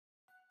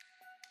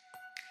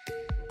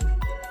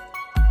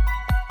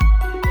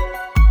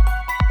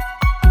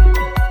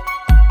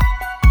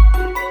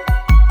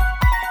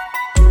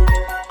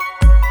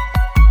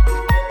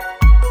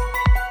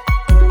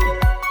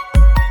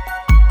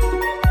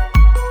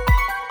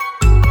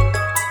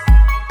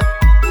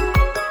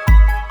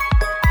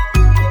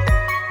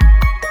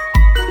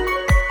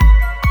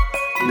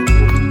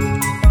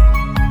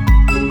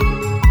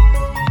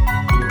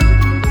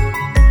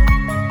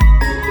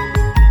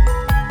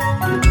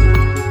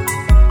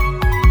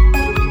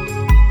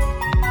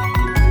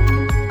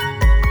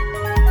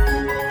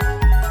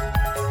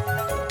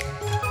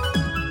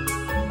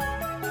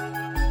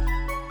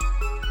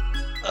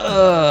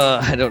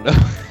I don't know.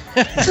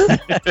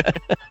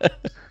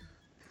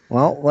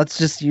 Well, let's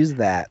just use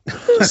that.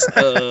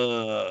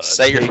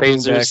 Say your Taking Back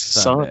phasers,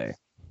 son. Sunday.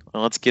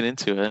 Well, let's get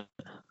into it.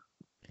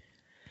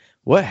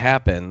 What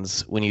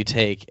happens when you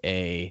take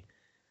a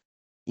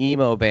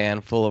emo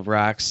band full of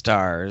rock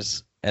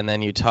stars and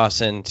then you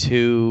toss in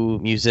two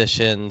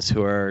musicians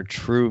who are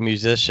true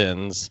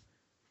musicians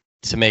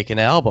to make an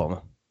album?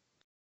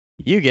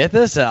 You get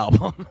this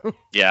album.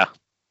 Yeah.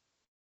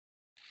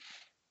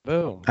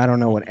 Boom. I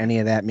don't know what any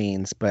of that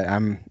means, but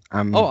I'm.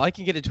 Oh, I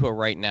can get into it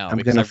right now. I'm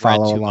because gonna I've read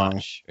follow too along.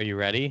 much. Are you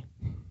ready?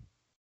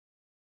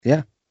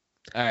 Yeah.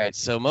 All right.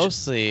 So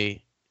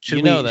mostly,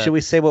 Should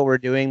we say what we're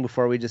doing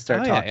before we just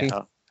start Oh, yeah, talking?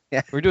 yeah.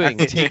 Yeah. we're doing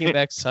Taking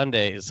Back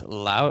Sundays.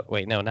 Loud.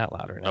 Wait, no, not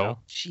louder. No. No.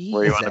 Jesus.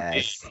 Where you wanna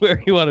be.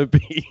 Where you want to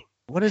be?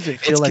 What does it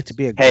feel It's like to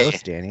be a hey.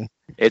 ghost, Danny?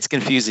 It's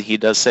confusing. He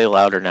does say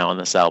louder now on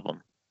this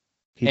album.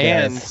 He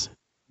And does.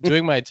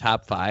 doing my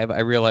top 5, I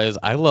realized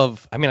I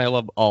love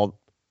all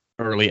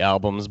early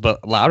albums,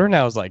 but Louder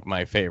Now is like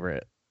my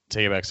favorite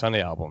Take It Back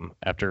Sunday album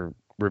after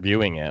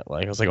reviewing it.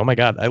 Like I was like, oh my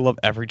God, I love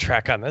every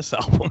track on this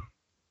album.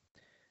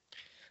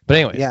 But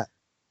anyways. Yeah.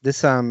 This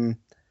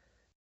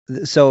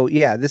So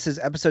yeah, this is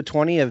episode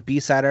 20 of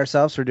Beside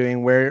Ourselves. We're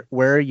doing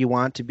Where You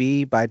Want to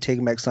Be by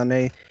Taking Back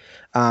Sunday.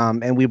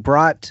 And we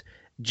brought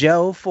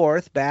Joe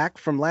forth back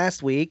from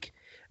last week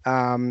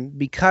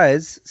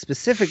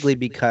specifically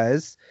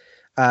because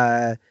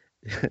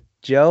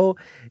Joe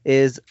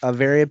is a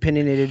very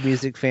opinionated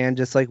music fan,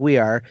 just like we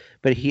are.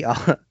 But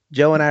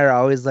Joe and I are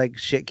always like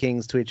shit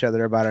kings to each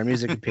other about our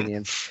music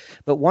opinions.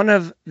 But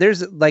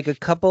there's like a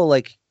couple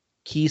like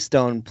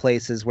keystone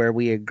places where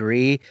we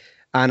agree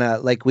on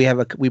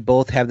we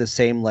both have the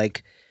same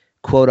like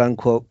quote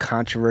unquote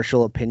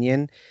controversial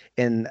opinion,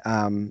 and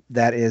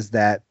that is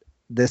that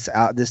this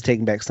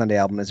Taking Back Sunday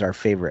album is our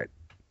favorite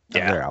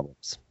of their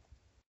albums.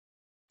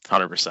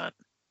 100%.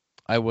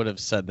 I would have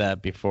said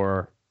that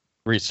before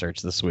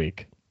research this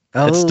week.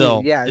 Oh, It's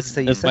still yeah, it's,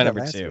 so you it's said my that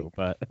number last 2, week.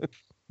 but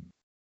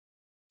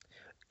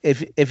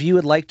If you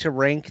would like to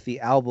rank the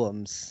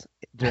albums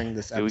during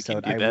this We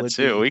episode, can do I that would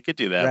too. be We could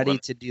do that. ready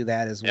to do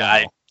that as well. Yeah,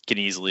 I can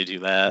easily do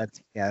that.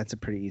 That's a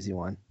pretty easy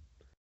one.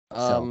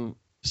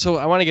 So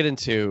I want to get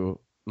into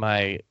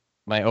my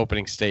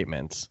opening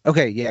statements.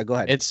 Okay, yeah, go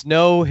ahead. It's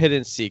no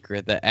hidden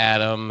secret that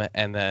Adam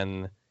and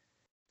then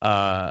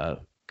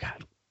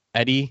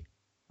Eddie,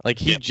 like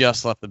he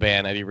just left the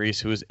band, Eddie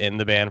Reese, who was in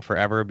the band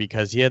forever,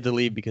 because he had to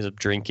leave because of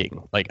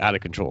drinking, like out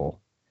of control.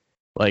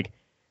 Like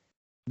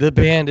the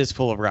band is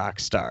full of rock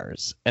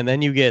stars. And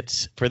then you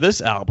get for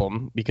this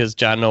album, because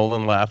John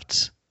Nolan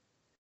left,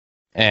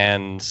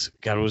 and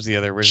God, what was the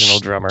other original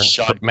drummer?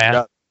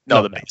 Matt?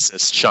 No, the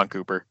bassist, Sean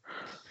Cooper.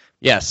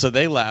 Yeah, so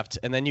they left,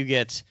 and then you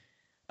get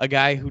a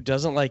guy who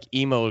doesn't like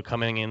emo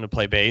coming in to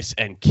play bass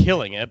and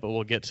killing it, but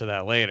we'll get to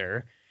that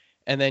later.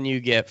 And then you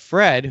get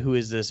Fred, who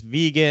is this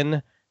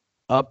vegan,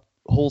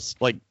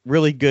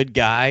 really good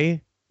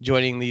guy,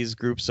 joining these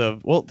groups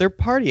of, well, they're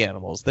party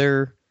animals.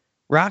 They're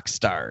rock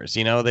stars,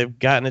 they've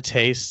gotten a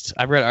taste.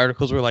 I've read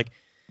articles where, like,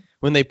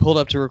 when they pulled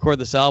up to record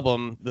this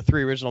album, the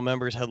 3 original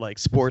members had, like,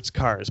 sports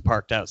cars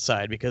parked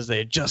outside because they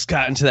had just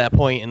gotten to that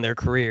point in their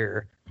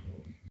career.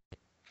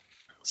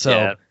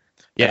 So,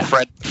 yeah.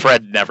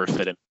 Fred never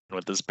fit in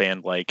with this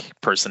band, like,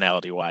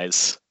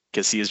 personality-wise,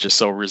 because he is just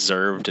so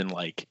reserved and,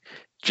 like,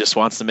 just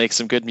wants to make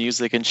some good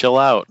music and chill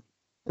out.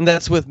 And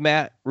that's with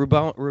Matt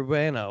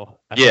Rubano.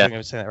 I think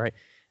I'm saying that right.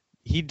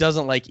 He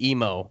doesn't like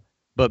emo,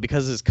 but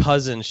because his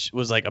cousin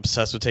was like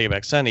obsessed with Take It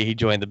Back Sunday, he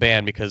joined the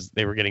band because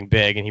they were getting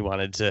big and he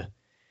wanted to.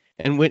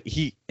 And when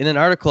in an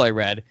article I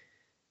read,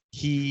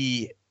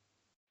 he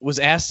was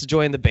asked to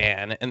join the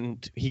band,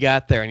 and he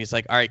got there and he's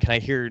like, "All right, can I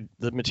hear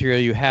the material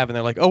you have?" And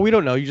they're like, "Oh, we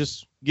don't know. You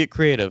just get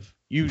creative.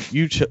 You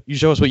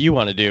show us what you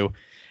want to do."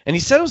 And he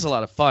said it was a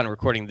lot of fun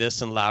recording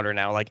this and Louder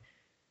Now. Like,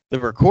 the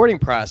recording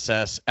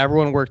process,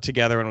 everyone worked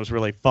together and it was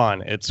really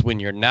fun. It's when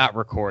you're not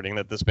recording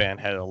that this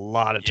band had a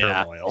lot of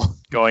turmoil.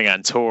 Going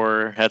on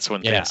tour, that's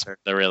when things start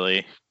to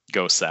really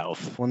go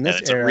south. Well, in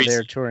this era,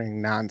 they're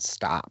touring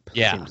nonstop.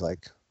 Yeah. It seems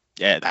like.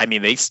 Yeah, I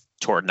mean, they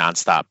toured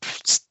nonstop,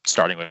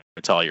 starting with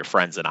Tell All Your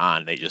Friends and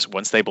on. They just,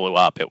 once they blew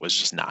up, it was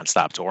just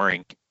nonstop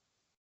touring.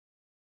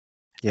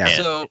 Yeah.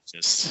 And so it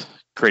just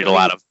created a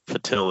lot of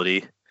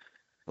fertility.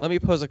 Let me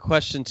pose a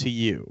question to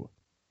you.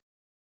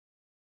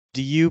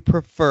 Do you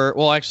prefer,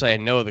 well, actually, I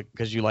know that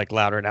because you like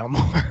Louder Now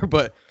more,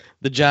 but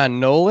the John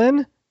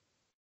Nolan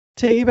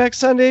Take Back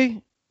Sunday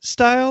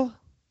style,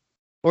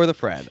 or the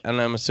Fred?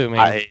 And I'm assuming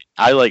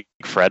I like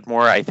Fred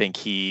more. I think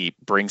he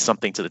brings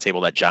something to the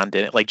table that John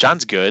didn't. Like,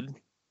 John's good,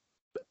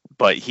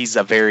 but he's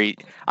a very,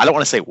 I don't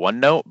want to say one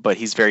note, but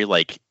he's very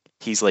like,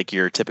 he's like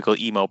your typical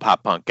emo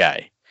pop punk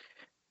guy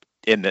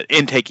in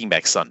Taking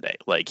Back Sunday.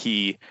 Like,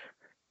 he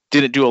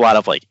didn't do a lot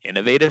of like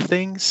innovative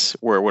things,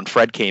 where when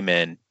Fred came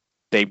in,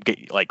 they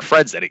like,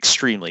 Fred's an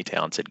extremely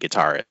talented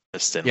guitarist,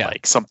 and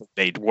like something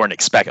they weren't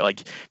expecting.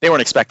 Like, they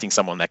weren't expecting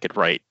someone that could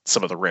write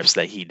some of the riffs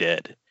that he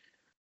did.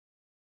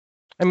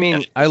 I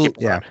mean, I love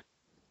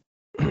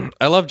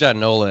John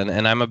Nolan,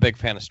 and I'm a big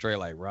fan of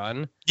Straylight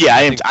Run. Yeah,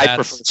 I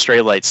prefer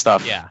Straylight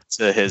stuff Yeah.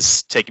 to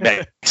his Taking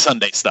Back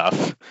Sunday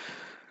stuff.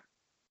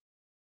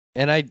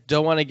 And I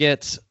don't want to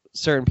get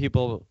certain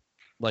people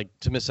like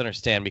to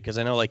misunderstand, because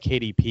I know like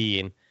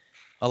KDP and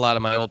a lot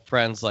of my old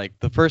friends, like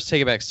the first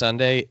Take It Back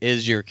Sunday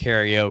is your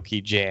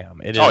karaoke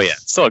jam. It is. Oh yeah,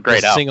 it's still a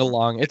great album. Sing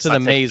along. It's an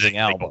amazing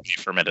album. Away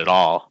from it at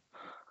all.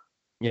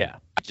 Yeah,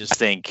 I just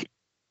think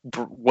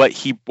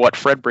what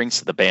Fred brings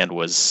to the band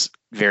was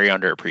very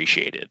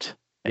underappreciated,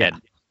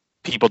 and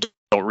people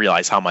don't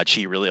realize how much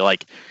he really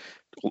like.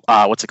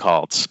 What's it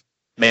called?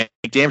 Make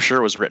Damn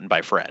Sure was written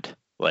by Fred.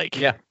 Like,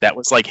 that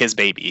was like his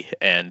baby,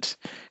 and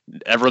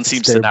everyone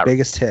seems to not.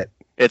 Biggest hit.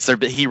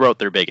 He wrote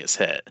their biggest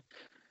hit,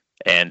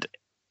 and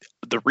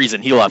the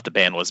reason he left the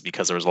band was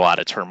because there was a lot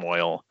of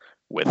turmoil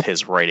with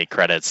his writing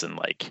credits and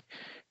like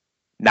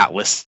not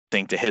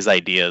listening to his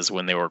ideas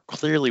when they were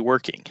clearly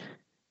working.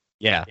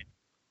 Yeah.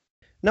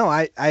 No,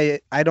 I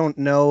don't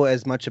know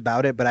as much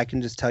about it, but I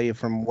can just tell you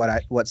from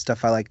what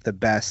stuff I like the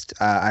best.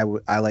 I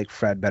like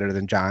Fred better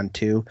than John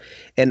too,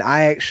 and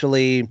I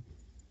think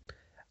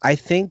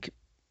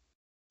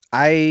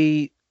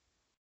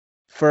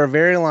for a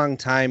very long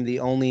time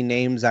the only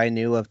names I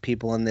knew of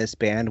people in this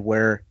band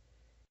were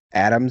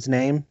Adam's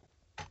name.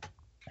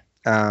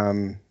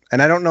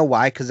 And I don't know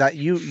why, because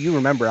you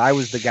remember I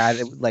was the guy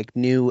that like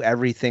knew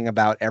everything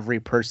about every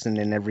person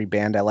in every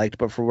band I liked,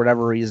 but for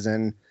whatever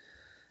reason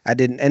I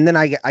didn't. And then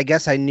I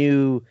guess I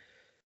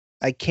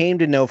came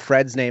to know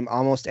Fred's name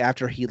almost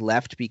after he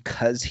left,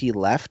 because he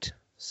left.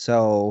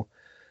 So,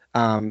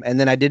 and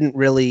then I didn't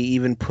really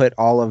even put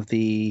all of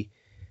the,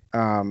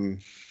 it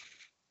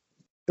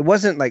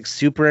wasn't like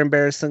super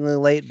embarrassingly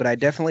late, but I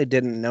definitely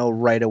didn't know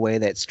right away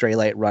that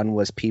Straylight Run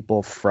was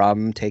people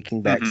from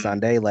Taking Back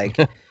Sunday. Like,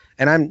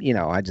 and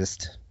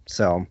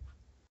so.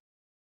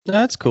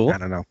 That's cool. I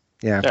don't know.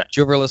 Yeah. Did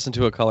you ever listen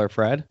to A Color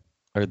Fred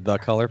or The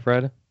Color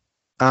Fred?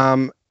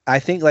 I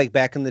think like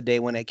back in the day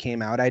when it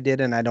came out, I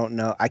did, and I don't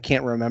know. I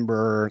can't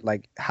remember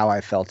like how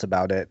I felt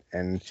about it,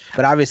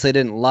 but obviously I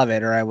didn't love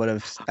it, or I would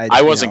have.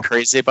 I wasn't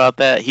crazy about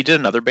that. He did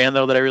another band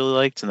though that I really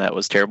liked, and that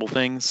was Terrible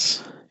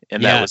Things.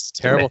 And that was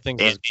Terrible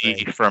Things.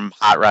 Andy from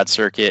Hot Rod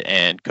Circuit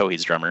and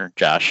Coheed's drummer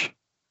Josh.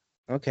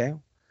 Okay.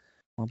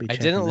 I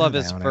didn't love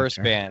his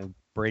first band,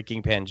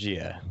 Breaking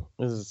Pangea. It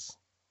was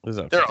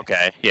okay. They're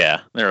okay.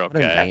 Yeah, they're okay.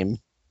 What a name.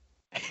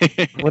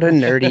 What a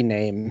nerdy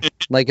name.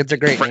 Like, it's a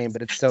great name,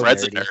 but it's so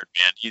Fred's nerdy. a nerd,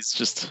 man. He's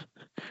just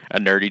a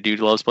nerdy dude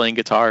who loves playing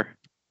guitar.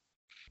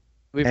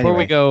 Before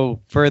we go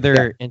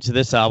further into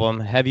this album,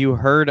 have you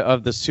heard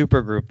of the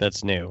supergroup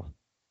that's new?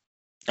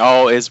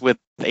 Oh, it's with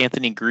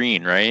Anthony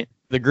Green, right?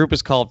 The group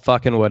is called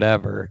Fucking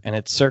Whatever, and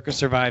it's Circa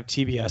Survive,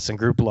 TBS, and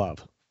Group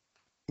Love.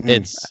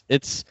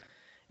 It's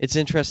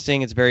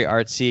interesting. It's very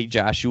artsy.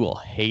 Josh, you will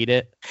hate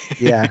it.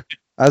 Yeah.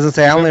 I was gonna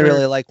say I only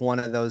really like one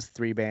of those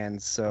three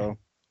bands, so.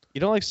 You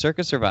don't like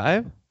Circa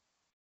Survive?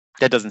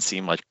 That doesn't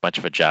seem like much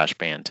of a Josh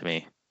band to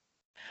me.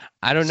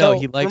 I don't know.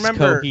 He likes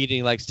Coheed.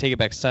 He likes Take It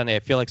Back Sunday. I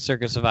feel like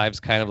Circa Survive's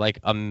kind of like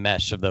a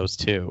mesh of those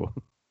two.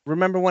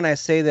 Remember when I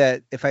say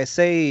that if I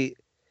say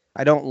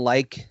I don't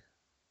like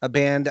a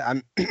band,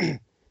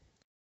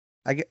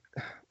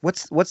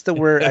 what's the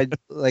word?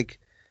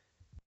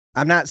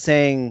 I'm not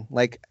saying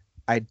like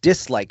I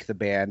dislike the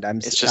band.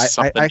 It's just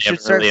I should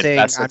start really saying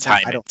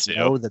I don't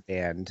know the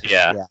band.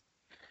 Yeah.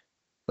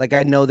 Like,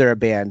 I know they're a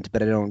band,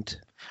 but I don't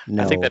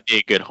know. I think that'd be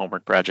a good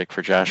homework project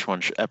for Josh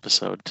one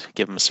episode.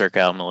 Give him a Circa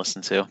album to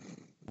listen to.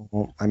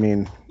 Well, I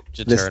mean,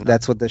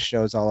 that's what this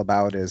show's all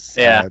about is...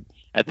 Yeah,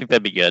 I think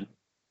that'd be good.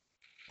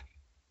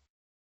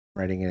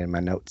 Writing it in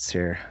my notes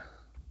here.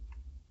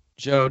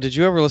 Joe, did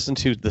you ever listen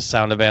to The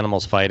Sound of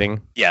Animals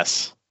Fighting?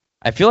 Yes.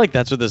 I feel like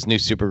that's what this new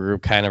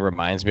supergroup kind of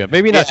reminds me of.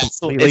 Maybe not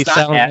completely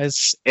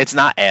it's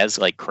not as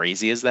like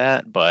crazy as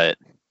that, but...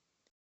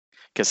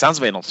 Because Sounds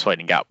of Animals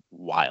Fighting got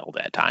wild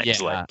at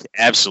times, like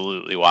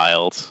absolutely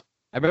wild.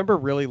 I remember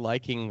really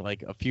liking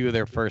like a few of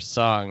their first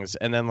songs,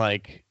 and then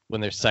like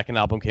when their second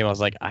album came, I was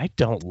like, I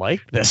don't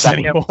like this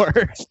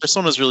anymore. First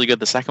one was really good.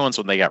 The second one's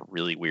when they got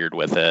really weird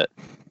with it,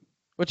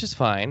 which is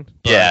fine.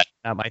 Yeah,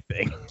 not my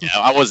thing. Yeah,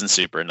 I wasn't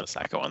super into the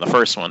second one. The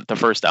first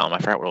album, I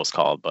forgot what it was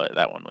called, but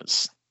that one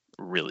was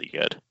really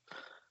good.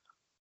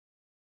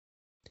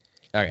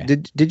 Okay.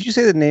 Did you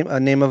say the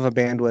name of a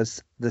band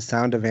was The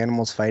Sound of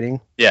Animals Fighting?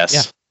 Yes.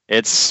 Yeah.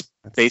 It's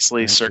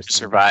basically Circa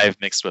Survive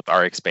mixed with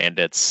RX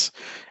Bandits,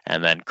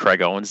 and then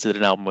Craig Owens did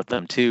an album with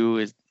them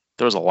too.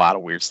 There was a lot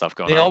of weird stuff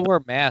going on. They all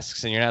wore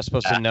masks, and you're not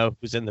supposed to know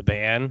who's in the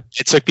band.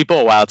 It took people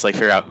a while to like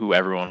figure out who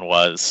everyone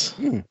was.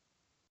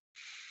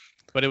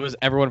 But it was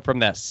everyone from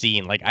that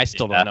scene. Like, I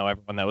still don't know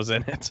everyone that was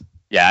in it.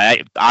 Yeah,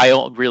 I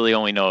really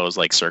only know it was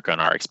like Circa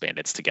and RX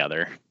Bandits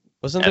together.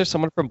 Wasn't there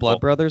someone from Blood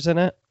Brothers in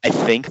it? I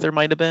think there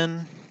might have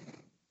been.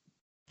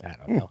 I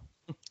don't know.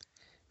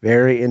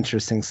 Very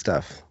interesting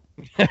stuff.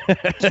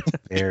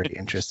 Very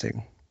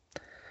interesting.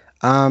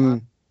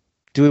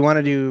 Do we want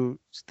to do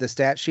the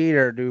stat sheet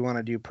or do we want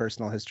to do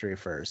personal history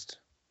first?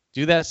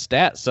 Do that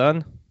stat,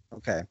 son.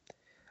 Okay.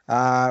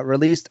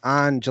 Released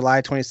on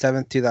July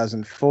 27th,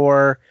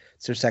 2004.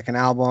 It's their second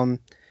album.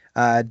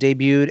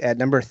 Debuted at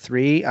number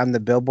 3 on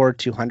the Billboard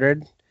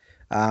 200.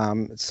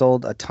 It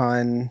sold a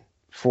ton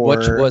for...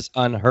 Which was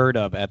unheard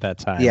of at that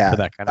time. Yeah. For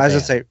that kind of I was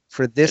going to say,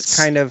 for this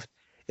kind of...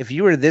 If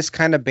you were this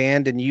kind of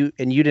band and you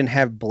didn't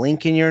have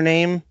Blink in your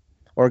name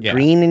or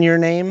Green in your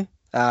name...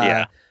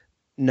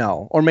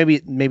 No. Or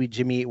maybe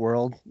Jimmy Eat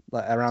World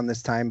around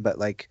this time, but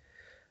like...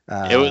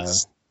 it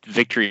was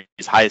Victory's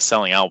highest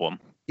selling album.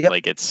 Yep.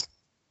 Like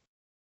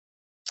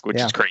which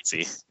is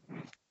crazy.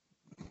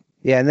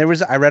 Yeah,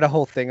 and I read a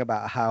whole thing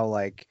about how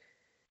like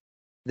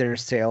their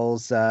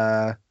sales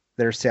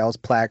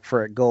plaque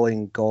for it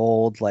going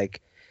gold,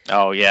 like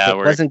it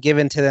wasn't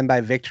given to them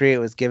by Victory, it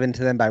was given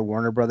to them by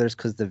Warner Brothers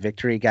because the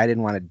Victory guy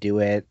didn't want to do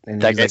it,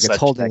 and it was like it's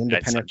holding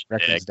independent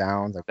records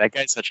down. Like, that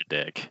guy's such a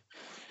dick.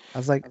 I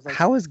was like,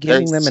 how is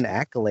giving them an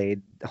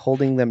accolade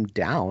holding them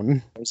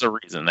down? There's a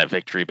reason that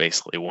Victory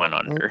basically went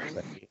under.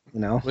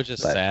 Which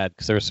is sad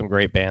because there were some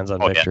great bands on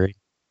Victory.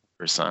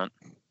 Yeah.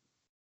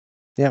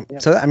 Yeah.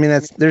 So I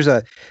mean, there's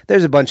a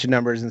bunch of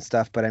numbers and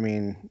stuff, but I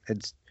mean,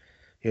 it's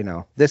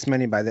this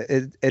many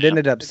it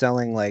ended up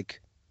selling like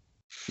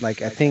I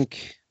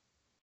think.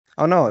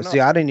 Oh no! See,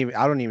 I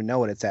don't even know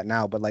what it's at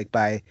now, but like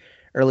by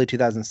early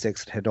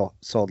 2006, it had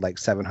sold like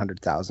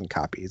 700,000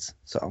 copies.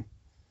 So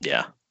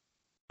yeah,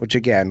 which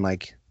again,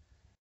 like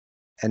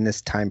in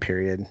this time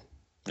period,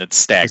 it's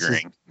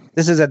staggering.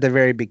 This is at the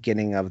very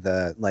beginning of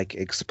the like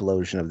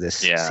explosion of this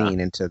scene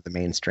into the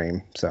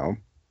mainstream. So.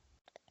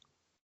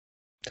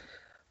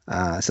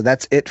 So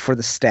that's it for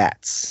the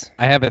stats.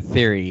 I have a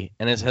theory,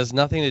 and it has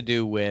nothing to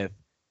do with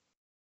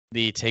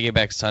the Take It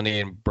Back Sunday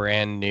and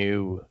Brand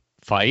New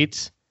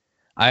fight.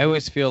 I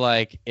always feel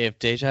like if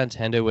Deja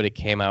Entendu would have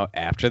came out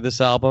after this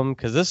album,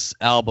 because this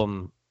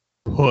album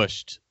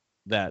pushed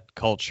that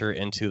culture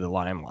into the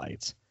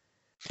limelight,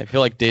 I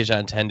feel like Deja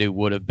Entendu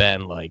would have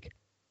been like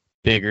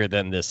bigger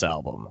than this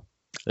album.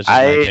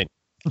 I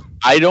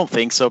don't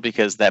think so,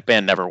 because that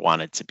band never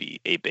wanted to be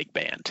a big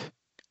band.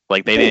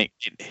 Like they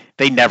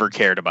never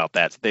cared about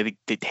that. They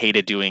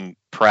hated doing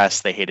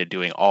press. They hated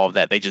doing all of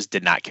that. They just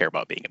did not care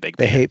about being a big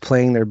band. They hate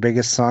playing their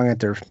biggest song at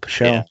their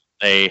show.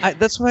 Yeah,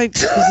 that's why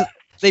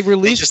they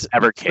released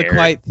the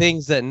Quiet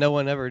Things that no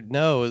one ever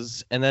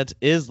knows, and that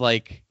is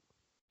like,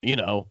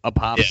 a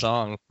pop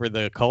song for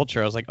the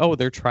culture. I was like, oh,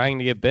 they're trying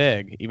to get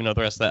big, even though the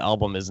rest of the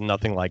album is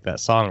nothing like that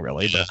song,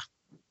 really. But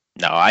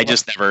no, I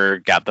just never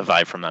got the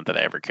vibe from them that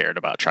I ever cared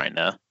about trying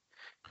to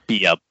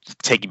be a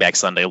Taking Back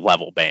Sunday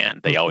level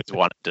band. They always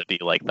wanted to be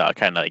like the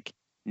kind of like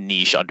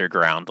niche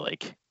underground,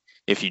 like,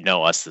 if you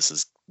know us, this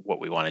is what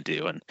we want to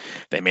do, and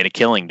they made a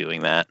killing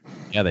doing that.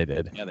 Yeah, they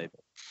did.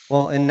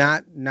 Well, and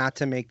not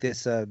to make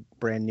this a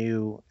brand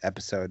new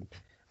episode,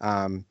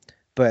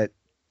 but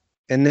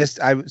in this,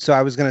 I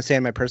was going to say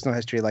in my personal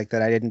history, like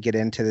that I didn't get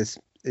into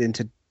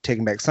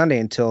Taking Back Sunday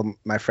until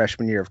my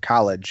freshman year of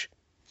college,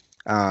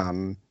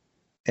 and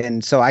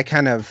so I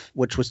kind of,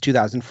 which was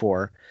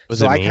 2004,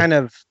 I kind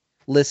of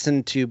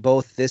listened to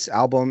both this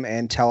album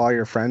and Tell All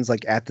Your Friends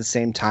like at the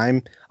same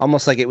time,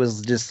 almost like it was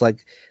just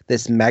like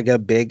this mega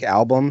big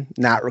album,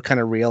 not kind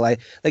of realize,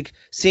 like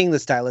seeing the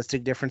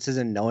stylistic differences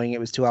and knowing it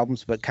was 2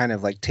 albums, but kind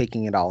of like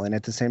taking it all in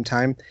at the same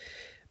time.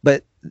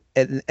 But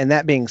and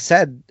that being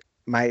said,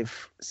 my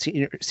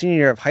senior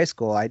year of high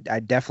school, I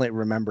definitely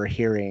remember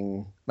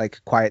hearing like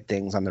Quiet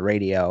Things on the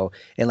radio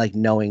and like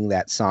knowing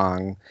that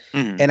song.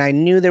 And I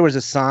knew there was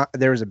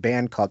a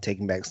band called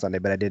Taking Back Sunday,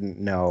 but I didn't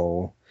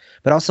know.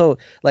 But also,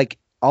 like,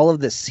 all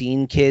of the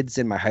scene kids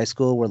in my high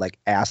school were like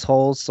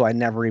assholes, so I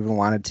never even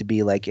wanted to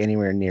be like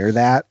anywhere near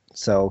that.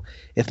 So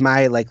if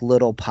my like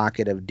little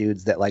pocket of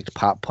dudes that liked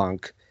pop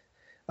punk,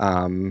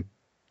 weren't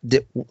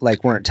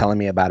telling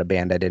me about a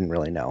band I didn't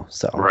really know.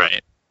 So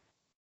right.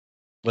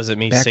 Was it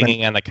me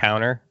singing on the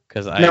counter?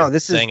 Because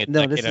this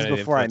is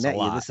before I met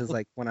you. This is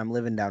like when I'm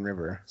living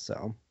downriver.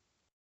 So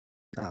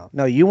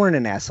no, you weren't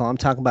an asshole. I'm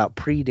talking about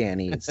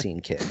pre-Danny and scene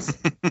kids.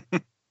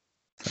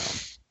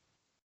 So.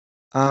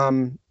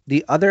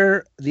 The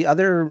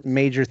other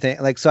major thing,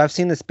 like, so I've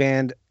seen this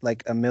band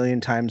like a million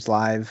times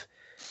live,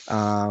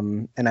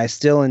 and I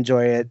still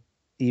enjoy it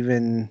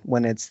even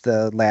when it's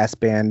the last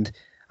band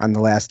on the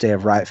last day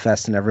of Riot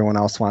Fest and everyone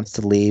else wants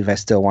to leave. I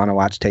still want to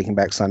watch Taking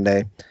Back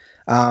Sunday.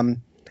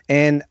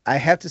 And I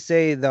have to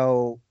say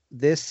though,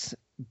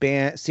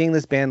 seeing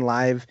this band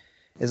live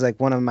is like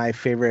one of my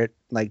favorite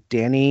like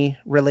Danny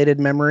related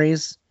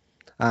memories.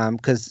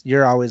 Cause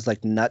you're always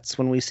like nuts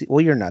when we see,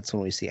 you're nuts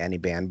when we see any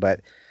band,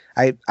 but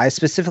I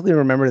specifically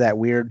remember that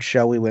weird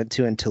show we went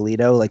to in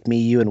Toledo, like me,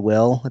 you, and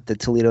Will at the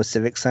Toledo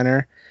Civic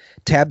Center.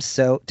 Tab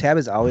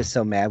is always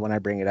so mad when I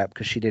bring it up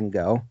because she didn't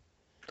go.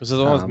 Was it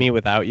the one with Me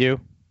Without You?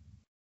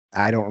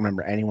 I don't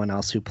remember anyone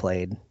else who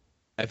played.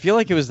 I feel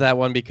like it was that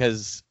one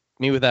because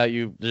Me Without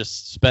You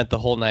just spent the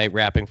whole night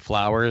wrapping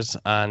flowers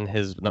on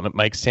his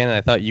mic stand, and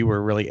I thought you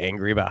were really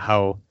angry about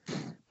how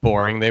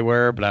boring they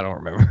were, but I don't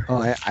remember.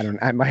 Oh,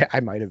 I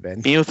might have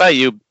been. Me Without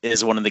You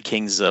is one of the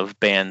kings of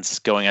bands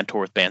going on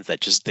tour with bands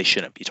that just they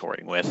shouldn't be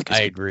touring with.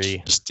 I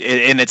agree.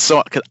 And it's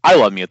so because I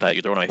love Me Without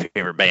You; they're one of my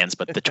favorite bands.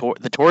 But the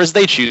tours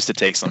they choose to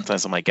take,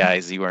 sometimes I'm like,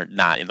 guys, you are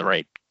not in the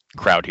right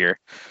crowd here.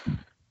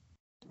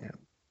 Yeah.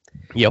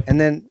 Yep.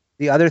 And then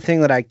the other thing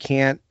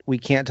that we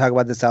can't talk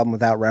about this album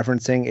without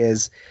referencing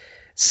is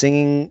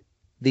singing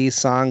these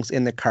songs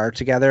in the car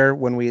together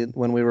when we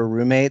were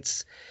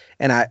roommates,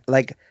 and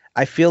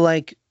I feel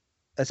like,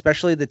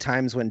 especially the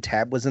times when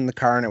Tab was in the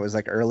car and it was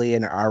like early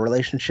in our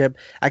relationship,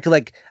 I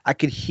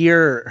could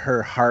hear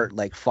her heart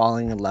like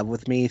falling in love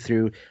with me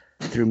through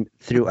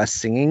us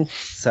singing.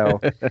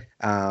 So,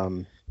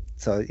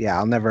 so yeah,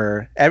 I'll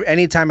never.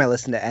 Anytime I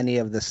listen to any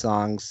of the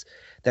songs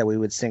that we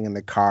would sing in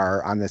the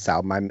car on this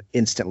album, I'm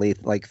instantly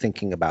like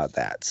thinking about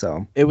that.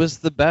 So it was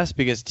the best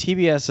because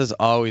TBS has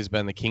always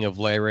been the king of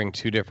layering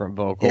two different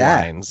vocal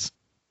lines,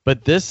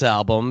 but this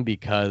album,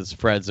 because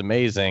Fred's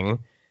amazing.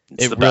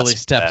 It really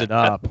stepped it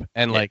up,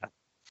 and like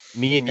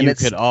me and you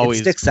could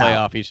always play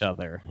off each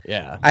other.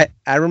 Yeah,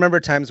 I remember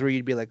times where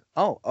you'd be like,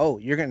 "Oh,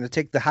 you're going to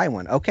take the high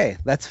one. Okay,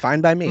 that's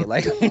fine by me."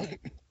 Like,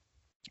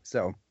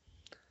 so,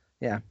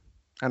 yeah,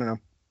 I don't know.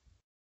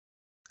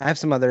 I have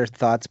some other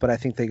thoughts, but I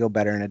think they go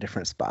better in a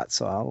different spot,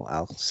 so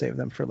I'll save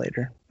them for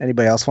later.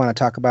 Anybody else want to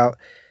talk about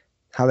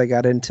how they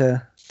got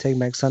into Take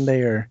Back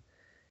Sunday or?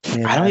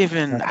 I don't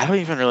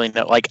even really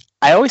know. Like,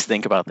 I always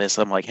think about this.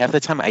 I'm like, half the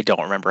time I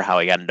don't remember how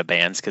I got into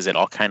bands because it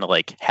all kind of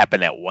like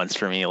happened at once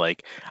for me.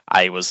 Like,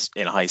 I was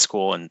in high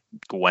school and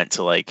went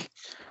to like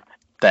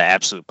the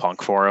Absolute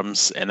Punk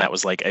forums, and that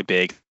was like a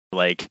big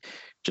like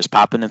just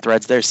popping in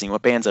threads there, seeing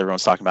what bands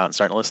everyone's talking about and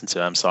starting to listen to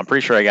them. So I'm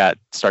pretty sure I got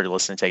started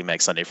listening to Take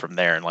Back Sunday from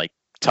there, and like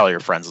Tell Your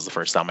Friends was the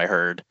first time I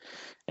heard.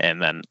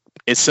 And then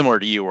it's similar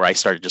to you where I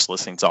started just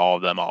listening to all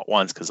of them all at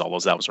once because all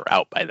those albums were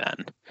out by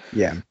then.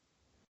 Yeah.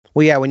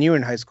 Well, yeah, when you were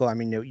in high school, I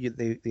mean,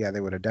 they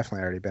would have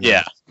definitely already been.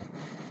 Yeah.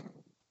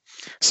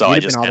 So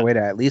I just been all the way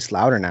to at least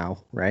Louder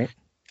Now, right?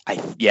 I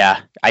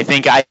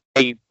think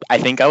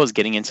I was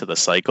getting into the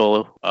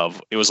cycle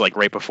of it was like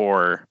right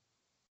before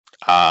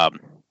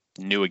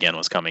New Again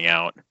was coming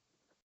out.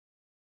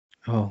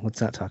 Oh,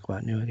 let's not talk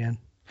about New Again.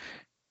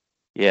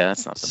 Yeah,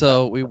 that's not.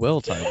 So we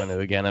will talk about New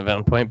Again at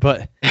one point,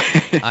 but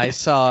I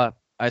saw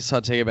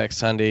Take It Back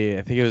Sunday.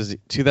 I think it was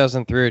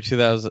 2003 or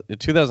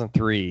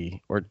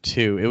 2003 or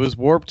 2. It was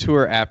Warped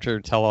Tour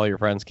after Tell All Your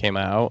Friends came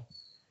out.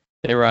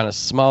 They were on a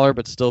smaller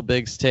but still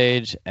big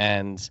stage,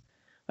 and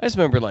I just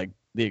remember like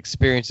the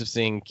experience of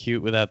seeing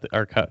Cute Without the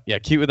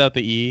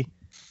E,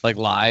 like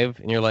live,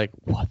 and you're like,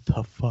 what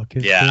the fuck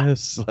is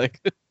this? Like,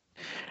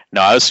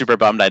 no, I was super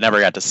bummed. I never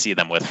got to see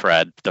them with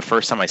Fred. The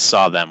first time I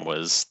saw them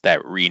was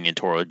that reunion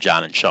tour with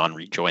John and Sean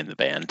rejoined the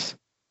band,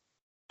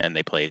 and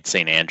they played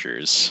St.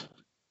 Andrews.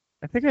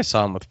 I think I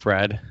saw him with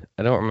Fred.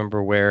 I don't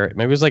remember where.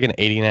 Maybe it was like an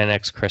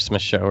 89X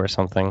Christmas show or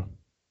something.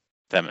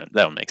 That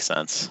would make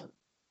sense.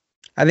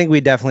 I think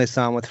we definitely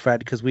saw him with Fred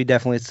because we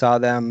definitely saw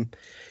them.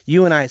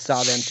 You and I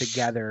saw them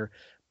together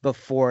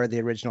before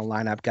the original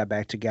lineup got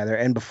back together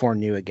and before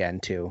New Again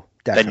too.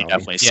 Definitely. Then you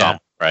definitely saw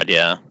Fred.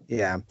 Yeah.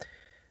 Yeah.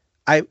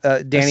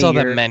 Danny, I saw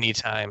them many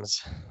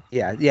times.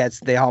 Yeah,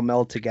 they all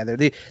meld together.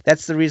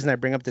 That's the reason I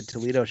bring up the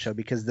Toledo show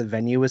because the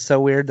venue was so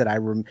weird that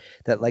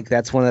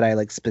that's one that I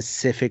like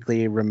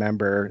specifically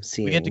remember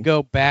seeing. We had to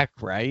go back,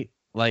 right?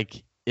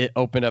 Like it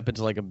opened up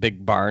into like a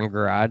big barn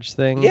garage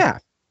thing. Yeah.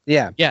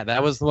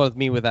 That was the one with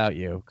Me Without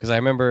You because I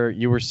remember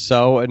you were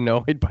so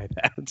annoyed by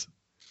that.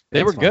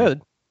 They were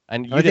good,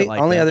 and you didn't like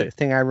only that. Other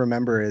thing I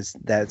remember is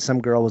that some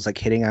girl was like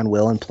hitting on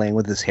Will and playing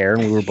with his hair,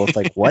 and we were both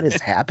like, "What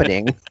is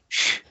happening?"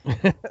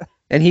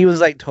 And he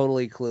was like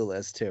totally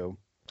clueless too.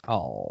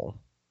 Oh.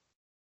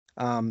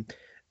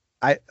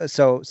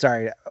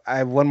 Sorry. I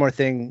have one more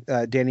thing,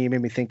 Danny, you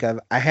made me think of.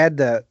 I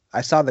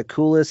saw the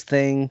coolest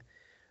thing,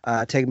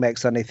 Take Back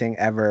Sunday thing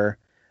ever.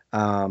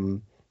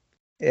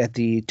 At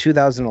the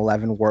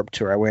 2011 Warped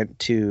Tour, I went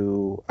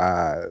to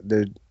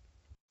the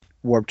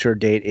Warped Tour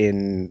date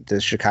in the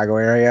Chicago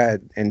area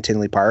in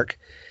Tinley Park,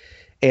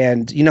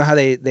 and you know how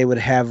they would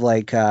have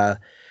like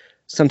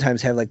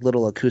sometimes have like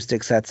little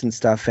acoustic sets and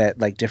stuff at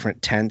like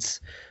different tents.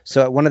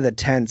 So at one of the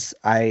tents,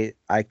 I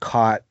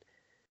caught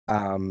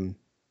Adam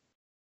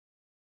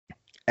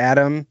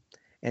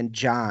and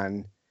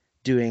John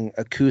doing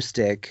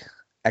acoustic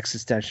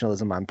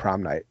Existentialism on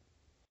Prom Night.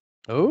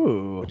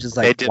 Oh, which is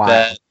like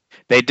wild.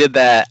 They did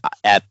that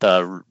at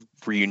the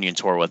reunion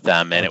tour with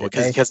them, and it was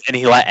because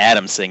he let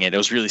Adam sing it. It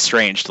was really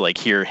strange to like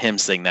hear him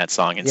sing that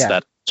song instead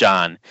of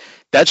John.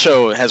 That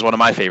show has one of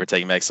my favorite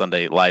Taking Back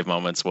Sunday live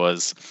moments.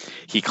 Was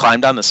he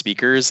climbed on the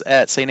speakers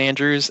at St.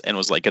 Andrews and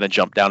was like going to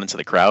jump down into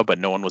the crowd, but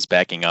no one was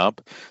backing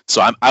up.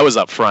 So I was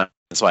up front.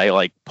 So I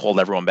like pulled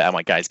everyone back. I'm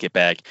like, guys, get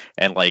back.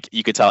 And like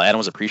you could tell Adam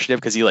was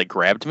appreciative because he like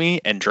grabbed me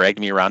and dragged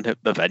me around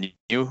the venue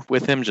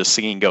with him, just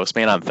singing Ghost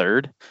Man on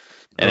third.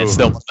 And it's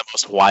still one of the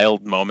most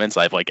wild moments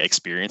I've like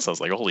experienced. I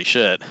was like, holy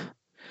shit.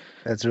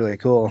 That's really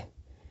cool.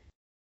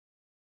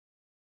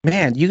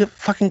 Man, you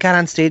fucking got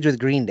on stage with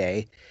Green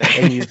Day,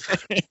 and you.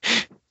 Do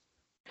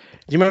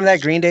you remember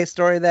that Green Day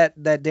story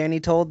that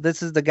Danny told?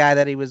 This is the guy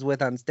that he was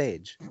with on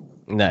stage.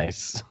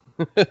 Nice.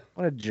 What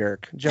a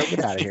jerk. Joe, get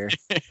out of here.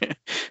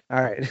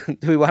 All right.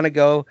 Do we want to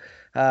go?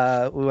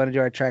 We want to do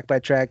our track by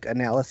track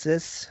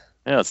analysis.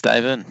 Yeah, let's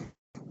dive in.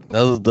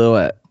 Let's do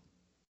it.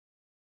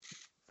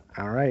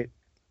 All right.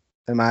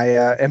 Am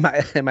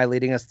I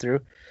leading us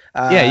through?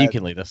 Yeah, you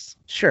can lead us.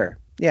 Sure.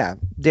 Yeah.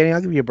 Danny, I'll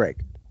give you a break.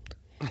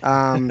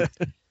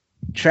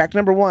 Track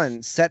number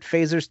 1, Set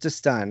Phasers to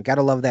Stun.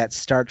 Gotta love that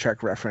Star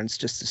Trek reference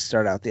just to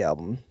start out the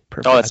album.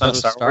 Perfect. Oh, it's not a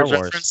Star Wars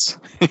reference?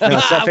 No,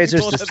 Set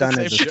Phasers to Stun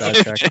is a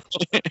Star Trek.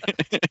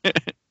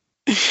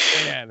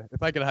 Man,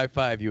 if I could high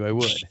five you, I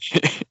would.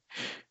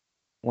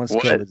 Once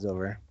COVID's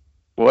over.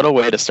 What a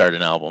way to start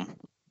an album.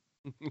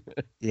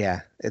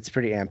 Yeah, it's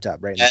pretty amped up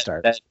right in the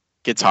start. That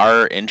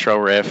guitar intro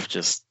riff,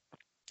 it's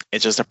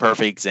just a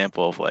perfect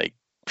example of like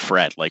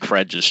Fred. Like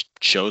Fred just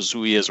shows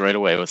who he is right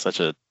away with such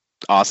a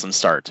awesome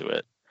start to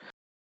it.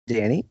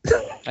 Danny?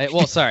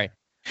 Sorry.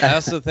 I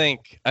also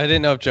think I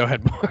didn't know if Joe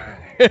had more.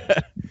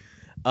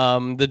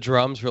 The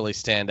drums really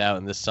stand out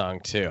in this song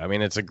too. I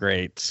mean, it's a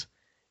great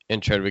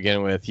intro to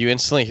begin with. You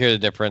instantly hear the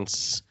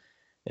difference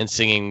in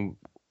singing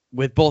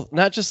with both,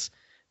 not just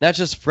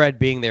Fred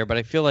being there, but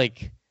I feel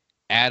like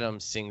Adam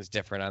sings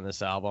different on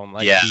this album.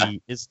 Like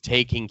he is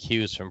taking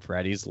cues from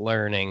Fred. He's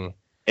learning.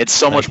 It's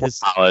so much more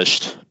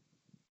polished.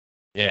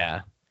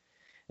 Yeah.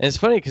 And it's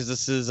funny because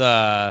this is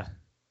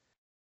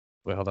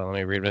wait, hold on, let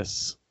me read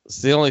this.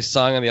 It's the only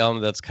song on the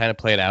album that's kind of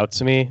played out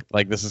to me.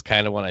 Like this is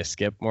kind of one I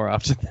skip more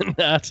often than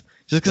not.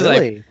 Just because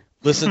I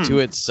listen to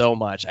it so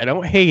much. I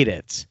don't hate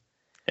it.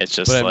 It's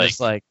just but I'm just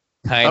like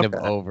kind of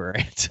over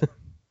it.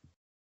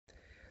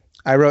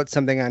 I wrote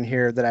something on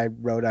here that I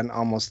wrote on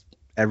almost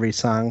every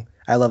song.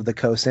 I love the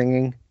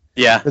co-singing.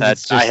 Yeah,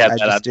 I have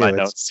that on my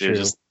notes too. True.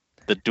 Just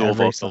the dual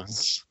Every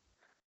vocals.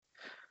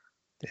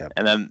 Yeah.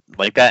 And then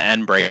like that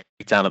end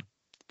breakdown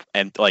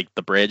and like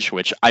the bridge,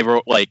 which I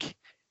wrote like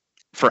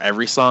for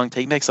every song.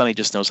 Taking Back Sunday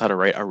just knows how to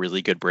write a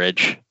really good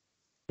bridge.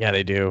 Yeah,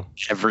 they do.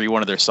 Every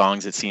one of their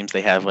songs, it seems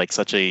they have like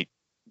such a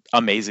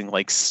amazing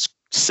like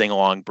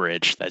sing-along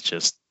bridge that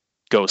just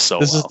goes so well.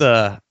 This is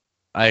the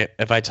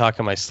if I talk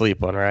in my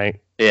sleep one,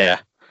 right? Yeah.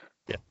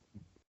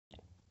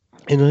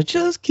 And I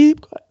just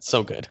keep quiet.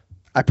 So good.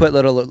 I put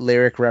little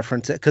lyric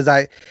references because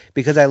I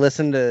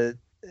listened to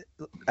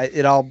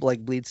it all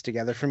like bleeds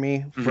together for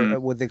me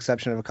with the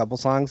exception of a couple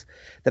songs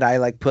that I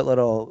like put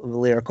little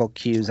lyrical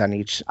cues on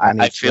each.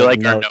 I feel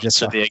like our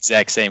notes are the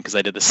exact same because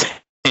I did the same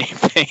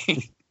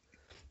thing.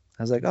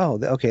 I was like, oh,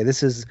 okay,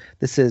 this is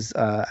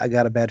I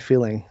Got a Bad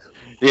Feeling.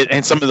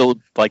 And some of the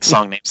like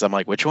song names, I'm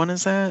like, which one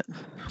is that?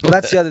 Well,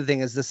 that's the other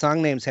thing is the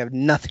song names have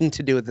nothing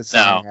to do with the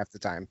song half the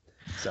time.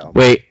 So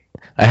wait,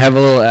 I have a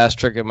little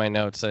asterisk in my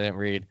notes I didn't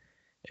read.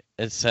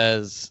 It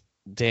says,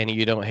 Danny,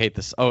 you don't hate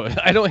this. Oh,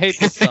 I don't hate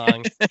this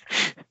song.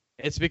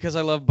 It's because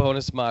I love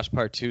Bonus Mosh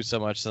Part 2 so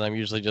much that I'm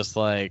usually just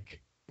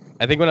like,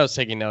 I think when I was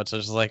taking notes, I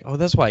was just like, oh,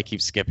 that's why I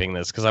keep skipping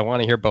this because I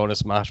want to hear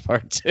Bonus Mosh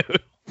Part 2.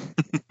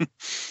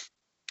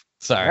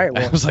 Sorry. All right,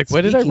 well, I was like,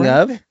 what did I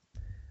write?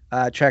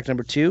 Of track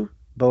number 2,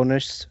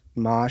 Bonus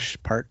Mosh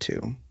Part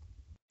 2.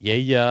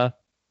 Yeah.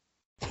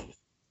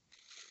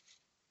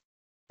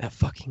 That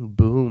fucking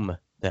boom.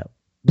 That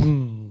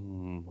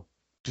boom.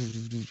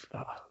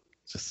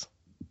 Just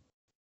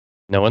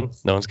no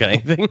one's got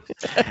anything.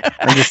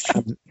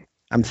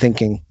 I'm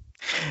thinking.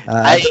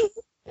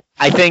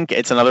 I think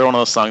it's another one of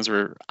those songs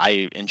where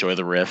I enjoy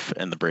the riff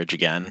and the bridge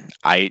again.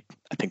 I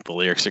think the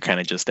lyrics are kind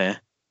of just Well,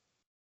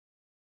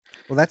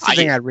 that's the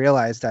thing I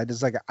realized. I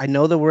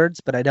know the words,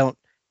 but I don't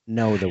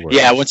know the words.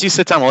 Yeah, once you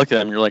sit down and look at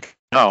them, you're like,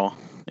 oh,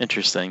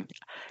 interesting.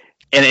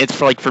 And it's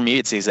for me,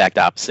 it's the exact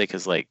opposite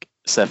because like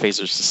Set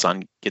Phasers to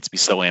Sun gets me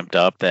so amped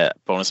up that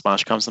Bonus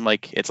Mosh comes and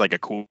like it's like a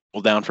cool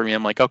down for me.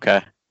 I'm like,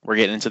 okay, we're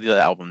getting into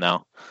the album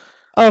now.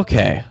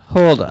 Okay,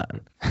 hold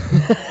on.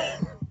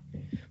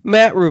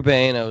 Matt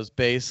Rubano's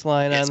bass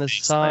line on this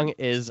song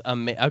is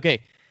amazing.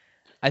 Okay,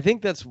 I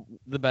think that's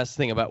the best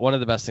thing one of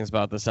the best things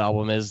about this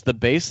album is the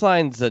bass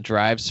lines that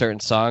drive certain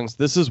songs.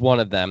 This is one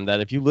of them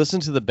that if you listen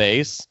to the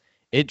bass,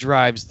 it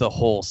drives the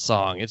whole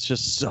song. It's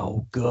just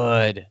so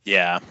good.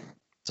 Yeah.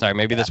 Sorry,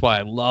 maybe that's why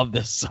I love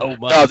this so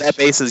much. No, that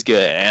bass is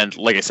good. And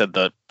like I said,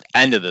 the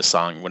end of the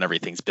song, when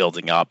everything's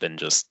building up and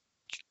just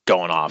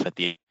going off at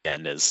the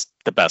end is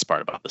the best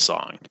part about the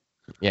song.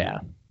 Yeah.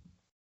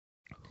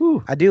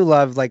 Whew. I do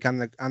love like on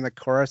the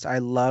chorus, I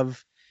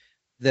love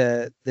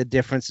the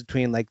difference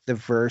between like the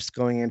verse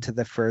going into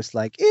the first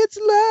like it's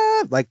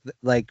love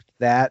like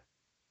that.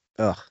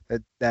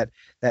 That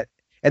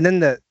And then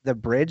the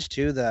bridge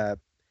too.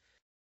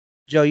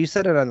 Joe, you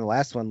said it on the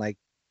last one. Like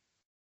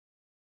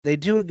they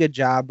do a good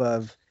job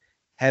of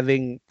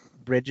having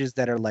bridges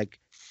that are like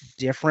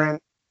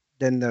different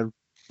than the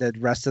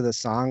rest of the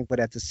song, but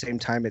at the same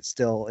time, it's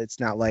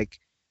not like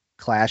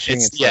clashing.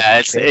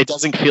 It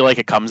doesn't feel like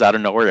it comes out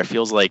of nowhere. It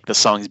feels like the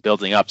song's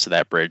building up to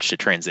that bridge to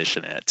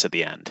transition it to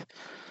the end.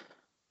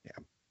 Yeah,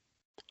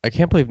 I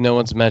can't believe no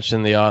one's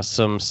mentioned the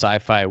awesome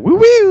sci-fi woo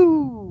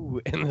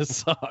woo in this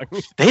song.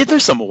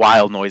 There's some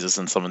wild noises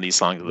in some of these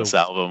songs of this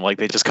album. Like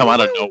they just come out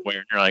of nowhere,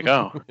 and you're like,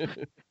 oh.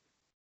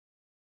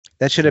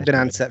 That should have been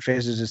on Set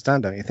Phases Just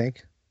Done, don't you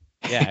think?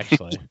 Yeah,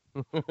 actually.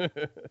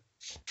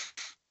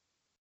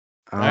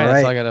 All right,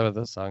 that's all I got out of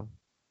this song.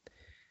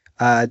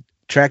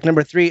 Track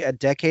number 3, A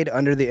Decade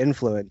Under the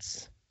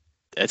Influence.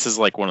 This is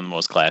like one of the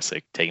most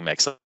classic Taking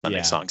Back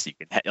Sunday songs you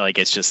can like.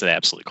 It's just an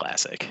absolute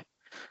classic.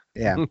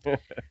 Yeah,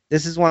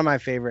 this is one of my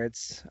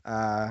favorites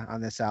on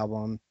this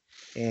album,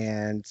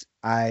 and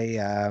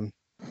I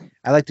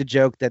like to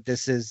joke that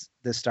this is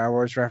the Star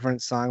Wars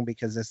reference song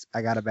because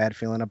I got a bad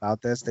feeling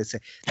about this. They say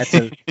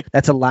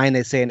that's a line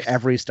they say in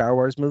every Star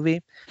Wars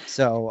movie.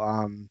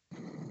 So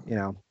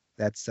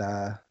that's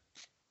the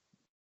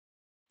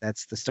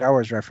Star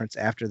Wars reference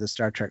after the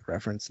Star Trek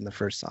reference in the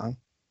first song.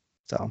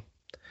 So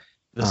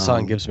this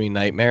song gives me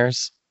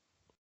nightmares.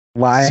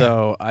 Why?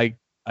 So I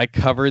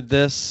covered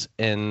this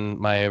in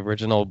my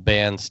original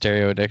band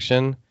Stereo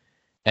Addiction,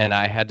 and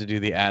I had to do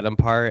the Adam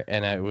part,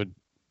 and I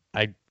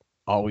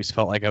always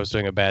felt like I was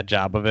doing a bad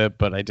job of it,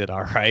 but I did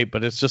all right.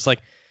 But it's just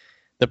like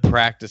the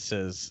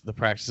practices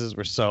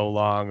were so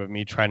long of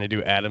me trying to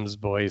do Adam's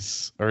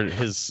voice or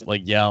his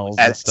like yells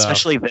and stuff.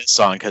 Especially this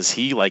song, because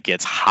he like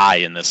gets high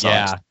in this song.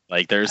 Yeah.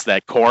 Like there's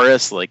that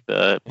chorus, like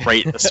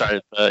right at the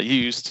start of you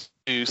used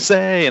to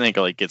say, and it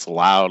like gets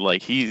loud.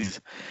 Like he's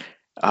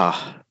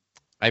I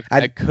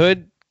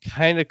could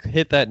kind of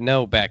hit that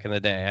note back in the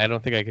day. I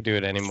don't think I could do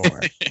it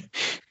anymore.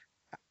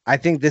 I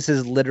think this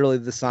is literally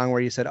the song where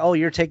you said, "Oh,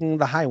 you're taking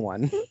the high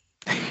one."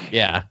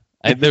 Yeah,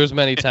 there was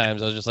many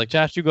times I was just like,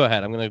 "Josh, you go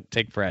ahead. I'm gonna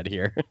take Fred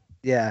here."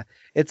 Yeah,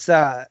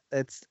 I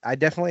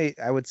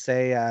would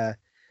say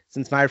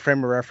since my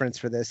frame of reference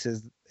for this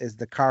is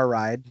the car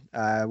ride,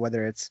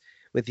 whether it's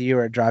with you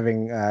or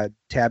driving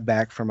Tab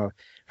back from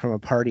a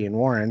party in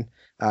Warren,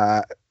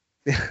 that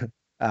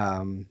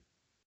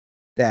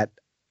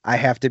I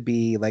have to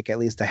be like at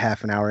least a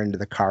half an hour into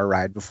the car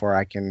ride before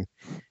I can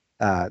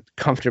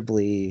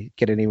comfortably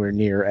get anywhere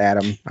near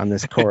Adam on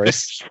this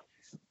chorus.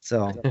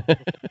 So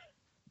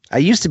I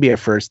used to be a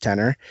first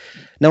tenor.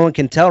 No one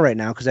can tell right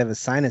now because I have a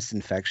sinus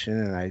infection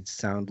and I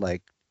sound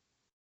like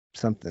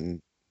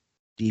something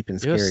deep and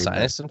scary. You have a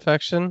sinus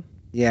infection?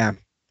 Yeah,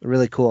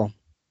 really cool.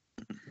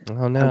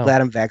 Oh no! I'm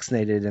glad I'm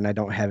vaccinated and I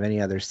don't have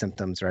any other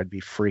symptoms, or I'd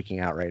be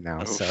freaking out right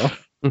now. So.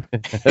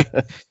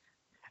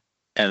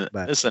 And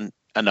this is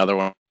another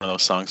one of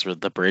those songs where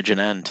the bridge and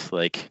end,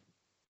 like.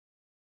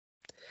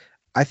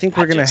 I think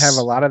we're gonna have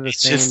a lot of the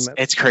same.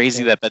 It's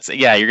crazy that's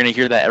you're gonna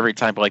hear that every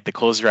time, but like the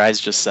close your eyes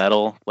just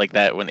settle like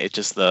that when it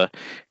just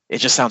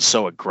sounds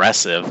so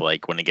aggressive,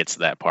 like when it gets to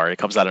that part, it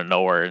comes out of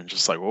nowhere and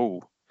just like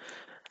whoa.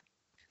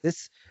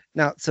 This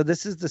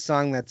is the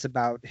song that's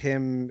about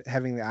him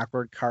having the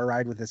awkward car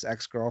ride with his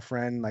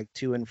ex-girlfriend, like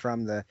to and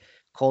from the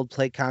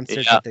Coldplay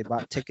concert that they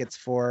bought tickets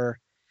for.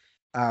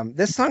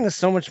 This song is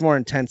so much more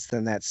intense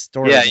than that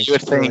story. Yeah, you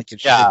would think. Like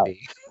it should be.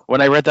 When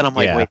I read that, I'm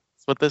like, wait.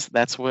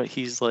 That's what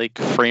he's like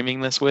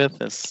framing this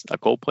with, as a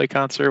Coldplay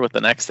concert with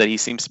an ex that he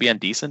seems to be on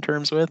decent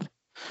terms with.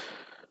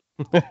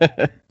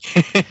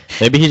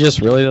 Maybe he just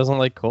really doesn't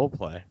like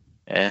Coldplay.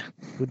 Yeah.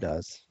 Who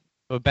does?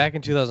 But back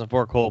in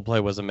 2004,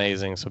 Coldplay was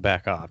amazing, so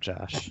back off,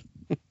 Josh.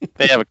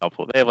 They have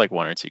like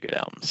one or two good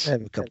albums. They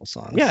have a couple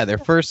songs. Yeah, their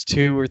first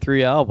 2 or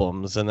 3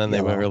 albums, and then they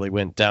really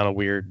went down a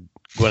weird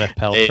Gwyneth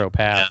Paltrow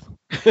path.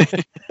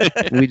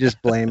 We just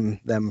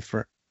blame them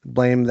for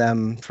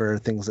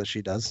things that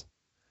she does.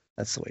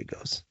 That's the way it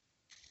goes.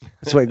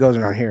 That's the way it goes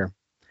around here.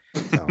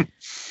 So.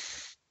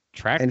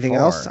 Track Anything 4.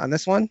 else on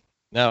this one?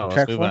 No,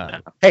 Track let's move 4?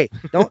 on. Hey,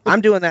 I'm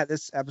doing that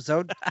this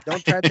episode.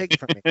 Don't try to take it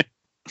from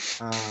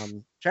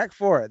me. Track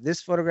 4.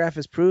 This photograph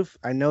is proof.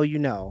 I know you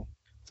know.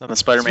 It's on the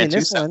Spider-Man 2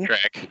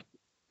 soundtrack.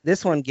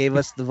 This one gave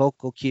us the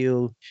vocal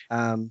cue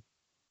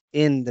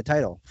in the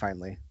title,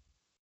 finally.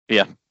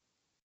 Yeah.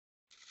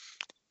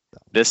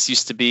 This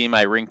used to be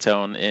my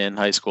ringtone in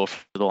high school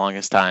for the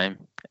longest time.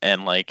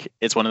 And like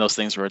it's one of those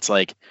things where it's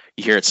like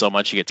you hear it so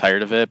much you get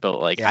tired of it, but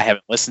like I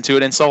haven't listened to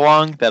it in so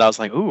long that I was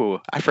like, ooh,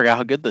 I forgot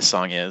how good this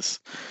song is.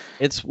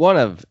 It's one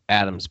of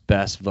Adam's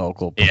best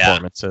vocal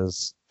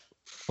performances.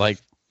 Like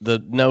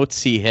the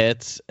notes he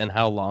hits and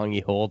how long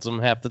he holds them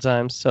half the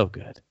time, so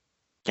good.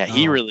 Yeah,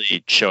 he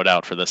really showed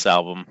out for this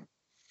album.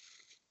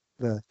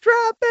 The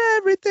drop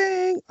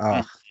everything.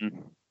 Oh,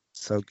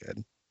 so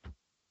good.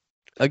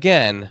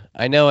 Again,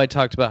 I know I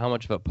talked about how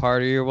much of a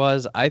partier he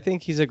was. I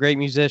think he's a great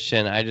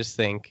musician. I just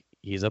think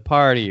he's a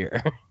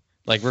partier.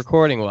 Like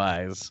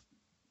recording-wise,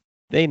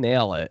 they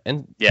nail it.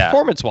 And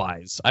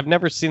performance-wise, I've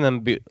never seen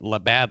them be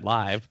bad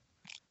live.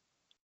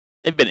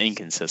 They've been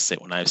inconsistent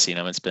when I've seen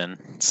him. It's been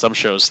some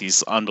shows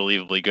he's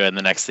unbelievably good, and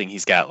the next thing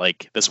he's got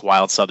like this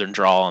wild Southern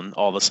drawl on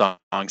all the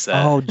songs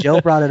that. Oh,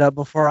 Joe brought it up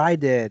before I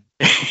did.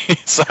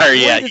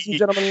 Sorry, yeah. Ladies and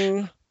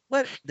gentlemen,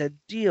 what the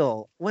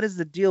deal? What is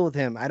the deal with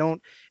him? I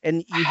don't.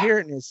 And you hear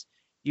it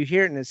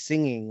in his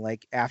singing,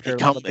 like after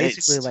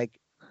basically like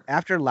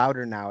after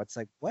Louder Now. It's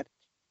like what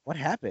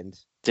happened?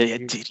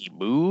 Did he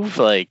move?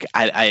 Like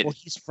well,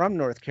 he's from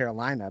North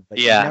Carolina, but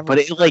yeah,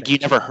 but you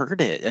never heard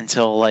it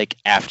until like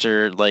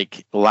after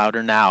like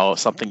Louder Now,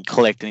 something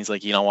clicked, and he's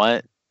like, you know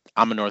what?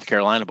 I'm a North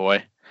Carolina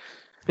boy.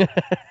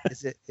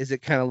 Is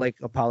it kind of like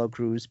Apollo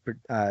Crews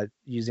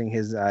using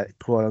his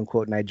quote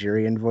unquote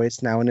Nigerian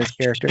voice now in his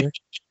character?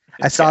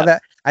 I saw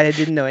that. I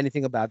didn't know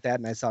anything about that,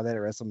 and I saw that at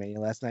WrestleMania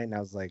last night, and I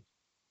was like,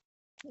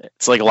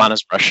 it's like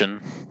Lana's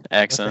Russian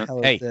accent.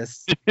 What the hell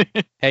is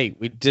this? Hey,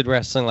 we did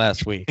wrestling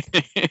last week.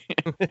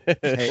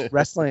 Hey,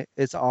 wrestling,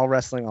 it's all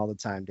wrestling all the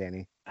time,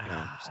 Danny.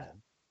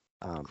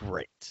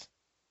 Great.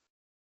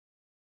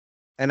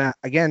 And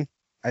again,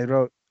 I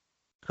wrote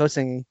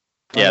co-singing.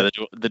 Yeah,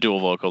 the dual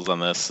vocals on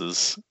this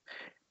is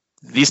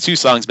these two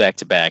songs back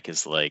to back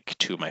is like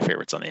two of my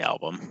favorites on the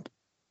album.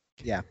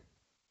 Yeah,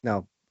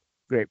 no,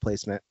 great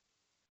placement.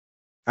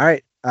 All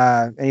right,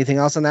 anything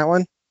else on that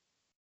one?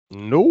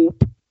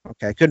 Nope.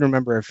 Okay, I couldn't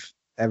remember if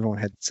everyone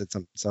had said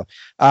something. So,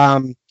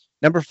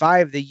 number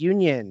 5, The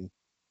Union.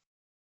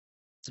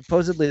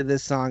 Supposedly,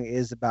 this song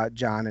is about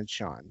John and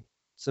Sean.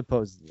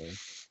 Supposedly.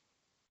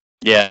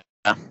 Yeah,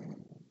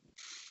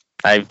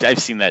 I've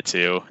seen that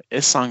too.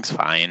 This song's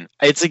fine.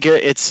 It's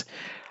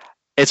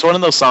one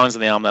of those songs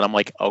on the album that I'm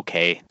like,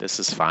 okay, this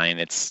is fine.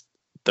 It's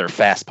their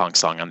fast punk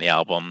song on the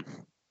album.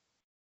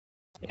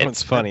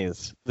 What's funny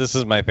is this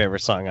is my favorite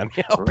song on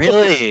the album.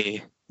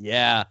 Really?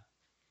 Yeah.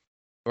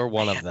 Or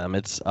one of them.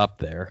 It's up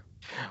there.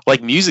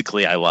 Like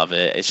musically, I love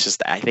it. It's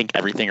just I think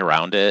everything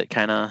around it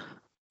kind of.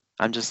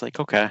 I'm just like,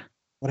 okay.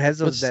 What has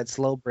that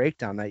slow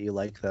breakdown that you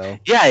like though?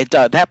 Yeah, it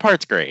does. That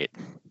part's great.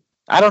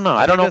 I don't know.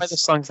 I don't know why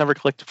this song's never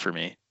clicked for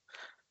me.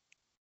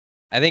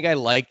 I think I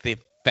like the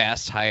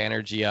fast, high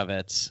energy of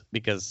it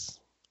because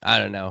I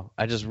don't know.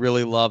 I just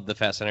really love the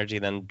fast energy,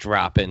 then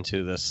drop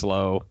into the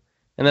slow.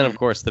 And then, of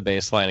course, the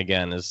bass line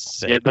again is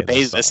sick. Yeah, the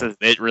bass.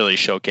 It really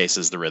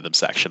showcases the rhythm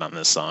section on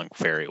this song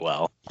very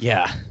well.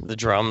 Yeah, the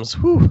drums.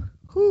 Whoo,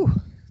 whoo,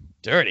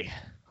 dirty.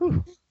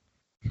 Whoo.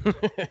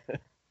 That's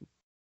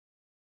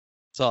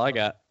all I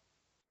got.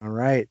 All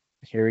right,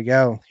 here we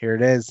go. Here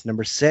it is,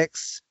 number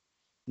 6,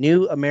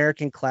 New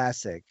American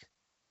Classic.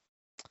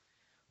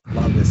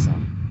 Love this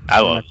song.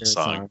 I love this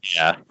song.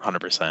 Yeah,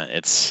 100%.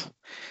 It's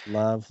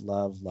love.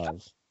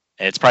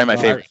 It's probably my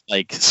favorite,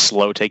 like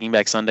slow Taking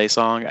Back Sunday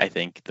song. I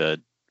think the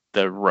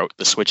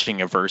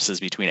switching of verses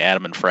between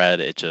Adam and Fred,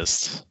 it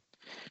just,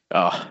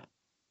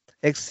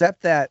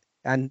 Except that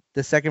on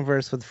the second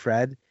verse with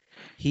Fred,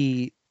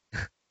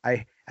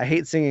 I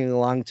hate singing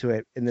along to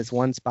it in this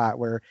one spot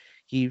where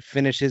he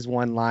finishes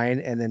one line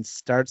and then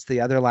starts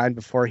the other line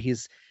before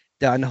he's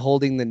done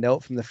holding the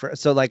note from the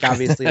first. So like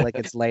obviously like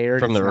it's layered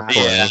from the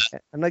recording. Yeah.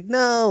 I'm like,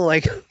 no,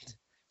 like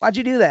why'd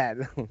you do that?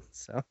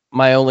 So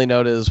my only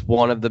note is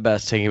one of the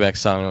best Taking Back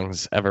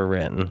songs ever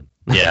written.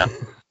 Yeah.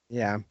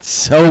 Yeah.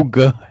 So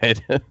good.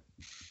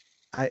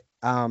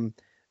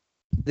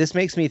 This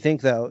makes me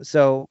think though.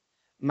 So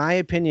my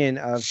opinion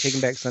of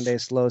Taking Back Sunday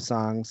slow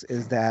songs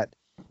is that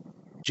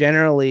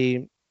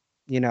generally,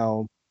 you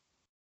know,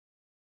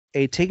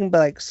 a Taking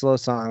Back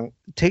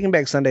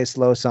Sunday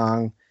slow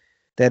song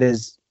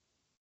that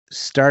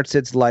starts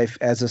its life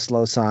as a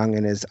slow song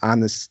and is on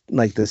this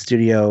like the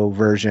studio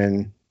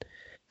version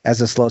as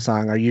a slow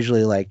song are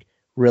usually like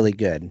really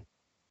good.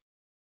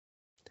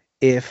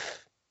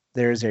 If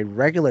there's a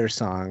regular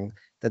song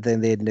that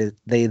then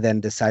they then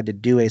decide to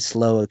do a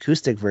slow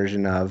acoustic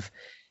version of,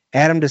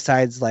 Adam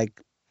decides like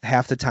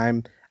half the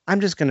time, I'm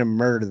just gonna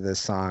murder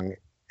this song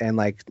and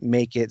like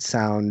make it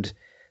sound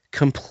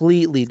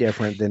completely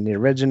different than the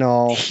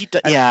original.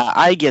 Yeah,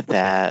 I get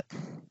that.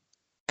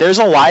 There's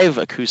a live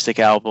acoustic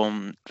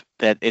album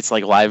that it's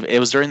like live. It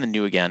was during the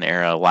New Again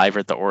era, live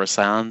at the Aura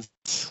Sounds,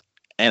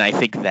 and I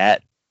think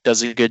that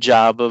does a good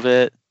job of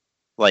it.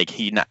 Like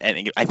and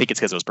I think it's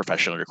because it was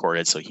professionally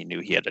recorded, so he knew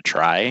he had to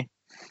try.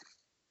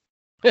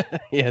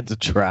 He had to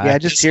try. Yeah, I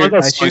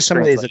hear some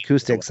of these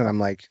acoustics, and I'm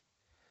like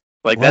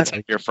that's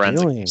like your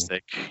friend's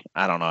acoustic.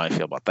 I don't know how I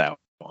feel about that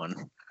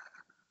one.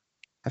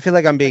 I feel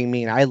like I'm being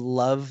mean. I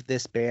love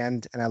this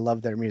band and I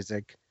love their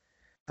music.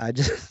 I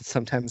just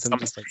sometimes I'm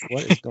just like,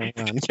 what is going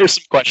on? There's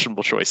some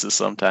questionable choices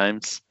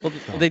sometimes. Well,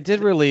 they did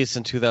release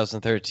in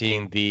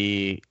 2013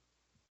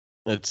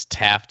 it's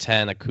TAF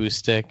 10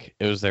 acoustic.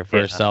 It was their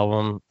first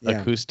album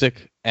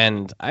acoustic,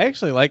 and I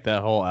actually like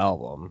that whole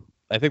album.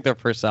 I think their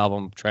first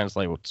album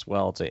translates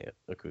well to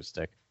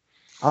acoustic.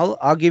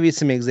 I'll give you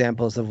some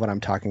examples of what I'm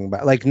talking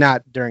about. Like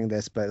not during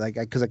this, but like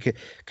because I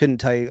couldn't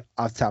tell you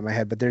off the top of my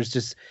head. But there's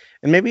just,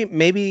 and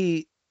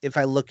maybe if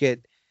I look at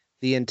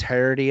the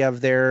entirety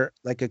of their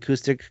like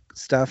acoustic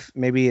stuff,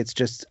 maybe it's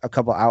just a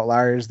couple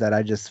outliers that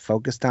I just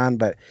focused on.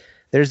 But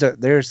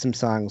there's some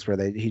songs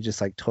where he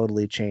just like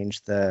totally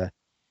changed the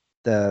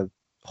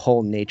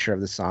whole nature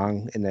of the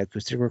song in the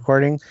acoustic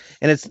recording.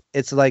 And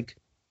it's like,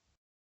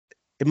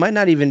 it might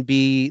not even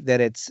be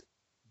that it's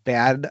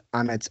bad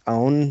on its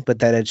own, but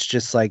that it's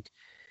just like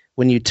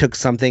when you took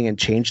something and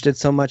changed it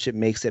so much, it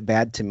makes it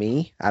bad to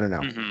me. I don't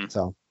know. Mm-hmm.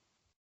 So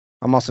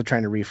I'm also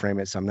trying to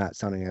reframe it so I'm not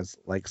sounding as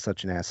like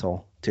such an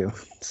asshole too.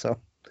 So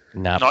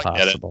Not No, I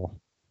get it. possible.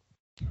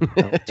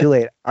 no, too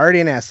late. Already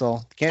an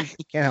asshole. Can't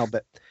help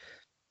it.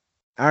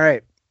 All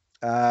right.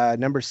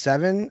 Number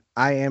 7,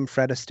 I Am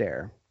Fred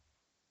Astaire.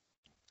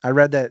 I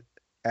read that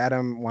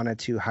Adam wanted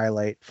to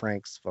highlight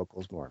Frank's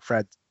vocals more.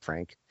 Fred's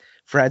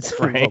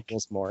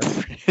vocals more.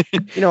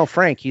 You know,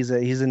 Frank, he's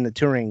in the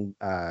touring,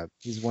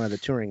 he's one of the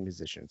touring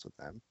musicians with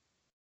them.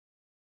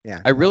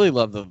 Yeah. I really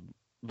love the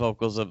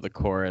vocals of the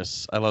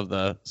chorus. I love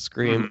the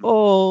scream, Mhm.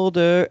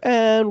 older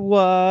and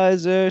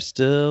wiser,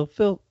 still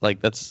feel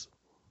like that's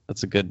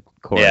a good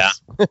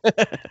chorus. Yeah.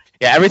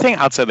 Yeah, everything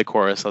outside the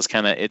chorus was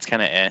kind of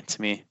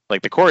to me.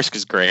 Like the chorus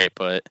is great,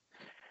 but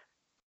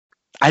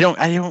I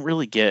don't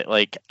really get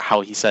like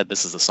how he said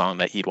this is a song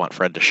that he'd want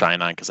Fred to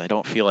shine on, because I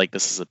don't feel like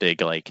this is a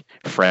big like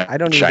Fred. I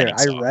don't either. shining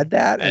I song. read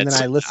that and then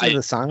It's- I listened to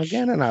the song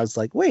again and I was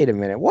like, wait a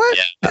minute, what?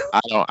 Yeah,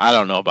 I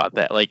don't know about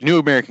that. Like New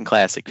American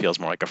Classic feels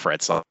more like a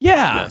Fred song.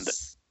 Yeah. than-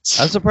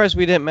 I'm surprised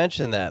we didn't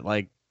mention that.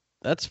 Like,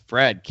 that's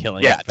Fred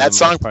killing. Yeah, it for that the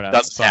song most part on the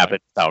doesn't song. happen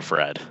without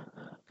Fred.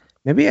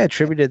 Maybe I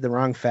attributed the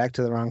wrong fact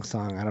to the wrong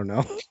song. I don't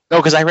know. No,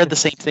 because I read the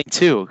same thing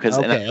too. And I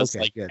Okay, was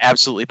okay, like good.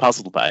 absolutely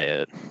puzzled by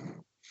it.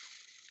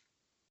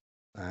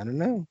 I don't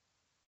know.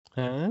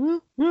 Huh?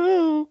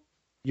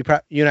 You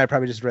and I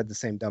probably just read the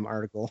same dumb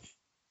article.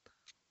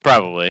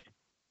 Probably.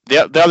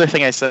 The other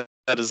thing I said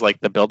is like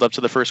the build up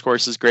to the first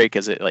chorus is great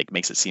because it like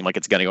makes it seem like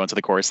it's gonna go into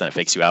the chorus, then it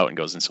fakes you out and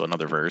goes into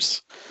another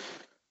verse.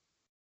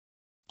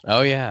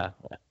 Oh yeah.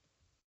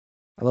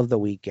 I love the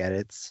weak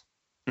edits.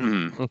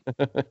 Mhm.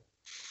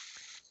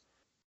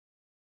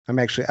 I'm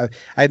actually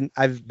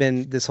I've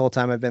been this whole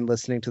time I've been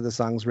listening to the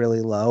songs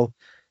really low.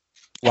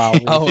 Wow.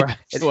 Oh right.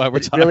 It, While we're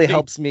it really talking.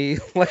 helps me.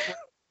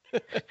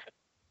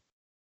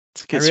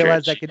 It's a I good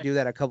realized strategy. I could do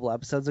that a couple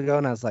episodes ago,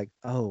 and I was like,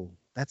 "Oh,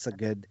 that's a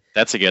good."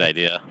 That's a good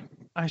idea.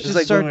 I It's should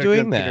like start when we were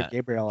doing Peter that.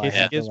 Gabriel, In I case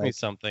have he to, gives me like,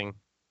 something.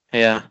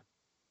 Yeah.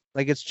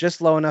 like it's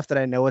just low enough that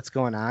I know what's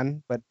going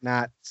on, but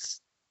not,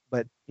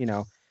 but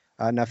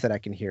enough that I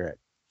can hear it.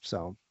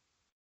 So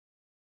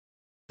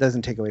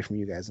doesn't take away from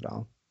you guys at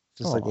all.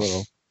 Just like a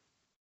Aw.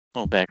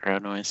 Little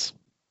background noise.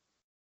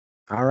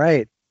 All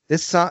right.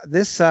 This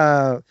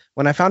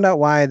when I found out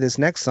why this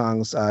next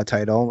song's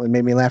title, it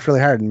made me laugh really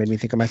hard and made me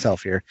think of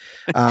myself here.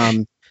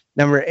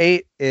 Number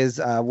 8 is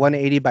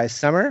 180 by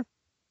Summer,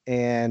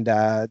 and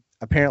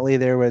apparently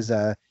there was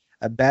a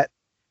bet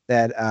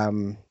that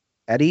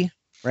Eddie,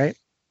 right?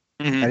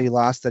 Mhm. Eddie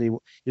lost that he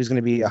was going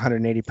to be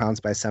 180 pounds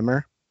by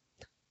Summer.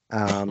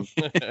 And,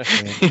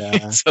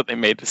 So they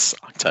made this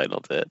song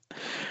titled it.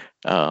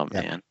 Oh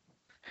Yeah. man.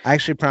 I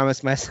actually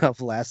promised myself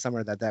last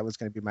summer that was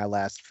going to be my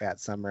last fat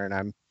summer, and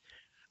I'm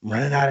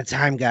running out of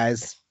time,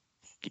 guys.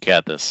 You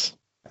got this.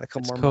 Got a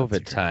couple It's more months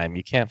COVID here. time.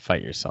 You can't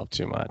fight yourself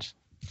too much.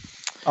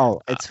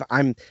 Oh,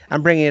 I'm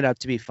bringing it up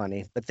to be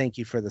funny, but thank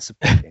you for the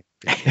support.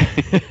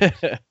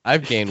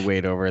 I've gained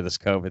weight over this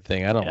COVID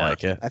thing. I don't Yeah.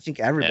 like it. I think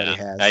everybody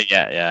Yeah. has.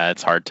 Yeah.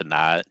 It's hard to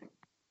not.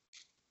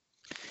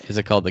 Is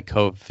it called the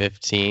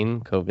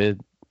COVID-15? COVID?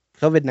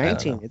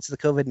 COVID-19. know. It's the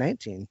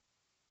COVID-19.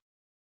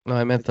 No,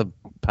 I meant the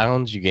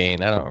pounds you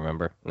gained. I don't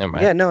remember. Never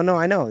mind. Yeah, no,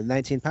 I know.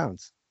 19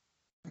 pounds.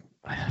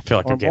 I feel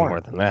like Or I'm getting more.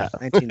 more than that.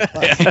 19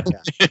 plus.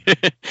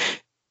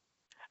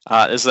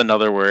 Yeah. This is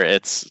another where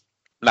it's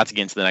not to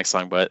get into the next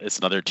song, but it's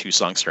another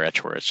 2-song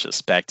stretch where it's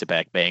just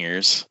back-to-back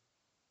bangers.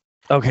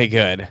 Okay,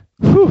 good.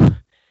 Whew.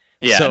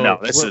 Yeah, So no,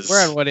 this we're is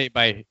on 180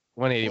 by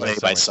 180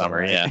 by Summer.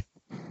 right? Yeah,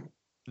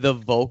 The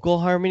vocal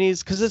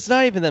harmonies, because it's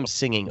not even them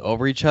singing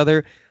over each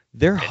other.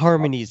 Their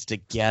harmonies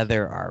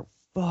together are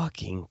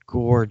fucking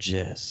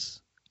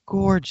gorgeous,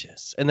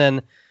 gorgeous. And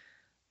then,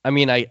 I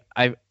mean, I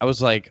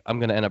was like, I'm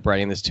gonna end up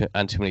writing this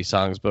on too many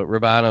songs, but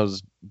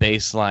Rubano's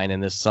bass line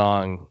in this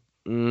song,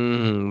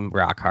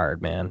 rock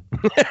hard, man.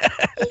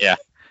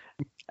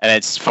 and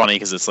it's funny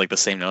because it's like the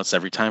same notes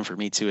every time for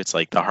me too. It's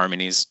like the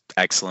harmonies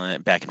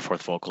excellent, back and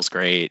forth vocals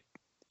great,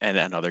 and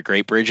another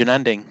great bridge and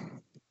ending.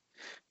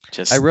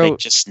 Just they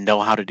just know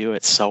how to do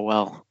it so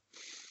well.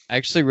 I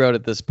actually wrote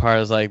at this part, I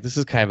was like, this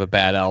is kind of a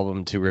bad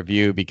album to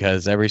review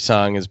because every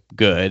song is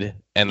good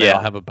and they Yeah.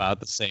 all have about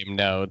the same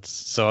notes.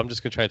 So I'm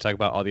just gonna try to talk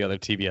about all the other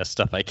TBS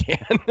stuff I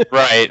can.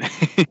 Right.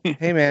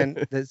 Hey,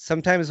 man,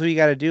 sometimes we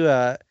got to do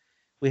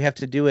we have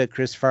to do a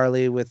Chris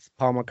Farley with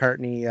Paul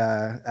McCartney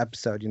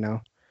episode,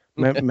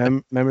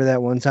 Remember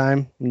that one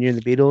time when you're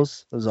the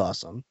Beatles? It was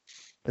awesome.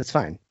 It's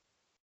fine.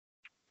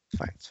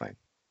 It's fine.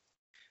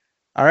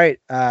 All right.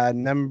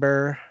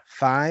 Number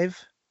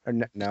 5 or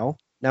no,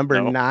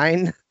 number No.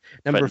 9,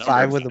 number number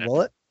 5 with a 5.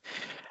 bullet.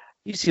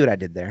 You see what I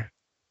did there?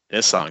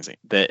 This song's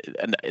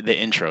the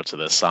intro to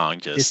this song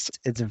just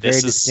It's a very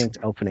this is- distinct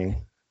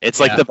opening. it's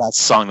like Yeah. the best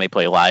song they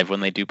play live when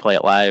they do play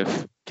it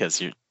live, because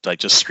you're like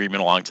just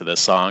screaming along to this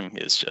song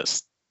is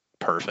just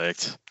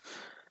perfect.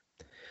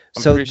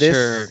 I'm So pretty this-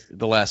 sure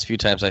the last few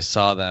times I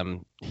saw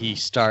them, he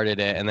started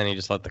it and then he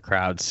just let the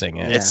crowd sing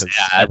it. Yeah. 'cause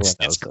It's everyone knows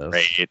this.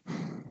 great.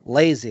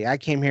 Lazy. I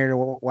came here to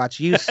watch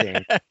you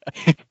sing.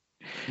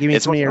 Give me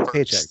It's some of one your of the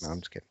paycheck. first- No, I'm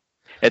just kidding.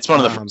 It's one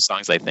of the Um, first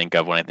songs I think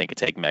of when I think of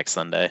Take Back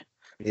Sunday.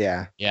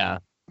 Yeah. Yeah.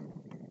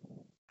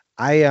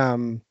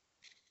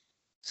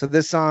 So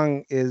this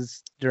song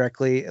is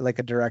directly like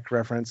a direct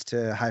reference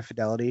to High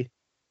Fidelity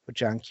with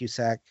John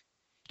Cusack.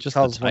 Just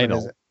Tells the one of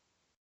title. his-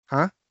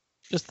 Huh?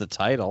 Just the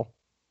title.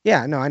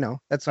 Yeah, no, I know.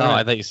 That's what Oh, I I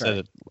meant. thought you Sorry. said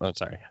it. Oh,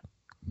 sorry.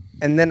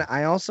 And then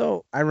I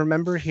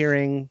remember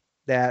hearing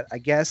that, I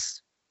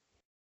guess,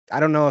 I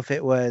don't know if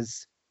it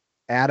was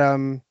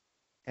Adam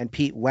and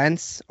Pete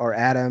Wentz or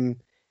Adam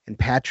and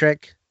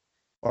Patrick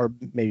or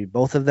maybe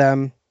both of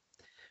them,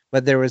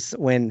 but there was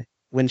when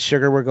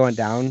Sugar We're Going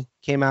Down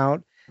came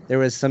out, there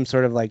was some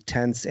sort of like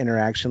tense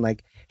interaction,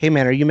 like, hey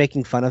man, are you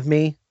making fun of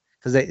me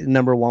because they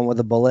number one with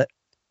a bullet?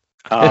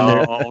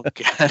 Oh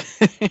god.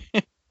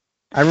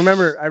 I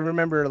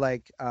remember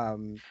like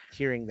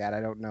hearing that. I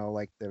don't know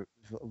like the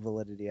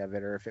validity of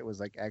it or if it was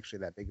like actually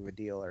that big of a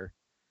deal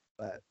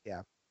but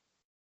yeah,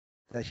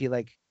 that he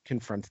like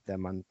confronted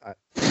them on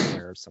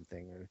there or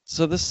something. Or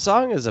So this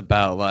song is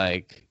about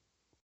like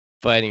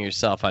fighting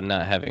yourself on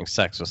not having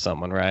sex with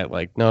someone, right?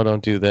 Like, no,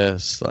 don't do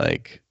this.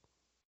 Like,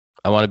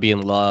 I want to be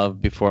in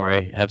love before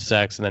I have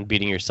sex, and then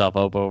beating yourself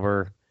up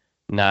over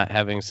not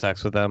having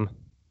sex with them.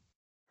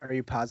 are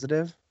you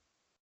positive?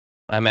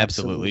 I'm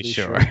absolutely Absolutely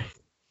sure. sure.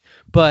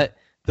 But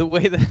the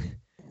way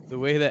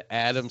that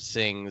Adam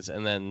sings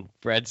and then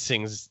Fred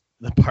sings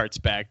the parts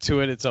back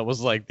to it, it's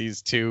almost like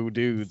these two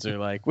dudes are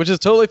like, which is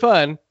totally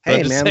fun. but I'm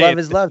Hey just man, saying. love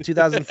is love.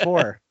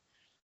 2004.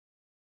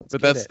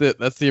 But get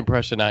that's the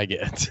impression I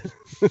get.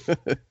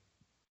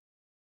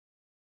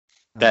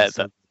 That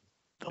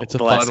It's a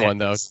the last fun one,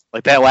 though.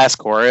 Like that last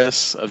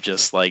chorus of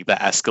just like the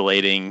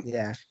escalating,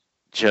 Yeah.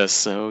 just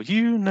so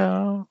you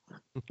know,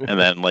 and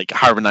then like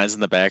harmonizing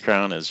in the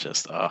background is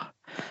just So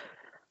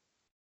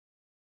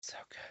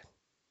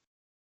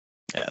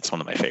good. yeah, it's one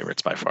of my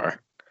favorites by far.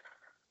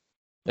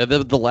 Yeah,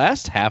 the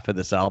last half of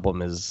this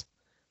album is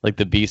like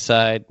the B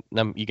side.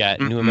 You got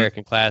New Mhm.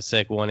 American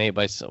Classic,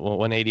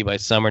 180 by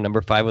Summer,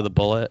 number 5 with a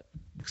bullet.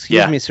 Excuse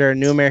Yeah. me, sir.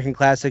 New American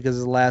Classic is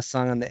the last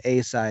song on the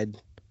A side.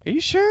 Are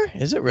you sure?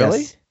 Is it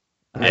really? Yes.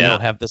 I Yeah.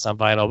 don't have this on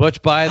vinyl.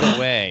 Which, by the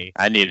way,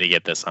 I need to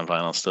get this on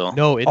vinyl still.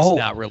 no, it's Oh,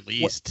 not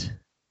released.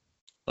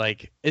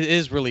 Like it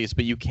is released,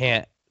 but you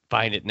can't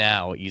find it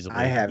now easily.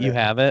 I have You it.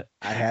 have it.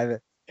 I have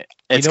it.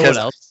 It's you know what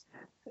 'cause- else?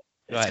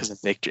 Go It's ahead. because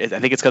of Victory. I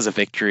think it's because of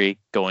Victory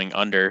going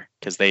under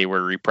because they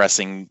were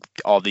repressing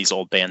all these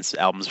old bands'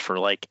 albums for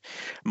like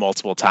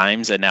multiple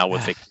times, and now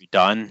with Victory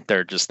done,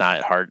 they're just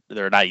not hard.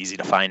 They're not easy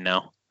to find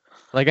now.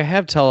 Like I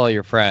have Tell All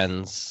Your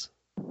Friends,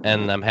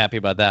 and I'm happy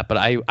about that. But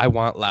I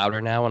want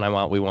Louder now, and I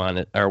want We Want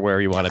It or Where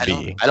You Want to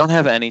Be. I don't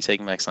have any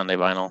Taking Back Sunday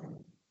vinyl.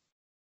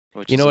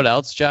 Which You is know a- what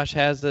else Josh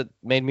has that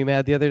made me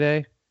mad the other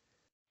day?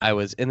 I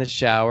was in the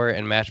shower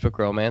and Matchbook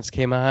Romance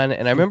came on,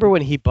 and I remember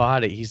when he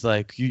bought it, he's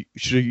like, "You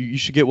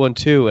should get one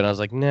too," and I was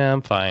like, "Nah,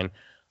 I'm fine."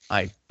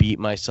 I beat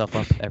myself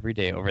up every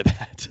day over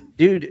that.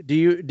 Dude, do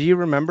you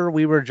remember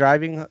we were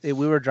driving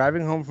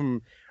home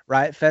from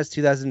Riot Fest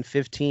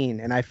 2015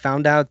 and I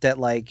found out that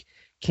like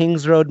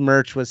Kings Road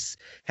merch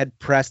had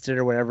pressed it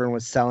or whatever and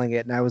was selling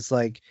it, and I was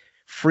like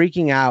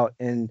freaking out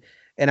and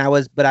I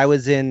was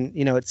in,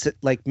 it's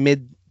like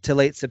mid to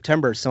late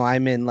September, so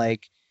I'm in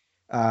like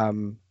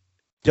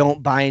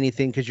don't buy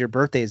anything because your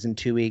birthday is in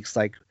 2 weeks,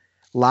 like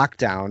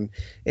lockdown,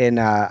 and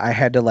I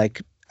had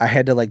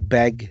to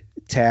beg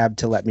Tab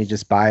to let me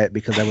just buy it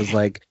because I was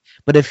like,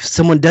 but if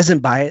someone doesn't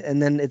buy it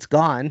and then it's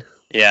gone.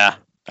 Yeah,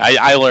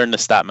 I learned to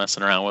stop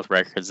messing around with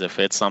records. If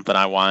it's something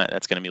I want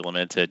that's going to be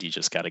limited, you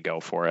just got to go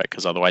for it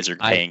because otherwise you're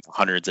paying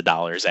hundreds of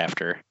dollars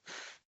after.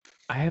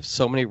 I have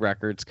so many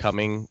records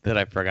coming that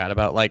I forgot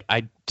about. Like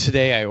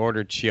today I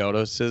ordered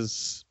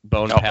Chiotos's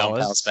Bone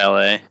Palace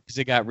Ballet. because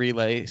it got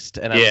relaced,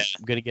 and Yeah.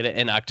 I'm gonna get it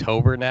in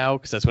October now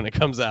because that's when it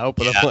comes out.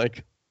 But Yeah. I'm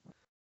like,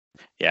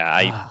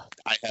 Yeah,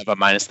 I have a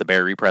Minus the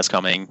Bear repress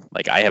coming.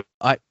 Like I have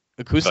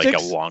acoustics. like a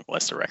long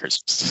list of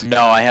records.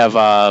 No, I have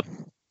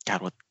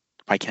God, what?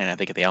 Why can't I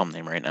think of the album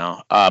name right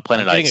now?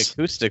 Planet I'm getting Ice.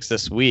 acoustics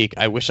this week.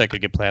 I wish I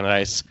could get Planet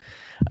Ice.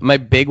 My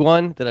big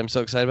one that I'm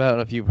so excited about, I don't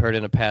know if you've heard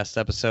in a past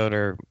episode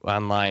or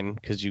online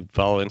because you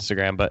follow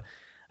Instagram, but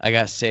I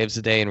got Saves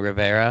the Day in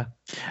Rivera.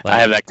 I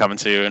have that coming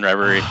too in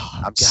Reverie. Oh,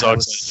 I'm God, so I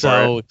was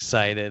excited so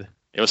excited.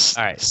 It was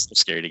All right. so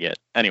scary to get.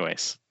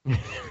 Anyways,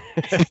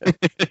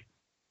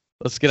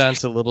 Let's get on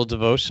to Little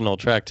Devotional,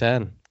 track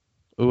 10.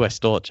 Ooh, I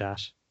stole it,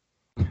 Josh.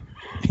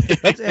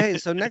 Hey,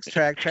 so next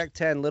track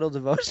 10, Little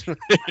Devotion.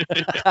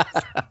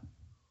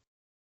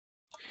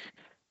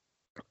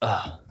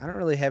 Ugh. I don't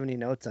really have any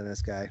notes on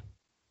this guy.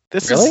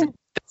 this Really? is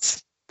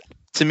it's,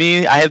 to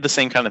me. I have the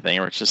same kind of thing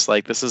where it's just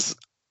like this is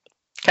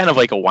kind of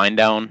like a wind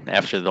down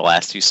after the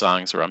last two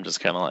songs where I'm just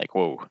kind of like,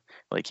 whoa,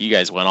 like you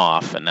guys went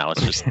off, and now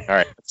it's just all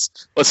right.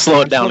 Let's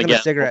slow I'm it down smoking again.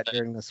 a cigarette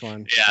during this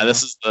one. Yeah,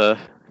 this is the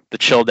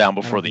chill down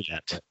I before don't the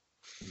think end.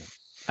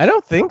 I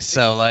don't think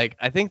so. Like,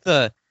 I think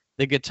the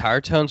the guitar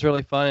tone's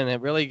really fun, and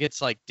it really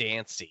gets like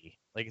dancey.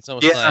 Like it's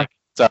almost Yeah.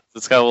 like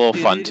It's got a little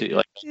fun too.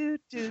 Like,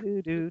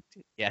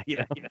 yeah, you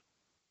know.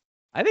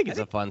 I think it's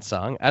a fun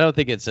song. I don't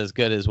think it's as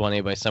good as One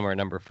A by Summer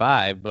number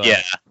 5, but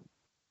yeah.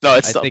 No,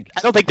 I think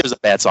I don't think there's a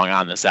bad song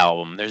on this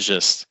album. There's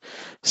just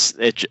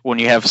when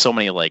you have so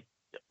many like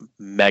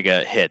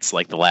mega hits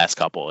like the last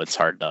couple, it's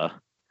hard to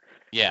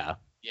yeah.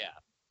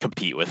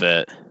 compete with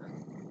it.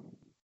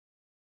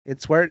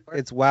 It's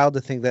wild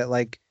to think that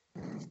like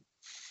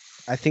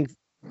I think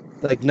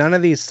like none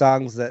of these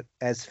songs that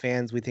as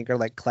fans we think are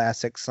like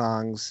classic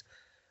songs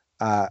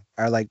are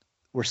like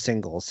were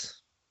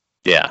singles.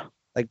 Yeah.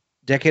 Like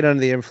Decade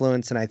Under the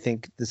Influence and I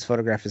think This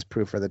Photograph is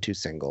Proof are the two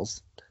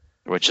singles.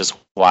 Which is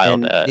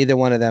wild. And neither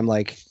one of them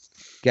like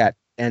got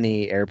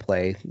any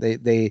airplay.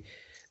 They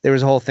there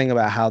was a whole thing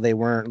about how they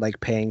weren't like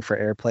paying for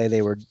airplay.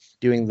 They were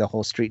doing the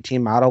whole street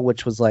team model,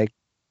 which was like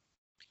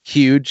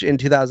huge in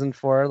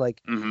 2004,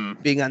 like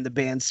being on the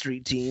band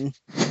street team.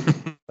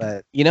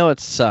 But you know, it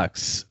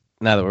sucks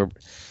now that we're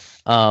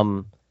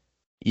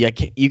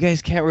you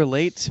guys can't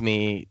relate to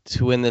me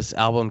to when this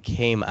album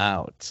came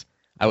out.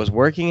 I was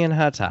working in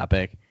Hot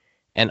Topic,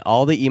 and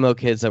all the emo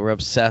kids that were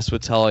obsessed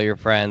with Tell All Your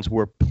Friends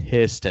were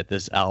pissed at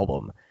this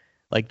album.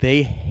 Like,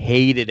 they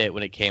hated it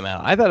when it came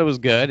out. I thought it was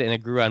good, and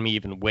it grew on me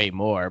even way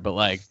more. But,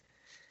 like,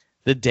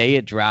 the day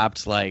it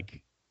dropped,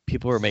 like,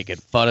 people were making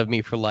fun of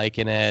me for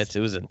liking it. It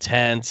was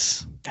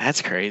intense.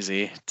 That's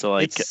crazy. To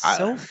like, it's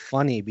so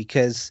funny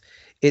because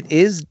it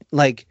is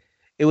like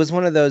it was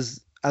one of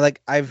those.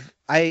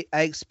 I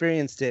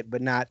experienced it,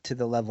 but not to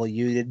the level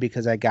you did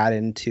because I got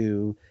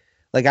into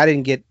like I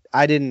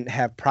didn't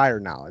have prior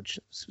knowledge.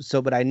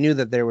 So, but I knew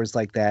that there was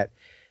like that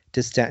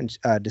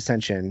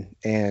dissension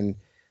and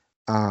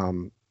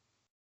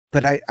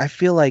but I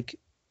feel like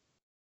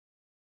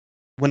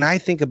when I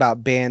think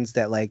about bands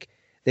that like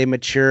they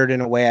matured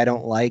in a way I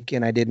don't like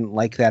and I didn't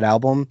like that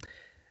album,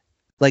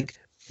 like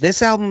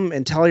this album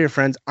and Tell Your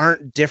Friends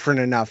aren't different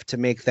enough to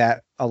make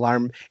that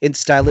alarm and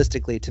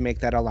stylistically to make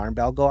that alarm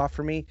bell go off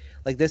for me.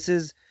 Like this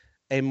is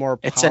a more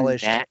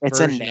polished it's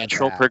a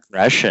natural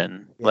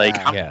progression. Yeah. Like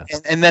Yeah.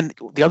 and then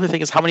the other thing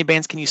is how many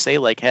bands can you say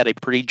like had a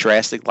pretty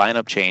drastic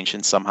lineup change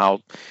and somehow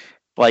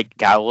like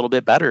got a little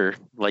bit better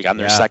like on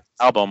their second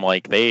album.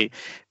 Like they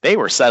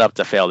were set up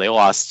to fail. They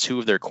lost two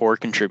of their core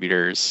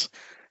contributors.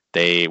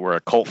 They were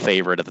a cult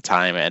favorite at the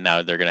time, and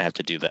now they're going to have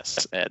to do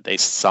this. They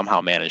somehow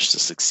managed to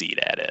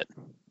succeed at it.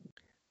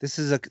 This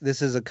is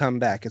a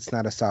comeback. It's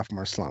not a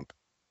sophomore slump,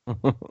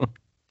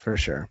 for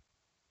sure.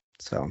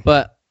 So,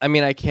 but I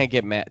mean, I can't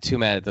get too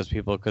mad at those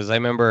people because I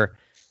remember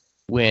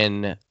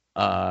when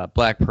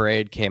Black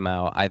Parade came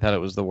out, I thought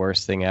it was the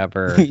worst thing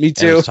ever. Me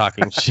too. I was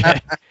talking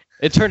shit.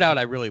 It turned out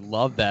I really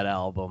loved that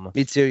album.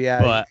 Me too.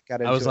 Yeah,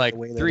 but I was like,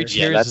 Three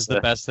Cheers is the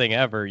best thing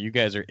ever. You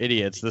guys are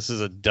idiots. This is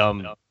a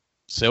dumb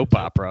soap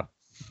opera.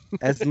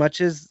 as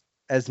much as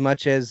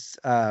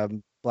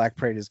Black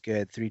Parade is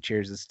good, Three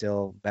Cheers is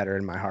still better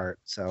in my heart.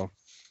 So,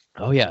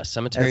 oh yeah,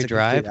 Cemetery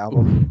Drive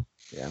album.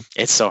 Yeah,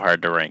 it's so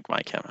hard to rank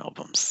My Chem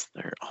albums.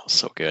 They're all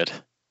so good.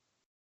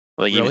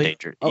 Like really?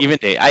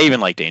 I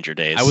even like Danger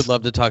Days. I would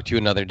love to talk to you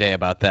another day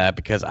about that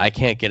because I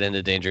can't get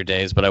into Danger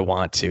Days, but I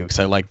want to because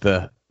I like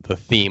the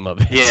theme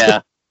of it.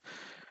 Yeah.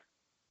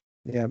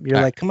 Yeah,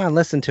 you're like, come on,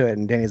 listen to it,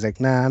 and Danny's like,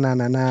 nah.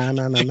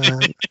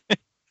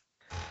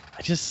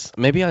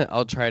 Maybe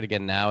I'll try it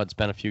again now. It's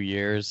been a few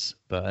years,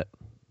 but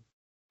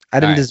I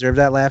didn't deserve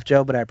that laugh,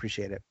 Joe, but I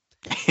appreciate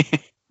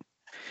it.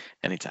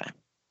 Anytime.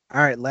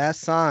 All right,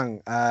 last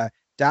song.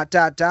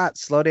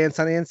 Slow Dance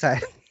on the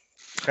Inside.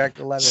 Track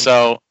 11.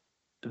 So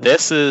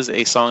this is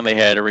a song they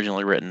had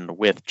originally written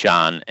with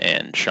John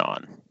and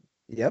Sean.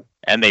 Yep.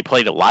 And they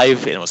played it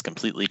live, and it was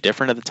completely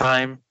different at the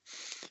time.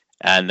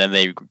 And then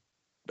they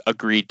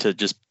agreed to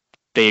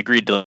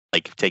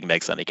like Taking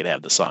Back Sunday could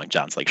have the song.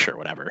 John's like, sure,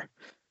 whatever.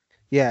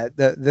 Yeah,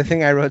 the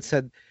thing I wrote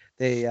said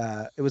they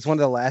it was one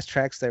of the last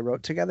tracks they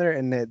wrote together,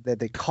 and that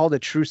they called a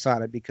truce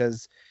on it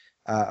because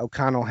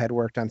O'Connell had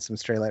worked on some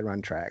Stray Light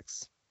Run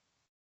tracks.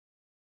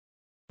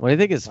 What I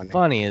think is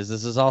funny is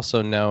this is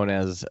also known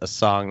as a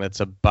song that's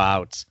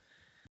about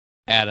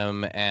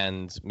Adam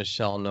and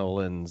Michelle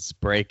Nolan's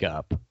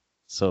breakup.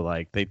 So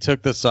like they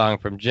took the song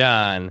from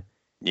John,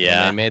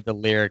 and they made the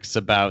lyrics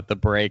about the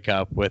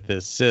breakup with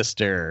his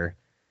sister,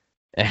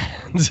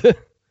 and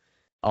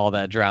all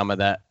that drama.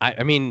 That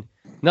I mean,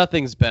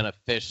 nothing's been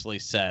officially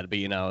said, but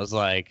it was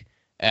like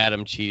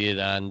Adam cheated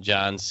on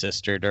John's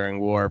sister during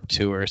Warped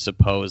Tour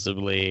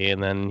supposedly,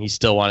 and then he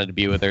still wanted to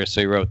be with her, so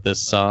he wrote this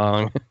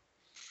song.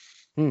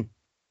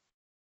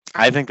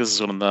 I think this is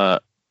one of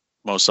the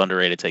most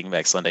underrated Taking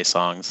Back Sunday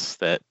songs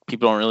that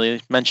people don't really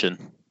mention.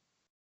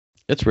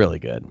 It's really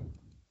good.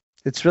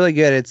 It's really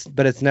good.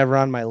 But it's never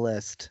on my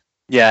list.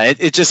 Yeah,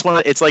 it's just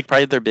it's like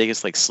probably their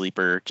biggest like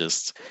sleeper.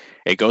 Just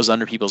it goes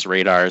under people's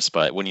radars,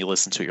 but when you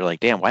listen to it, you're like,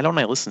 damn, why don't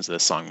I listen to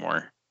this song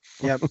more?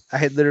 Yep, I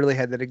had literally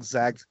had that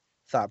exact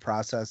thought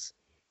process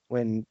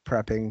when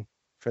prepping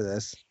for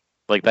this.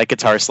 Like that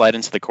guitar slide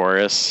into the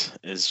chorus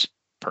is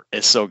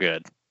so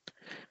good.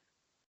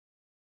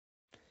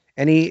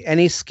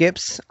 Any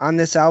skips on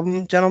this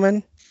album,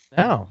 gentlemen?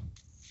 No.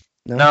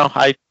 No,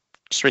 I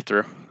straight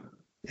through.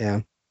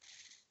 Yeah.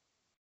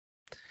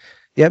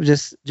 Yep.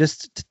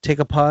 Just take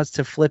a pause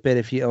to flip it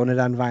if you own it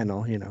on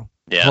vinyl.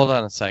 Yeah. Hold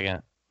on a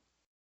second.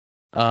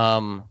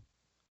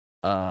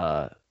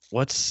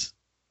 What's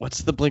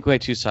the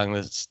Blink-182 song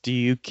that's Do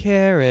You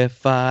Care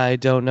If I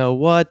Don't Know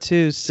What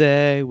to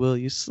Say? Will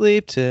You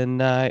Sleep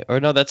Tonight? Or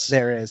no, that's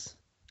There is.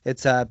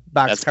 It's a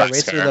Boxcar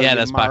Racer. Yeah,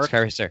 that's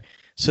Boxcar Racer.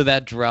 So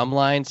that drum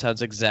line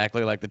sounds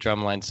exactly like the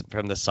drum lines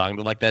from the song,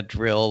 like that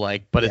drill,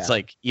 but it's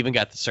like even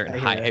got the certain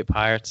hi-hat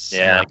parts.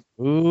 Yeah.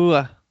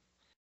 Ooh.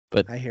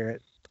 But I hear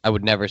it. I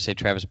would never say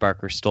Travis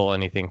Barker stole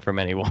anything from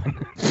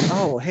anyone.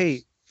 Oh,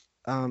 hey.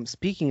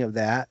 Speaking of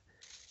that,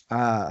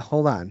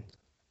 hold on.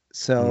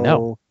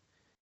 So,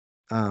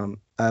 a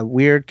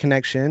weird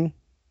connection.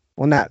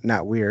 Well,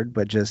 not weird,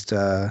 but just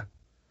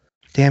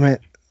damn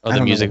it. Oh,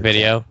 the music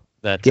video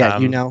that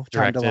Tom Tom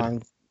directed.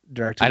 DeLonge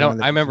directed.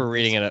 I remember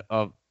reading it.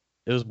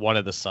 It was one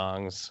of the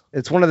songs.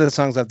 It's one of the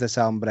songs off this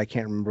album, but I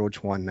can't remember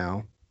which one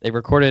now. They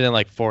recorded in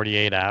like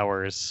 48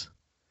 hours.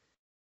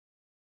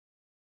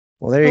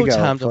 Well, there you go.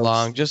 Tom folks.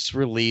 DeLonge, just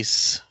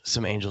release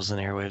some Angels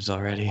and Airwaves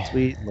already.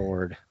 Sweet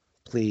Lord,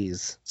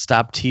 please.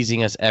 Stop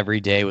teasing us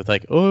every day with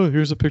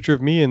here's a picture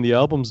of me and the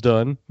album's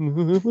done.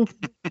 All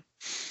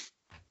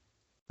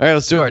right,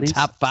 let's do our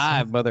top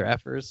 5, mother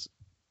effers.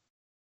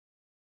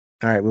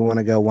 All right, we want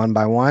to go one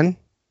by one.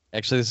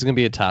 Actually, this is going to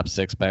be a top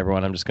 6 by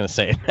everyone. I'm just going to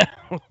say it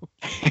now.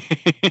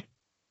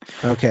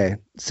 Okay,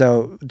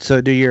 so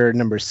do your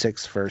number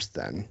 6 first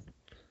then.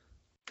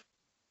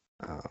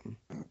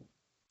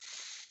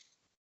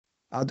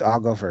 I'll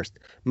go first.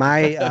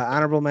 My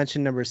honorable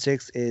mention number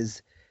 6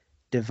 is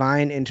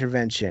Divine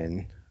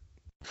Intervention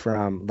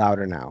from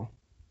Louder Now.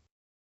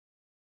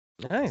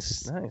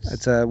 Nice.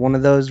 It's one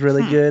of those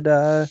really good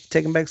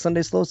Taking Back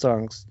Sunday slow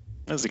songs.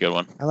 That's a good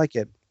one. I like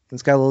it.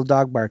 It's got a little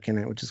dog bark in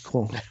it, which is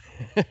cool.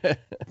 You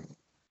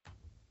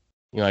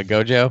want to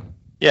go, Joe?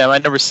 Yeah, my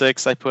number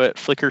 6, I put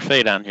Flicker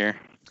Fade on here.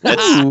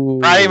 It's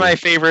probably my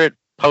favorite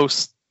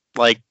post,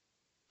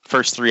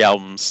 first 3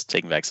 albums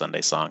Taking Back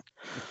Sunday song.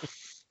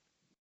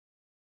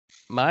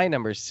 My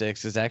number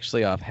 6 is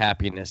actually off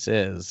Happiness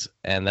Is,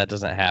 and that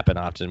doesn't happen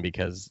often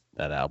because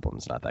that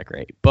album's not that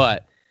great.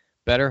 But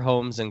Better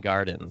Homes and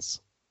Gardens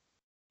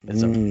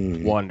is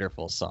a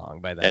wonderful song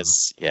by them.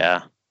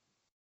 Yeah.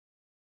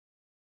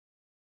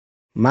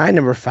 My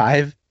number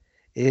 5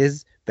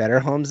 is Better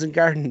Homes and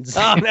Gardens.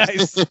 Oh,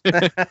 nice.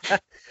 I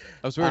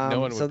was worried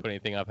no one would put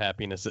anything off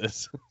Happiness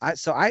Is.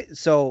 So I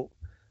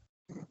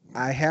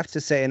have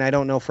to say, and I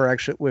don't know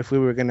if we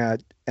were gonna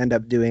end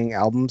up doing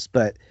albums,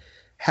 but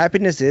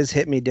Happiness Is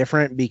hit me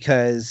different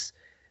because,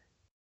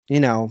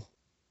 New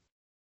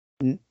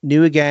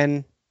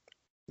Again,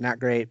 not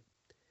great.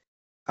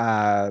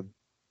 Taking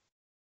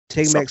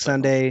Back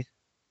Sunday,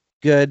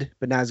 good,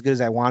 but not as good as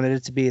I wanted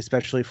it to be,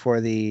 especially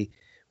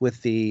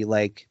with the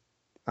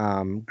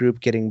group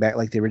getting back,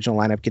 the original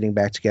lineup getting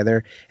back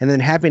together. And then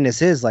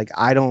Happiness Is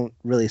I don't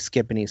really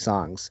skip any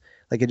songs.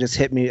 It just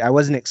hit me. I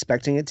wasn't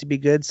expecting it to be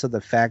good, so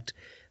the fact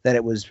that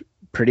it was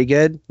pretty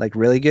good,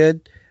 really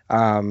good,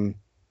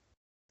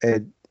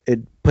 it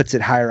puts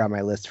it higher on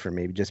my list for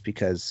me, just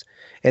because.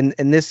 And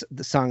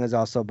the song is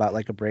also about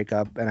a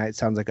breakup, and it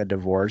sounds like a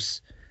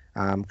divorce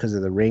because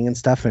of the ring and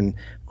stuff. And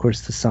of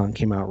course, the song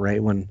came out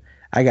right when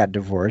I got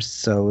divorced,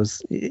 so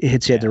it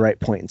hits you at the right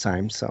point in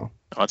time. So.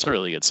 Oh, it's a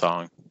really good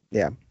song.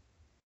 Yeah.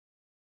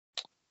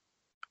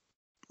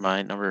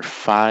 My number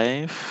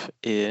 5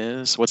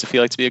 is What's It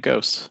Feel Like to Be a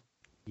Ghost?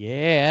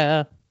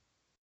 Yeah.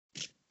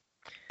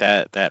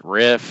 That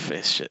riff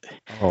is shit.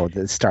 Oh,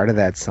 the start of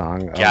that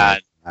song.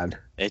 God. Oh my God.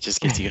 It just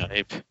gets you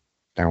hype.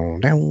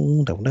 Down.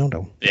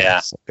 Yeah.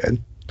 So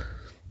good.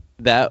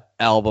 That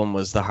album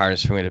was the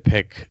hardest for me to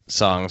pick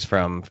songs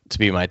from to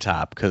be my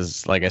top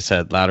because, like I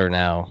said, Louder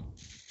Now.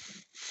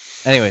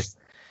 Anyways,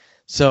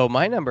 so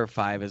my number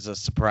 5 is a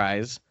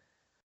surprise.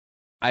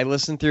 I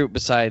listened through,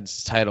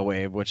 besides Tidal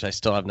Wave, which I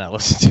still have not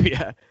listened to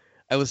yet.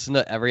 I listened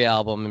to every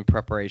album in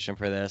preparation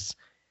for this.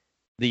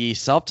 The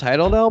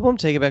self-titled album,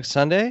 Take It Back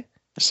Sunday,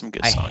 There's some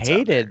good I songs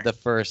hated the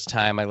first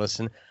time I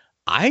listened.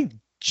 I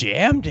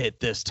jammed it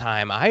this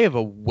time. I have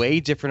a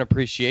way different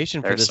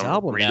appreciation for this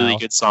album now. Really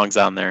good songs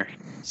on there.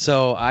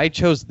 So I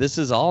chose This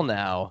Is All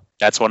Now.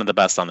 That's one of the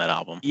best on that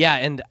album. Yeah,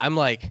 and I'm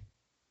like,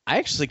 I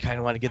actually kind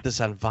of want to get this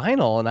on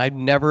vinyl, and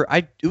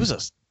it was a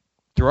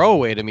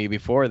throwaway to me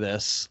before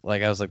this.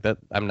 I was like, that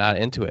I'm not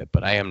into it,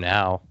 but I am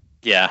now.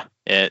 Yeah,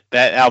 that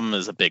album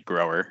is a big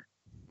grower.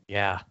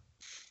 Yeah.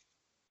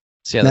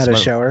 So yeah, not a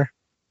shower.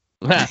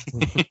 Yeah.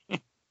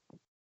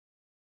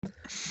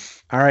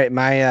 All right,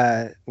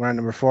 we're on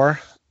number 4.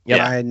 Yep.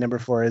 My number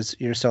 4 is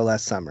You're So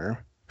Last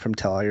Summer from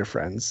Tell All Your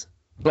Friends.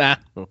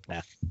 That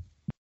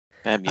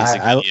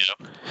music video.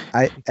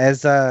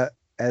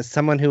 As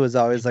someone who was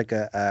always a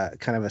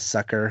kind of a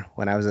sucker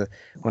when I was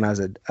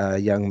a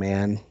young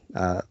man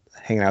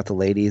hanging out with the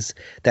ladies,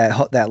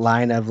 that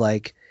line of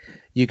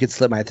You could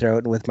slit my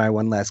throat, and with my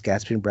one last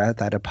gasping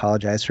breath, I'd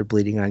apologize for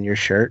bleeding on your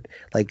shirt.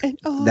 Like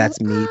that's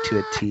me to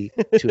a T,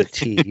 to a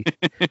T.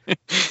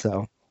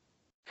 So,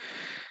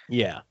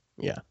 yeah.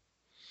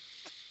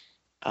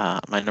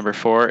 My number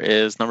 4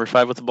 is Number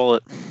 5 with a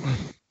Bullet.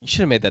 You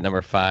should have made that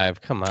number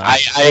 5. Come on.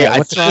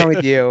 What's wrong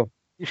with you?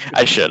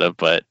 I should have,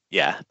 but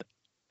yeah,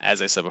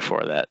 as I said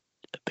before, that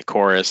the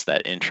chorus,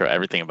 that intro,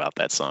 everything about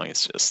that song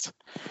is just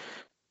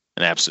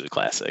an absolute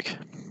classic.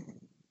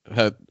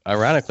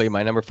 Ironically,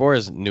 my number 4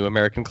 is New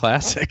American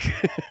Classic.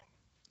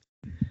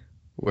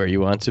 Where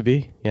You Want to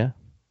Be, yeah.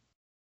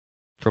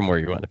 From Where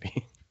You Want to Be.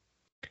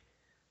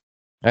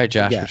 All right,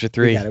 Josh, what's your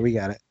 3? We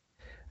got it.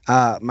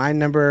 My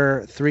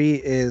number 3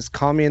 is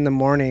Call Me in the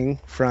Morning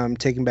from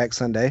Taking Back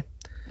Sunday.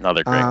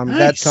 Another great. Nice.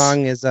 That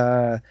song is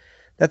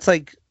that's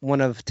like one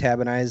of Tab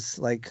and I's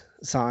like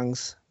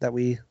songs that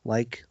we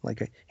like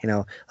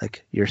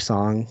your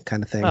song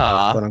kind of thing,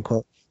 quote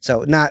unquote.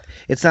 So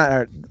it's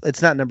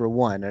not number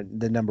 1.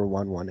 The number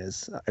one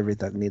is Every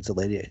Thug Needs a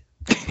Lady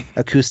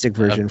acoustic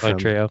version from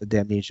the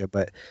Damnesia,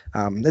 but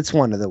it's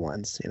one of the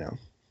ones,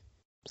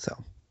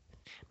 So,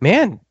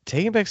 man,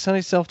 Taking Back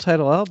Sunday's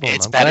self-titled album.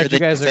 It's better than you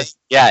guys are.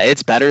 Yeah,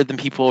 it's better than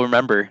people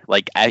remember.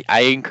 Like I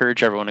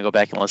encourage everyone to go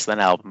back and listen to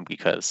that album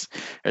because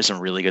there's some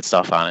really good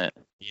stuff on it.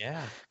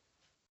 Yeah.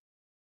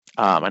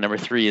 My number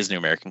 3 is New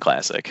American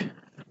Classic.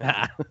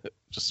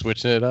 Just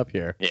switching it up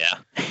here. Yeah.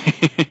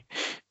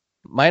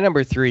 My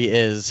number 3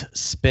 is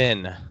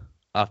Spin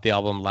off the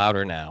album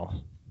Louder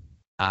Now.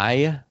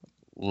 I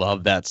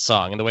love that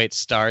song and the way it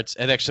starts.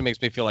 It actually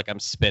makes me feel like I'm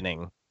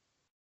spinning.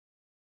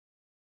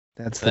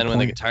 That's then when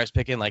the guitars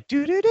pick in, like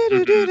do do do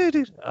do do do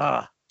do.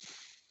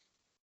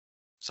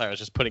 Sorry, I was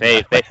just putting.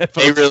 They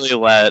really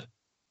let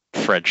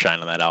Fred shine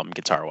on that album,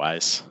 guitar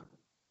wise.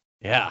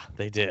 Yeah,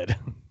 they did.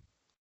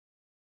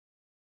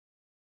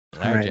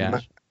 All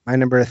right, my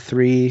number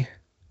 3.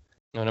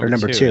 No,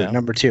 number 2.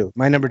 Number 2.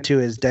 My number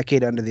 2 is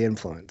Decade Under the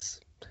Influence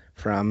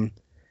from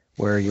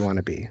Where You Want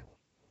to Be.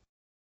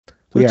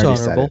 That's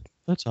honorable.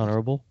 That's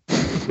honorable.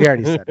 We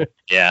already said it.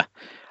 Yeah.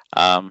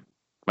 My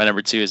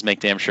number 2 is Make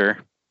Damn Sure.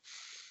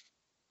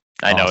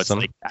 I know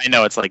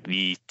it's like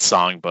the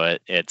song,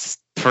 but it's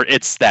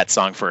that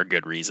song for a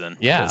good reason.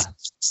 Yeah.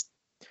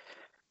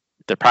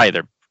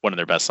 They're one of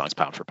their best songs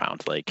pound for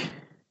pound. Like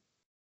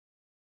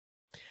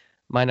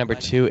my number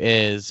 2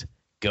 is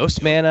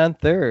Ghost Man on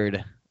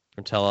Third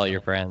from Tell All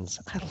Your Friends.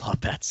 I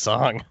love that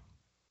song.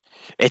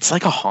 It's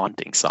like a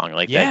haunting song.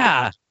 Like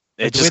that.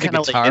 It's just kind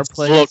of like it's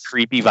a little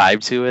creepy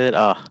vibe to it.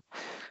 And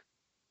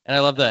I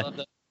love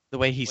the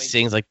way he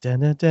sings like dun,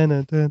 dun, dun,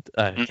 dun, dun.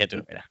 I can't do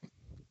it right now.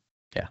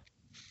 Yeah.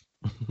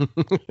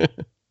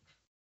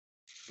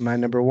 My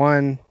number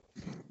 1,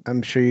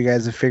 I'm sure you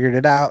guys have figured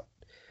it out,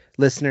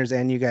 listeners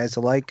and you guys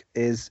alike,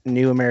 is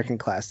New American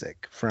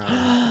Classic from.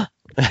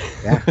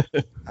 Yeah.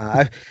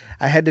 I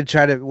had to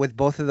try to, with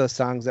both of those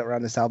songs that were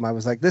on this album, I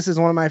was like, this is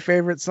one of my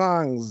favorite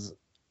songs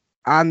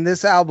on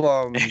this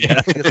album.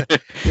 Yeah. I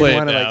didn't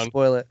want to like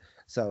spoil it.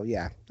 So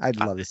yeah, I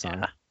love the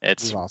song. Yeah.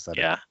 We've all said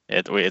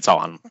it's all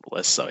on the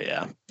list. So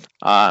yeah.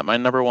 My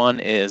number 1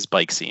 is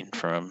Bike Scene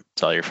from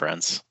Tell Your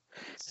Friends.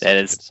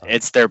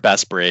 It's their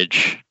best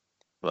bridge.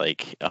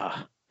 Like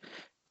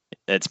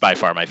it's by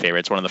far my favorite.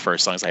 It's one of the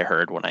first songs I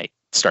heard when I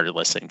started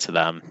listening to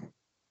them.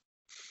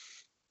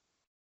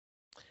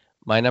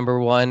 My number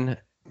 1,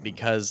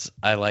 because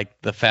I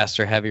like the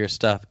faster, heavier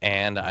stuff,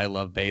 and I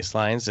love bass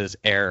lines, is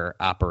Air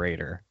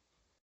Operator.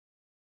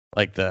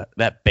 Like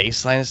that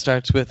bass line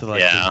starts with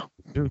like oh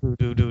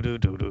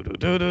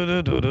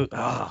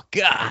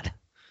god,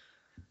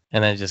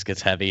 and then it just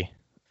gets heavy.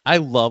 I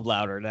love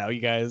Louder Now,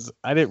 you guys.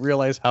 I didn't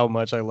realize how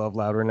much I love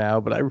Louder Now,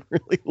 but I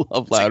really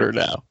love Louder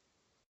Now.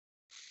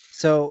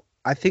 So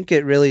I think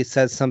it really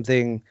says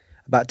something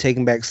about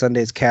Taking Back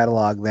Sunday's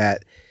catalog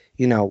that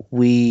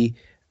we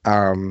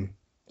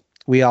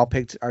all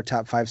picked our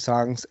top 5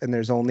 songs, and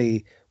there's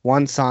only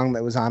one song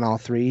that was on all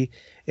 3,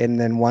 and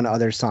then one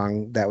other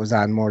song that was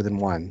on more than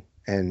one,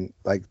 and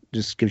like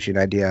just gives you an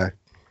idea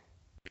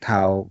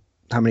how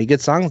many good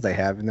songs they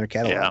have in their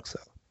catalog. Yeah. So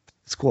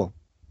it's cool.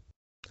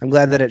 I'm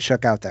glad that it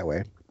shook out that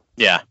way.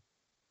 Yeah,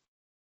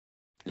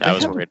 I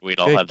was worried we'd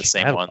all have the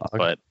same ones,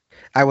 but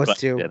I was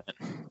too.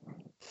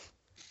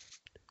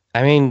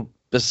 I mean,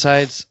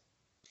 besides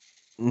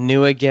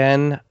New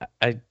Again,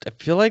 I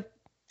feel like,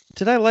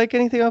 did I like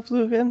anything off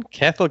New Again?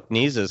 Catholic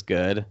Knees is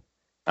good.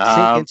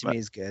 Sink Into Me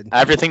is good.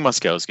 Everything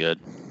Must Go is good.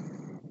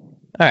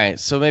 All right,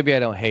 so maybe I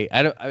don't hate.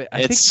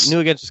 I think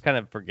New Again's just kind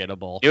of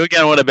forgettable. New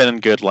Again would have been a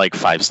good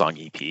 5-song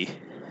EP.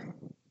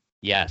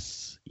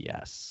 Yes.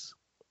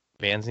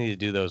 Bands need to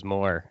do those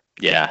more.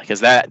 Yeah, because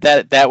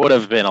that would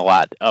have been a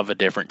lot of a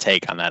different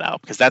take on that album,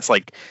 because that's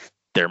like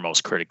their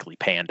most critically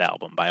panned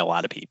album by a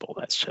lot of people.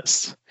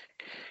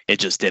 It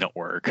just didn't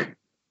work.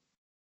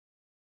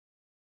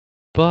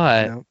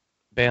 But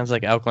bands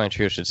like Alkaline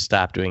Trio should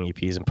stop doing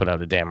EPs and put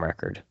out a damn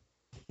record.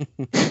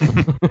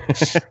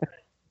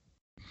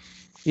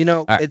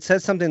 It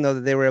says something though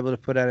that they were able to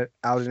put out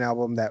an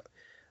album that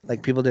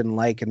like people didn't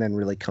like and then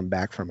really come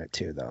back from it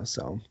too, though.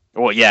 So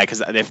well, yeah,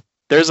 because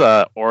there's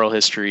a oral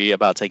history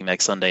about Taking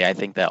Back Sunday. I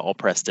think that All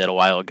Press did a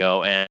while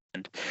ago, and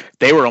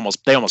they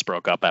almost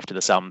broke up after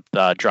this album.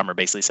 The drummer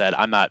basically said,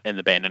 "I'm not in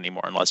the band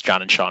anymore unless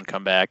John and Sean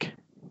come back."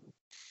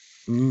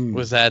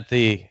 Was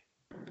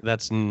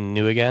that's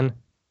New Again?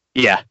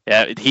 Yeah.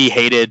 He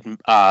hated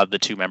the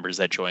two members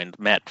that joined,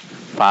 Matt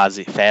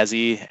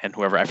Fazzi and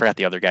whoever. I forgot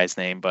the other guy's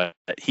name, but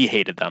he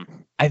hated them.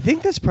 I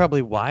think that's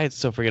probably why it's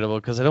so forgettable,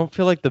 because I don't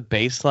feel like the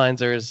bass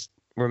lines are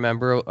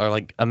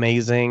like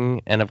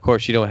amazing, and of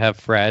course you don't have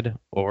Fred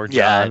or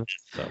John.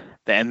 Yeah,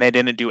 and they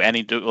didn't do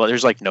any.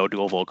 There's like no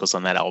dual vocals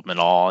on that album at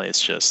all.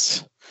 It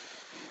was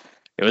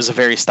a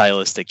very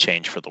stylistic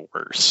change for the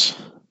worse.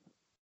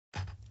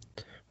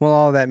 Well,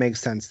 all that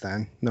makes sense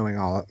then, knowing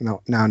all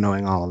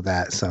of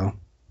that.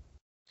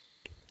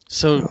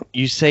 So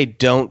you say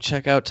don't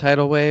check out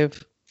Tidal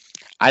Wave?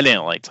 I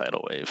didn't like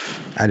Tidal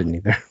Wave. I didn't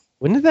either.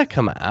 When did that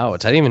come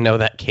out? I didn't even know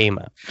that came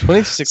out.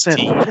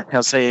 2016.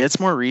 I'll say it's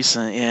more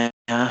recent. Yeah.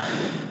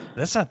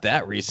 That's not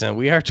that recent.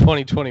 We are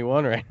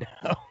 2021 right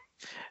now.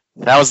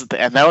 And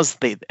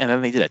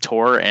then they did a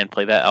tour and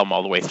played that album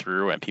all the way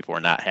through, and people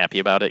were not happy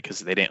about it because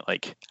they didn't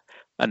like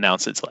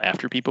announce it till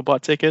after people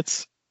bought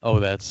tickets. Oh,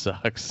 that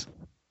sucks.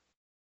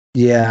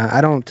 Yeah, I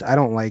don't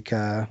like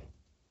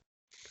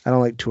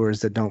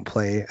tours that don't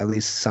play at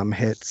least some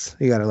hits.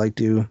 You gotta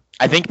do.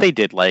 I think they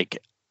did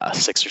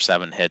 6 or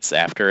 7 hits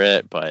after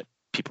it, but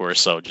people were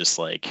so just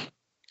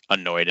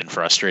annoyed and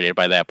frustrated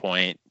by that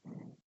point.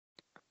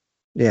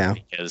 Yeah,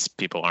 because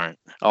people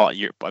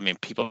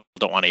people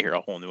don't want to hear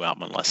a whole new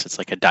album unless it's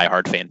a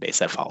diehard fan base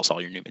that follows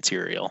all your new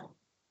material.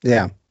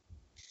 Yeah.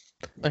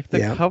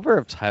 The cover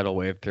of Tidal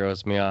Wave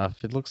throws me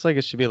off. It looks like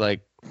it should be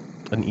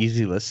an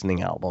easy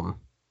listening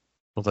album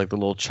with the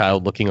little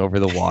child looking over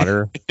the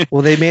water.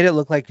 Well, they made it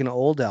look like an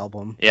old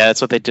album. Yeah,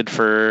 that's what they did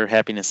for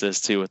Happiness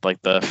Is too, with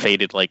the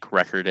faded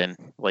record and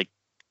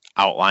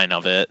outline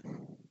of it.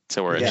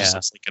 So where it just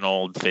looks like an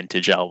old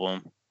vintage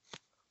album.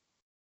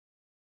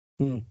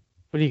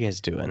 What are you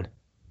guys doing?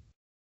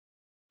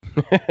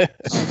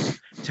 Talking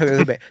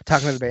to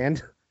the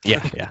band?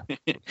 Yeah.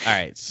 All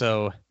right,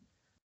 so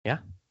yeah.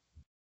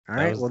 All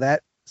right.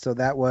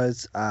 That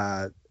was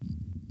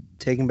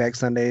Taking Back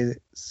Sunday's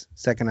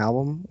second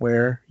album,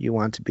 Where You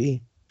Want to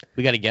Be.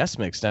 We got a guest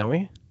mix, don't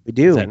we? We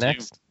do. Is that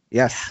next?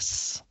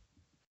 Yes.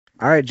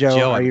 All right,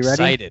 Joe, are you ready?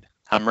 Excited.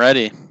 I'm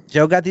ready.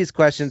 Joe got these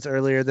questions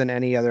earlier than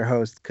any other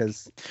host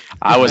because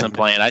I wasn't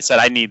playing. I said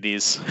I need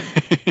these.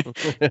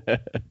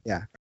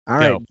 Yeah. All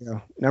right,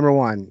 Joe. Number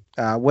 1.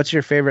 What's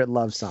your favorite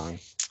love song?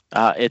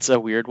 It's a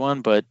weird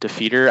one, but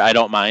Defeater, I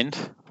don't mind.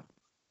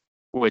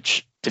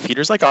 Which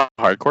Defeater's a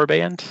hardcore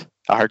band,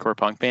 a hardcore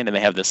punk band, and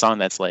they have this song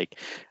that's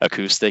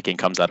acoustic and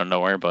comes out of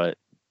nowhere, but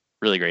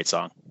really great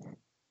song.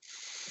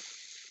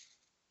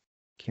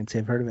 Can't say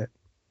I've heard of it.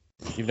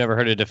 You've never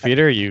heard of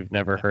Defeater? You've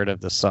never heard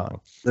of the song?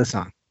 The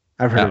song.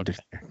 I've heard of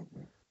Defeater.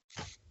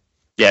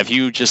 Yeah, if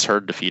you just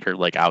heard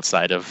Defeater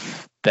outside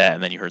of that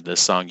and then you heard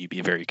this song, you'd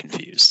be very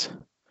confused.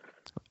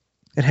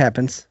 It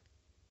happens.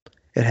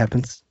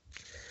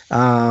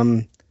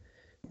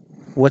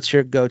 What's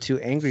your go-to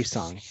angry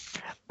song?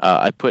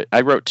 I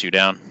wrote 2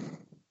 down.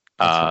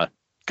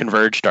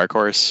 Converge, Dark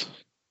Horse,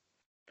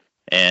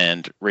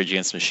 and Rage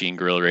Against the Machine,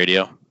 Guerrilla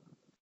Radio.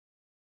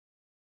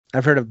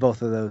 I've heard of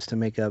both of those to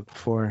make up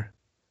for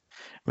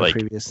my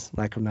previous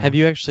lack of knowledge. Have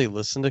you actually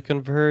listened to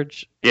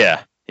Converge?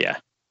 Yeah.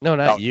 No,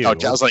 not you. Oh,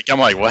 I was what? I'm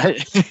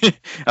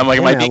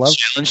am I being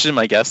challenged in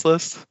my guest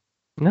list?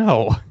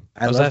 No.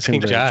 I was asking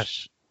Converge.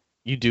 Josh.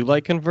 You do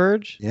like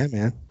Converge? Yeah,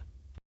 man.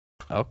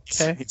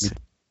 Okay.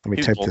 Let me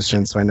type this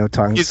in so I know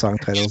song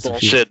titles.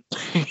 Bullshit.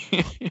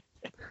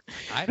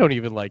 I don't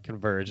even like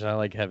Converge. I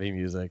like heavy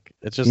music.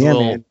 It's just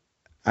man.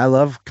 I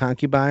love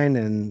Concubine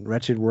and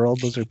Wretched World.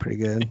 Those are pretty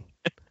good.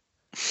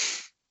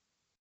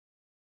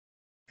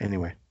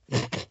 Anyway.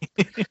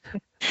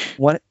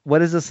 What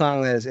is the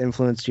song that has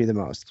influenced you the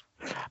most?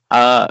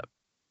 I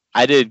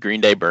did Green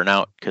Day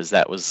Burnout because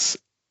that was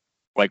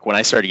when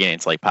I started getting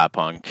into pop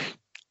punk.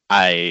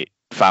 I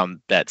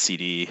found that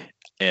CD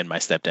in my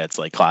stepdad's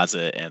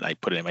closet and I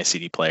put it in my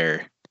CD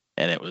player,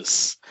 and it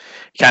was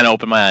kind of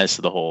opened my eyes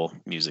to the whole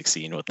music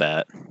scene with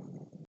that.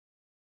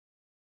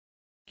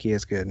 He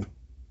is good.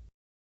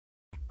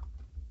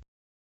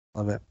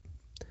 Love it.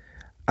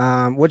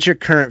 What's your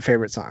current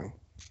favorite song?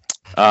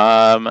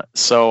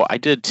 So I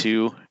did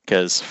 2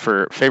 because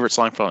for favorite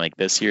song from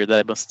this year that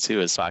I've listened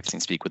to is Foxing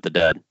Speak with the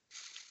Dead.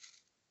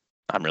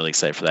 I'm really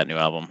excited for that new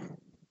album.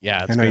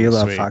 Yeah, I know you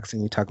love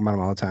Foxing. You talk about them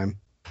all the time.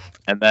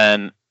 And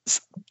then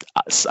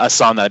a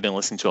song that I've been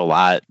listening to a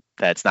lot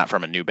that's not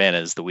from a new band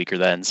is The Weaker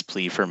Than's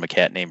Plea from a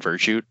Cat Named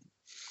Virtue.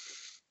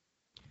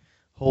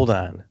 Hold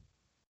on.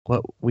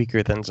 What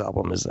Weaker Than's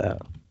album is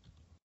that?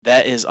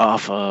 That is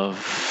off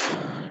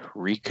of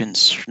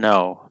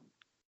No.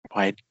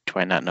 Why do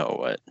I not know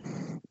what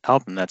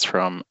album that's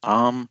from?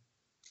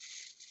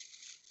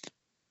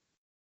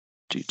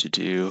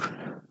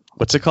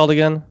 What's it called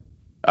again?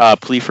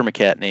 Plea from a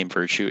Cat Named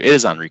Virtue. It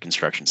is on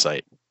Reconstruction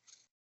Site.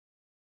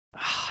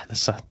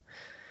 That's not...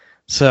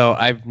 So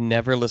I've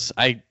never listened.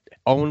 I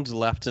owned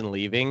Left and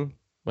Leaving,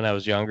 when I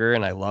was younger,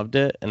 and I loved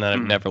it. And then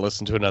I've never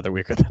listened to another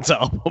Weaker Thans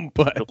album.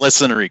 But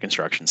listen to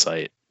Reconstruction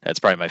Site. That's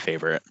probably my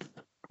favorite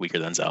Weaker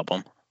Thans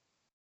album.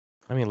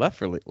 I mean,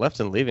 Left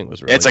and Leaving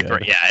was really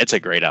good. It's a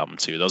great album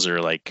too. Those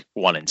are like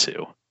 1 and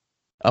 2.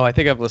 Oh, I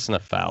think I've listened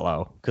to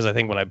Fallow because I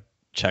think when I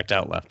checked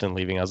out Left and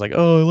Leaving, I was like,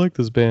 oh, I like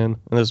this band.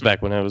 And this was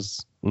back when I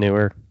was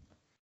newer.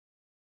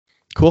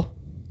 Cool.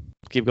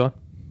 Keep going.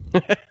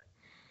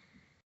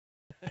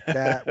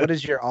 What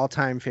is your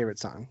all-time favorite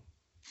song?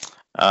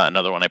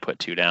 Another one I put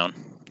 2 down.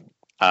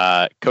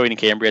 Coheed and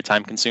Cambria,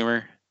 Time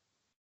Consumer.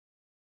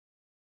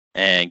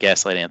 And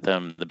Gaslight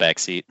Anthem, The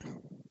Backseat.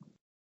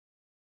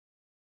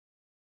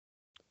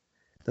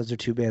 Those are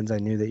 2 bands I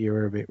knew that you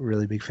were a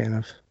really big fan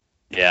of.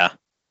 Yeah.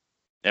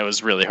 It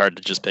was really hard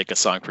to just pick a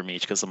song from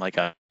each because I'm like,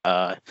 I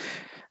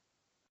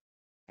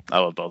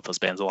love both those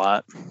bands a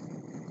lot.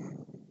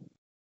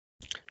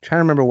 Trying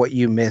to remember what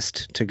you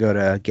missed to go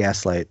to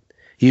Gaslight.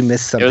 You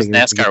missed something. It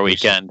was NASCAR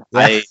weekend.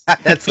 Yeah,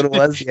 that's what it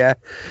was. Yeah,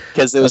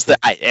 because it was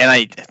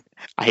I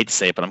hate to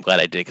say it, but I'm glad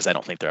I did because I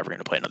don't think they're ever going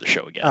to play another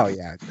show again. Oh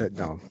yeah,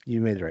 no,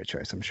 you made the right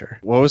choice. I'm sure.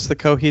 What was the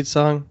Coheed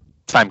song?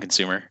 Time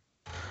Consumer.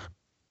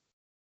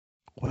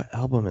 What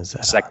album is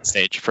that? Second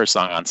Stage. Second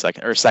song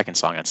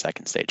on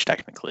Second Stage,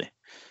 technically.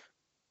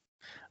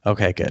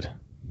 Okay, good.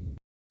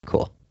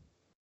 Cool.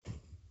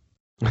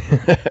 All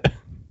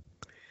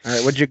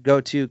right, what'd your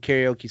go-to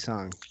karaoke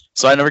song?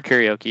 So I never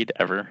karaoke'd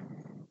ever,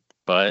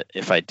 but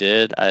if I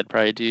did, I'd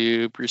probably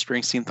do Bruce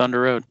Springsteen,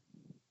 Thunder Road.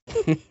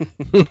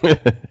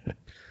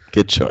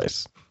 Good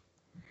choice.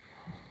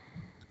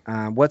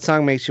 What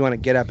song makes you want to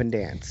get up and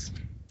dance?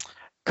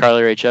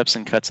 Carly Rae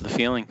Jepsen, Cut to the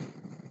Feeling.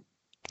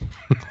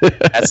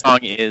 That song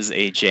is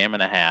a jam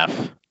and a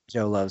half.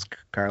 Joe loves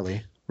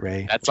Carly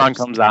Rae. That song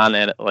comes on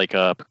at like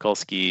a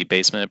Pekulski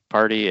basement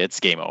party. It's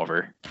game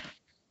over.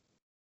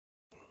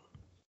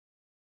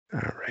 All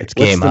right. It's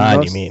game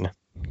on, you mean?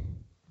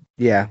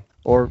 Yeah.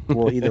 Or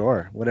either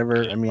or.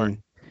 Whatever. I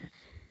mean,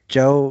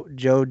 Joe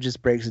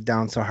just breaks it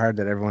down so hard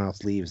that everyone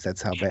else leaves.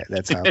 That's how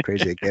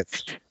crazy it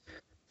gets.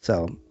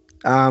 So,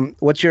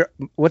 what's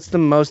the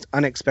most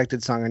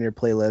unexpected song on your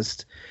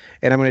playlist?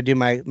 And I'm gonna do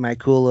my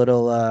cool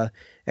little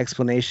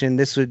explanation.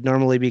 This would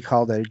normally be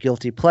called a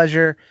guilty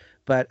pleasure,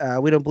 but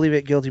we don't believe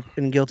it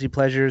guilty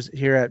pleasures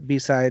here at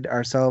B-Side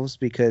ourselves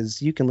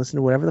because you can listen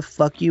to whatever the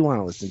fuck you want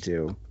to listen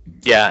to.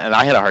 Yeah, and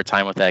I had a hard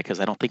time with that because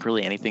I don't think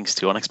really anything's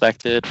too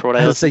unexpected for what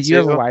I listen to. So you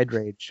have a wide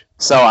range.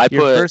 So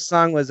your first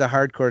song was a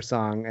hardcore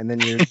song, and then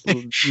your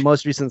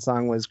most recent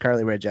song was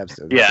Carly Rae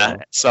Jepsen. Yeah,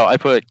 so I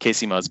put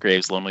Casey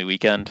Musgrave's "Lonely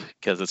Weekend"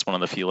 because it's one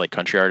of the few like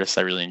country artists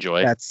I really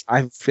enjoy.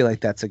 I feel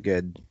like that's a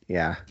good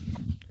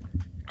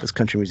This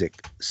country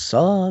music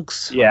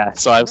sucks. Yeah,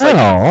 so I was like,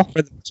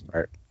 for the most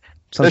part.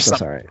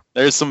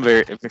 There's some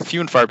very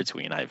few and far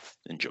between I've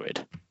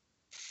enjoyed.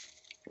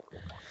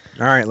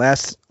 All right,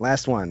 last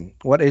one.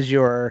 What is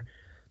your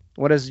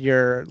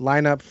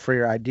lineup for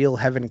your ideal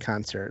Heaven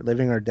concert?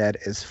 Living or Dead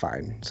is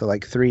fine. So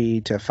like 3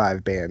 to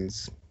 5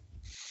 bands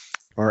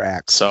or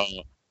acts. So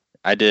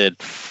I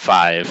did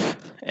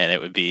 5, and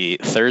it would be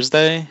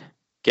Thursday,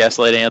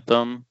 Gaslight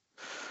Anthem,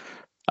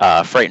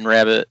 Frightened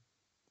Rabbit,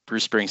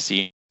 Bruce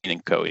Springsteen,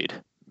 and Coheed.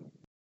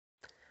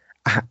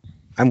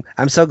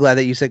 I'm so glad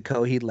that you said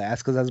Coheed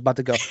last because I was about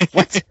to go,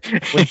 what?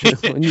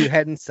 when you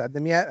hadn't said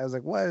them yet, I was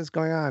like, what is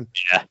going on?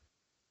 Yeah.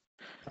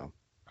 Oh,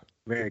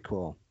 very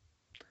cool.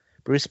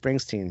 Bruce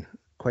Springsteen,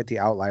 quite the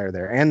outlier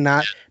there, and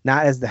not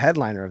as the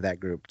headliner of that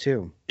group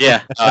too.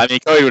 Yeah, I mean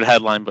Coheed would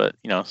headline, but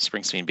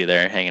Springsteen would be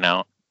there hanging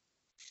out.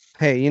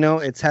 Hey,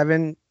 it's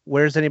heaven.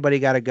 Where's anybody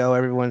got to go?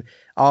 Every one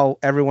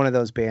of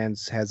those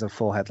bands has a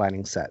full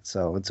headlining set,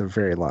 so it's a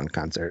very long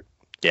concert.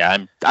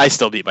 Yeah, I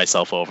still beat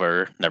myself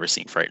over never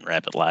seeing Frightened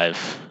Rabbit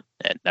live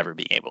and never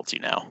being able to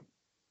now.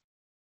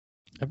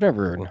 I've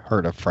never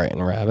heard of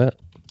Frightened Rabbit.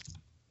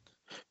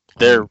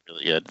 They're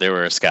really good. They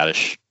were a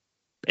Scottish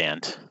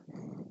band.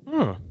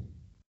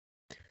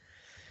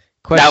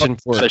 Question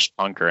for Scottish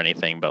punk or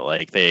anything, but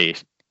like they're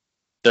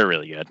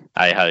really good.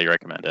 I highly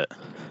recommend it.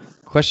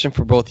 Question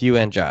for both you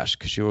and Josh,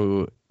 because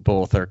you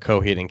both are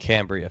Coheed and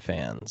Cambria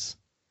fans.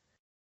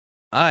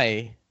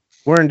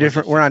 We're on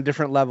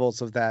different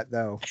levels of that,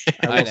 though.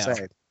 I will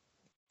say.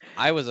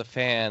 I was a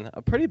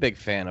pretty big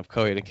fan of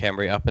Coheed and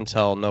Cambria up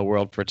until No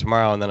World for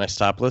Tomorrow, and then I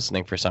stopped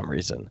listening for some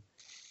reason.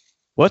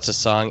 What's a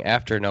song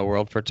after No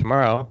World for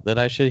Tomorrow that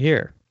I should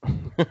hear?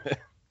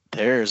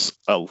 There's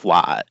a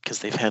lot, because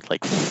they've had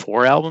like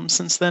 4 albums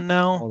since then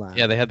now. Hold on.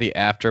 Yeah, they had the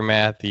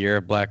Aftermath, the Year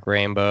of Black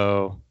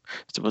Rainbow.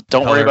 So,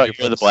 don't worry about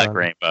Year of the Black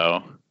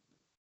Rainbow.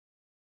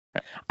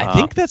 I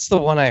think that's the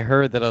one I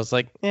heard that I was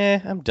like,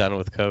 I'm done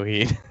with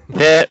Coheed.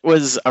 That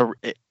was a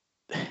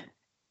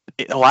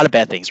lot of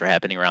bad things were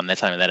happening around that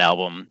time of that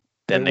album.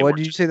 What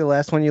did you say the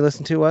last one you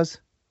listened to was?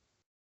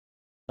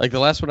 Like the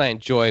last one I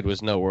enjoyed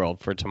was No World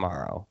for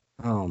Tomorrow.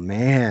 Oh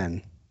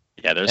man.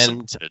 Yeah, there's some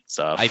good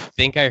stuff. I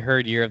think I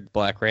heard Year of the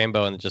Black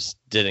Rainbow and just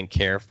didn't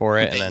care for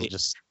it, and then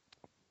just.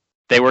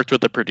 They worked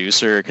with the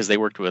producer because they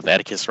worked with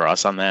Atticus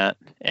Ross on that,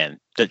 and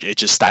it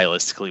just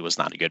stylistically was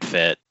not a good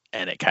fit.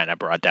 And it kind of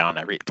brought down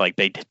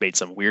they made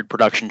some weird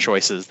production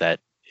choices that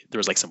there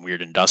was like some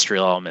weird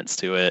industrial elements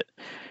to it.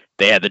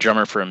 They had the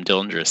drummer from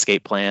Dillinger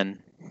Escape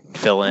Plan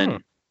fill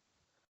in.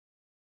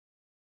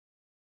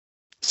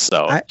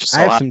 So I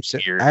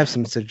have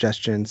some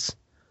suggestions.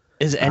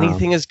 Is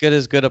anything as good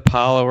as Good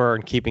Apollo or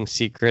in Keeping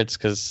Secrets?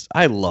 Because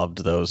I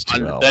loved those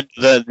two albums.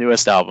 The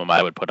newest album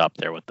I would put up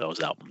there with those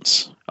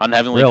albums.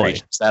 Unheavenly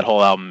Creatures, that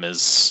whole album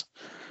is,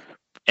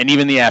 and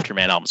even the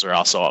Afterman albums are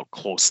also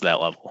close to that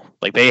level.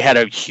 Like they had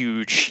a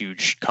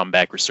huge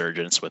comeback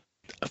resurgence with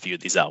a few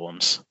of these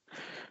albums.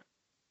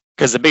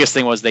 Because the biggest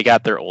thing was they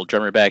got their old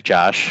drummer back,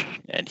 Josh,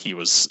 and he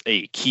was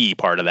a key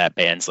part of that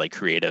band's like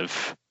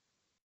creative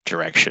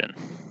direction.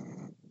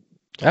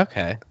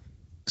 Okay.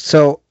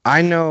 So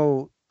I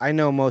know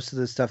most of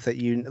the stuff that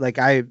you like.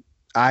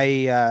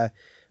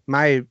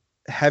 My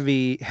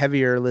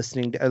heavier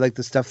listening to, like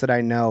the stuff that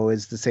I know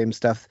is the same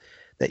stuff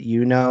that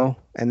you know,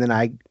 and then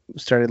I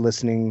started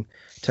listening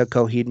to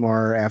Coheed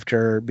more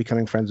after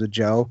becoming friends with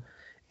Joe,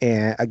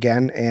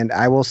 and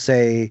I will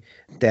say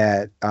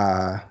that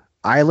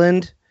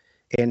Island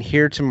and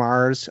Here to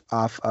Mars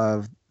off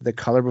of The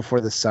Color Before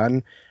the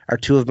Sun are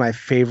two of my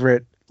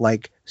favorite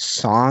like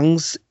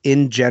songs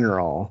in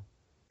general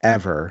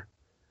ever.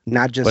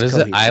 Not just what is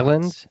Coheed it?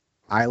 Island? Songs.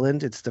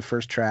 Island, it's the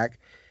first track,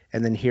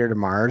 and then Here to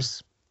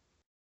Mars.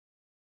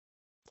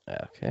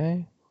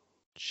 Okay.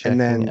 And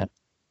then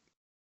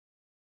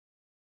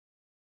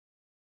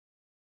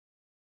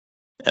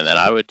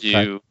I would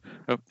do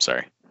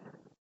sorry.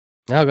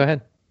 No, go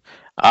ahead.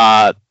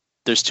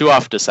 There's two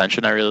off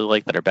Dissension I really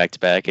like that are back to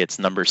back. It's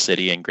Number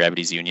City and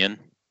Gravity's Union.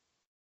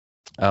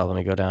 Oh, let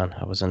me go down.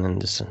 I wasn't in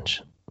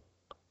Dissension.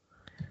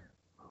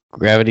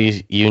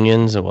 Gravity's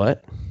Union's a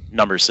what?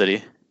 Number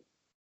City.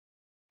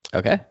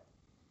 Okay.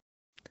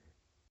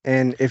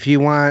 And if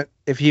you want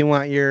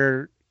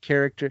your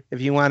character,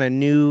 if you want a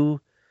new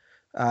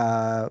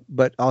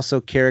but also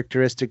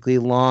characteristically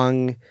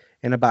long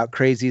and about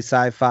crazy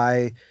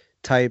sci-fi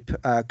type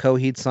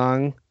Coheed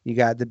song, you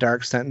got The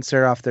Dark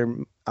Sentencer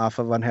off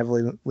of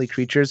Unheavenly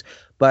Creatures.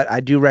 But I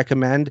do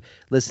recommend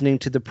listening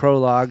to the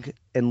prologue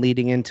and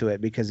leading into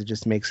it because it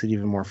just makes it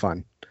even more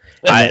fun.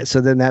 So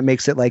then that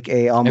makes it like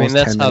a almost.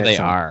 That's 10 how they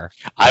song. are.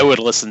 I would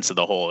listen to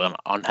the whole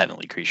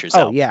Unheavenly Creatures. Oh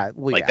album. yeah,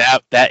 well, like yeah.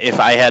 that. If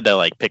I had to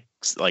like pick,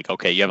 like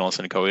okay, you haven't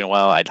listened to Coheed in a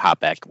while, I'd hop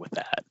back with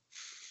that.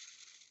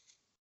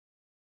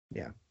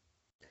 Yeah.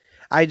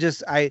 I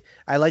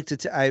like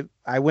to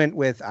I went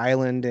with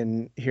Island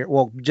and Here,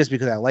 well, just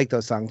because I like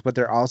those songs, but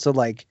they're also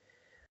like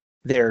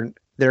they're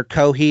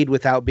Coheed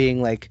without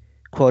being like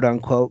quote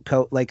unquote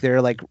like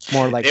they're like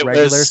more like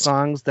regular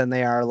songs than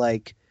they are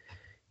like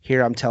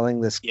here I'm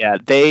telling this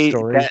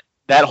story.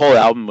 That whole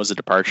album was a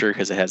departure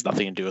because it has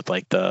nothing to do with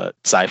like the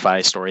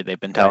sci-fi story they've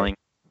been telling.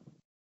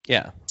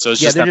 Yeah. So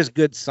it's they're just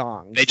good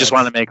songs. They just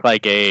want to make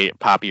like a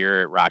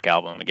poppier rock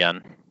album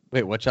again.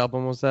 Wait, which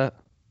album was that?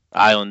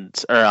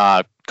 Island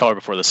or Color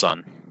Before the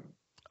Sun.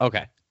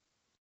 Okay.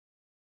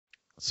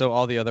 So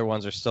all the other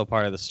ones are still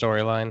part of the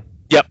storyline?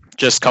 Yep.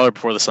 Just Color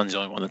Before the Sun's the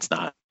only one that's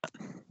not.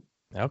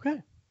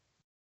 Okay.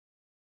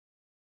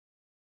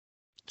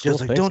 Just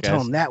cool, like, don't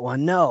tell him that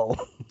one. No.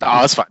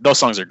 Oh, that's fine. Those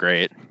songs are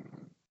great.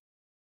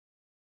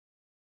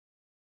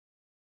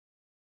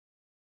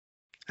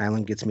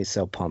 Island gets me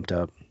so pumped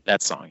up.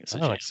 That song is.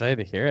 I'm excited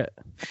to hear it.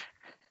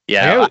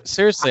 Yeah.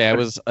 Seriously, I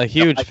was a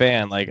huge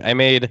fan. Like, I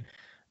made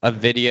a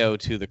video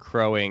to The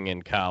Crowing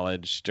in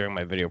college during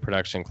my video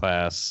production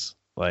class.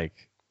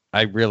 Like,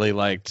 I really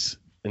liked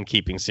In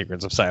Keeping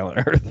Secrets of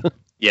Silent Earth.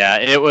 Yeah,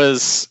 it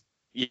was.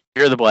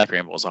 You're the Black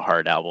Rainbow is a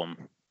hard album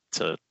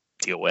to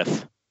deal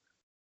with.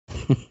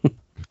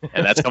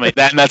 And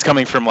that's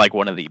coming from like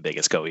one of the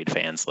biggest Coheed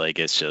fans. Like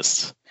it's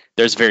just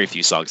there's very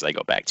few songs I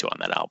go back to on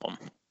that album.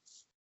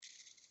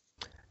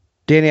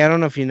 Danny, I don't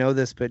know if you know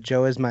this, but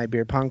Joe is my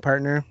beer pong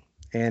partner,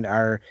 and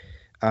our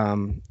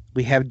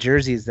we have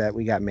jerseys that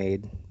we got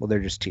made. Well, they're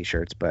just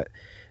t-shirts,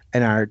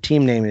 and our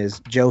team name is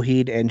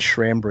Joheed and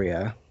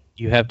Shrambria.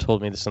 You have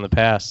told me this in the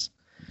past.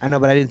 I know,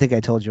 but I didn't think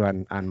I told you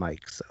on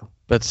mic. So.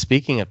 But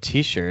speaking of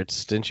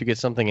t-shirts, didn't you get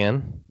something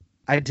in?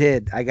 I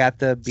did. I got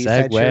the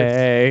B-side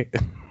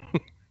shirts.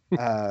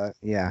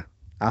 Yeah.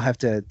 I'll have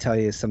to tell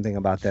you something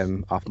about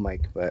them off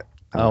mic, but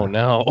oh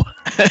no.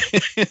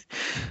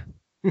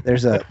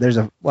 there's a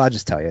well, I'll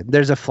just tell you.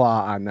 There's a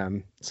flaw on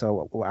them.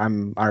 So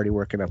I'm already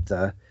working up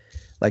the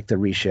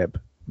reship,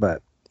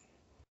 but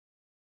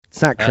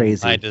it's not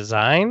crazy. My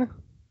design?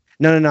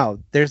 No.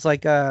 There's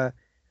a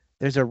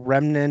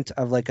remnant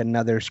of like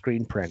another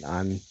screen print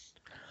on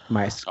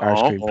our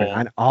screen print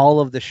on all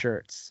of the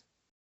shirts.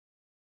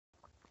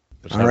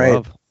 Which all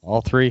right.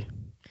 All three.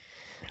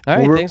 All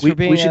right, thanks for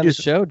being on the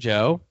show,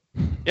 Joe.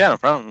 Yeah, no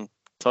problem.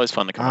 It's always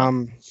fun to come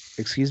on.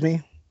 Excuse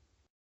me?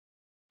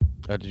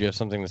 Oh, did you have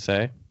something to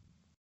say?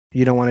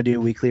 You don't want to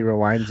do weekly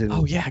rewinds and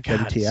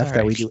WTF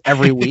that we do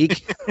every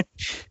week?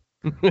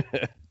 I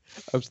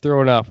was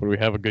thrown off when we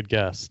have a good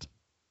guest.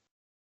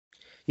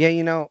 Yeah,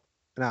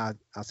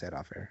 I'll say it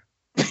off air.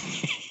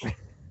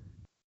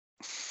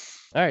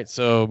 All right,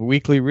 so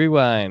weekly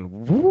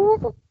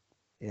rewind.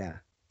 Yeah.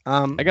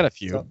 I got a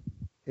few. So,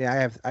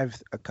 yeah, I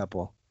have a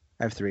couple.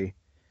 I have 3.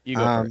 You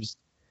go first.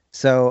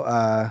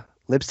 So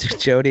Lipstick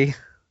Jody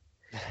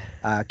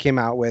came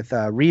out with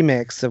a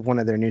remix of one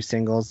of their new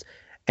singles,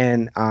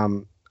 and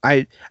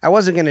I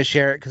wasn't gonna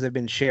share it because I've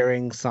been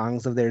sharing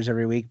songs of theirs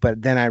every week,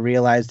 but then I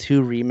realized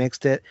who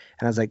remixed it,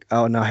 and I was like,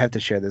 oh no, I have to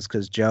share this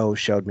because Joe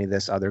showed me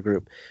this other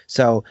group.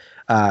 So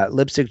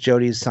Lipstick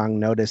Jody's song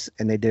 "Notice,"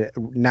 and they did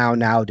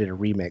now did a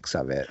remix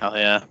of it. Oh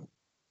yeah.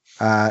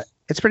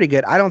 It's pretty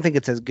good. I don't think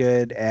it's as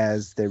good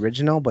as the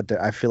original, but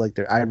I feel like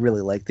I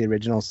really like the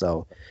original.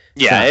 So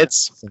yeah,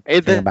 there's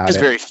about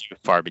very few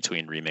far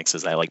between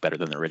remixes I like better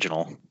than the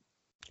original.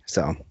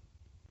 So,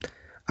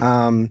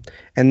 and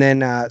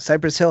then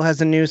Cypress Hill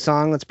has a new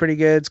song that's pretty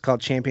good. It's called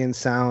Champion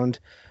Sound.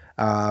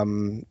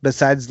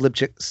 Besides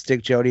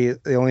Lipstick Jody,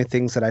 the only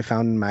things that I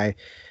found in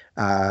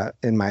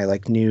my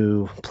like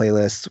new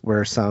playlist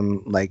were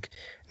some like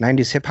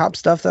 90s hip hop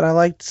stuff that I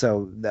liked.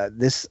 So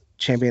this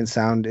Champion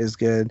Sound is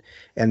good.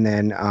 And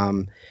then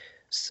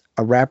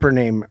a rapper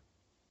named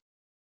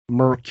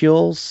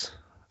Mercules.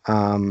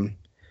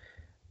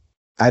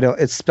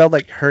 It's spelled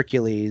like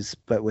Hercules,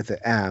 but with an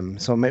M.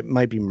 So it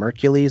might be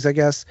Mercules, I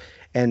guess.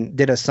 And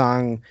did a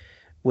song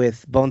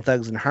with Bone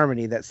Thugs and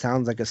Harmony that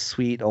sounds like a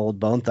sweet old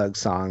Bone Thugs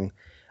song.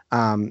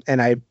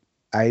 And I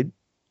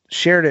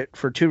shared it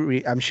for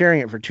I'm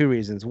sharing it for two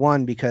reasons.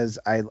 One, because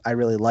I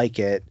really like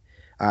it.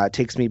 It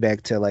takes me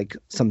back to like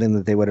something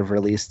that they would have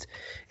released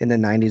in the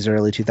 90s or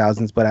early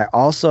 2000s. But I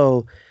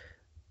also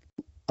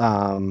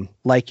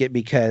like it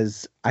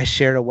because I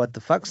shared a What the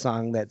Fuck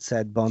song that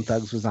said Bone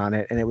Thugs was on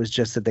it, and it was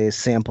just that they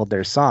sampled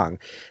their song.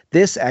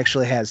 This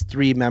actually has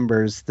three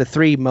members, the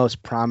three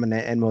most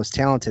prominent and most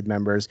talented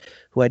members,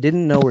 who I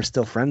didn't know were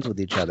still friends with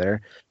each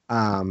other,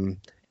 on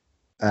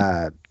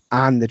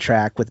the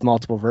track with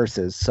multiple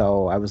verses.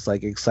 So I was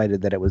like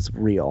excited that it was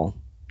real.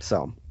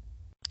 So,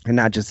 and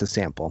not just a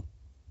sample.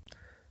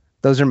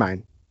 Those are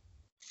mine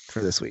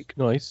for this week.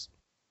 Nice.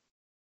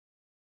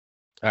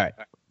 All right.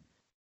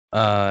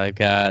 I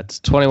got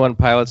 21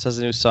 Pilots has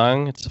a new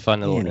song. It's a fun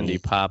little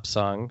indie pop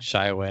song.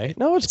 Shy Away.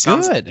 No, it's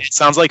good. It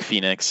sounds like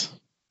Phoenix.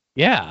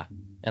 Yeah,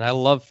 and I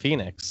love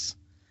Phoenix.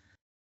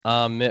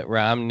 Mitt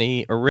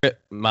Romney or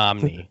Rip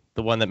Momney,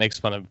 the one that makes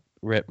fun of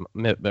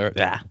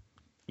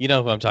you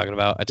know who I'm talking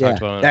about. I talked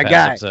about him in the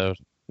past episode.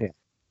 Yeah.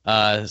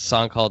 A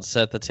song called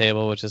 "Set the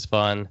Table," which is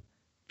fun,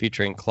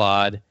 featuring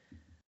Claude.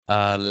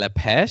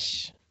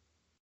 Lepesh.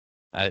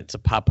 It's a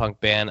pop punk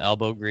band.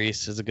 Elbow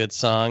Grease is a good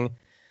song.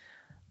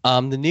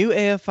 The new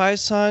AFI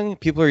song,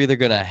 people are either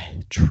gonna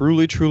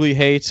truly, truly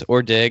hate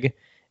or dig.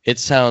 It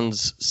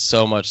sounds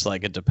so much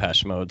like a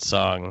Depeche Mode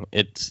song.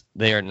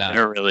 They are not.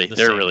 They're really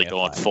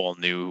going full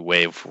new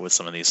wave with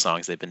some of these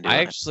songs they've been doing.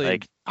 I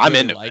actually I'm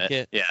into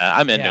it. Yeah,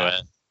 I'm into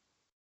it.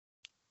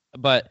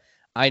 But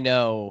I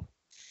know,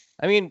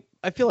 I mean,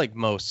 I feel like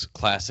most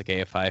classic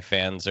AFI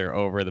fans are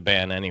over the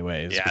band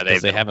anyways. Yeah,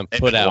 because they haven't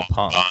put out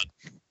punk.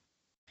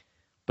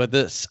 But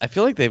this, I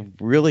feel like they've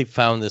really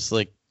found this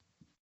like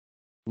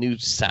new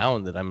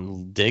sound that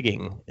I'm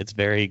digging. It's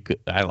very good.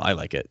 I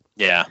like it.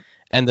 Yeah.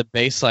 And the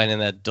bass line in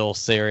that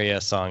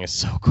Dulceria song is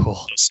so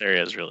cool.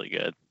 Dulceria is really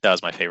good. That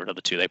was my favorite of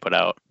the two they put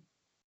out.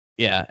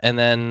 Yeah, and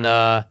then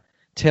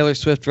Taylor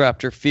Swift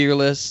dropped her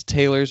Fearless,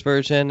 Taylor's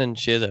version, and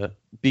she has a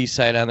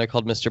B-side on there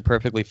called Mr.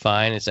 Perfectly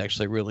Fine. It's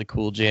actually a really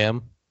cool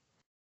jam.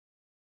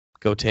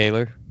 Go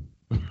Taylor.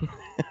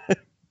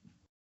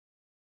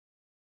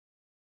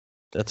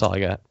 That's all I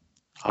got.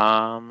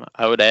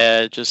 I would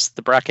add just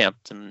the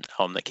Brockhampton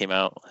album that came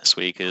out last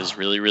week is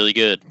really, really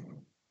good.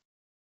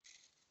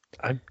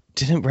 I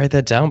didn't write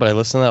that down, but I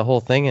listened to that whole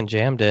thing and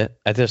jammed it.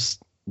 I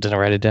just didn't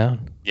write it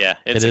down. Yeah,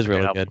 it is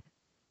really good.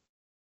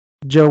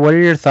 Joe, what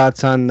are your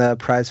thoughts on the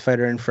Prize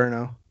Fighter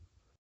Inferno?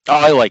 Oh,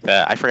 I like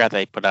that. I forgot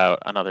they put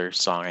out another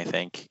song, I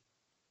think.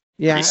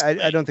 Yeah,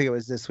 I don't think it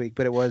was this week,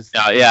 but it was.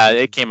 Yeah,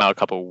 it came out a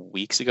couple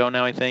weeks ago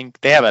now, I think.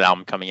 They have an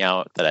album coming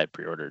out that I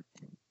pre-ordered.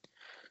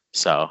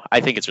 So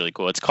I think it's really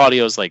cool. It's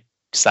Claudio's like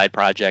side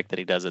project that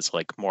he does. It's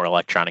like more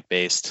electronic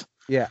based.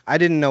 Yeah, I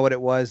didn't know what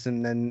it was,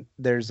 and then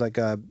there's like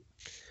a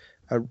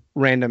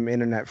random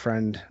internet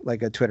friend,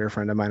 like a Twitter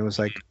friend of mine, was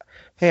like,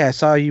 "Hey, I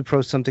saw you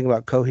post something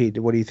about Coheed.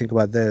 What do you think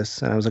about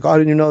this?" And I was like, "Oh, I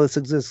didn't even know this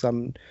exists."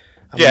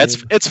 Yeah,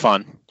 it's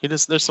fun.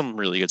 There's some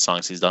really good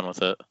songs he's done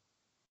with it.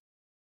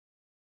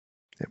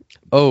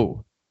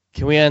 Oh,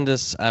 can we end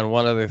this on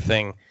one other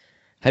thing?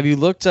 Have you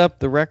looked up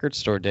the Record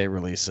Store Day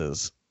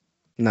releases?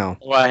 No.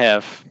 Well, I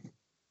have.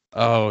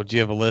 Oh, do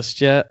you have a list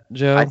yet,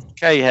 Joe? I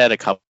think I had a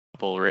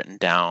couple written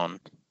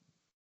down.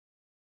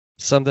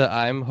 Some that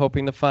I'm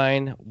hoping to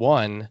find.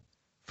 One,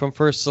 From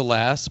First to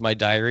Last, My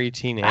Diary,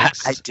 Teen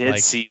X. I did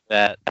see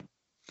that.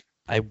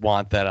 I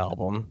want that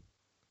album.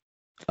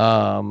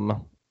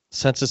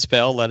 Census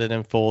Fail, Let It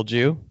Enfold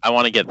You. I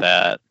want to get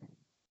that.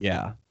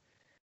 Yeah.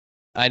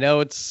 I know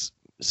it's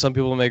some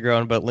people may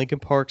groan, but Linkin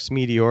Park's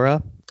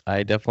Meteora,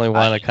 I definitely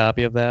want a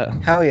copy of that.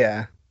 Hell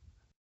yeah.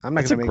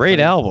 It's a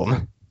great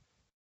album.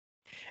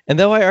 And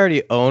though I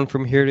already own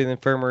From Here to the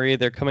Infirmary,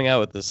 they're coming out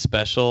with this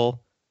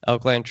special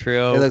Alkaline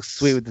Trio. It looks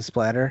sweet with the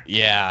splatter.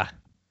 Yeah.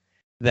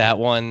 That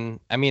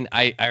one, I mean,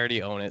 I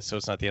already own it, so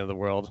it's not the end of the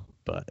world,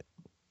 but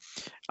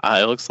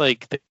It looks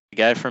like the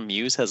guy from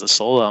Muse has a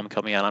solo album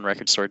coming out on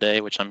Record Store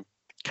Day, which I'm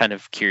kind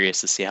of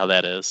curious to see how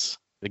that is.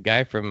 The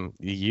guy from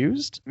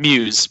Used?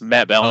 Muse,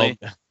 Matt Bellamy.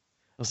 I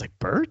was like,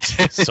 Bert?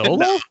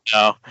 Solo?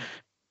 No.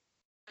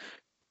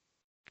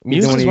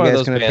 Muse is one of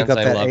those bands pick up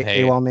I that love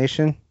hate. AWOL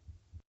Nation?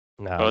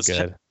 No,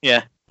 good.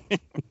 Yeah. I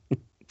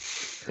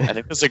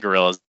think there's a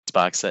Gorillaz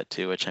box set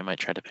too, which I might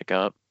try to pick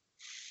up.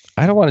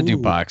 I don't want to do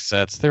box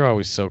sets. They're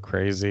always so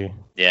crazy.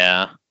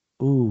 Yeah.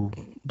 Ooh,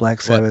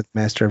 Black Sabbath,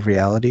 Master of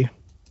Reality.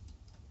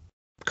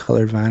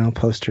 Colored vinyl,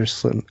 poster,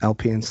 slim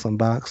LP and slim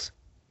box.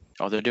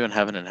 Oh, they're doing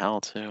Heaven and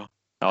Hell too.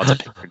 Oh, it's a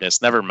picture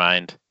disc. Never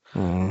mind.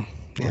 Yeah,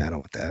 I don't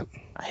want that.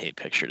 I hate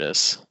picture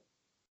discs.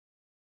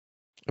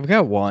 I've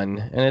got one,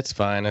 and it's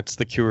fine. It's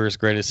The Cure's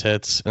greatest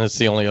hits, and it's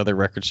the only other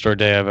Record Store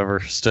Day I've ever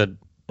stood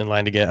in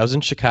line to get. I was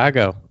in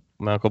Chicago.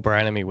 My Uncle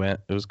Brian and me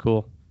went. It was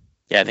cool.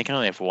 Yeah, I think I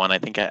only have one. I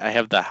think I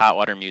have the Hot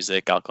Water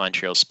Music Alkaline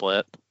Trio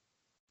split.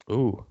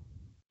 Ooh.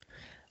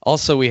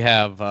 Also, we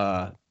have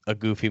a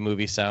Goofy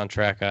movie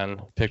soundtrack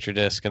on picture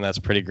disc, and that's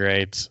pretty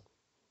great.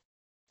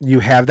 You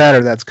have that,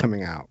 or that's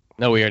coming out?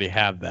 No, we already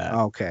have that.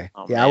 Okay.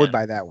 Oh, yeah, man. I would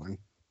buy that one.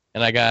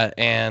 And I got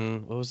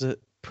what was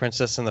it?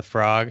 Princess and the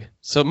Frog.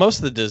 So most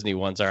of the Disney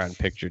ones are on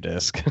picture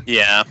disc.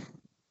 Yeah.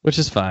 Which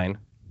is fine.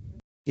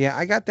 Yeah,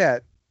 I got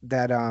that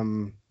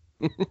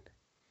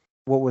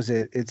what was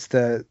it? It's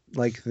the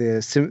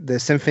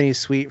Symphony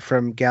Suite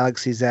from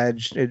Galaxy's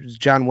Edge. It was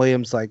John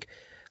Williams'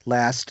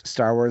 last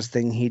Star Wars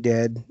thing he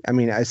did. I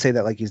mean, I say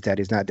that like he's dead.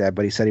 He's not dead,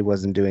 but he said he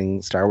wasn't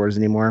doing Star Wars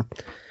anymore.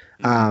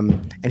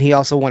 And he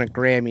also won a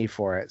Grammy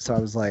for it. So I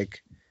was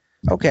like,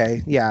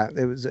 okay, yeah,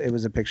 it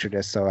was a picture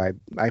disc. So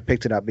I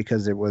picked it up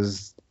because it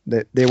was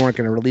that they weren't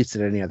going to release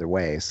it any other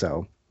way.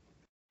 So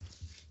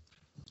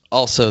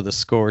also the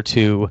score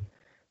to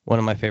one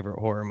of my favorite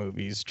horror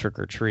movies, Trick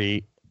or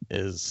Treat,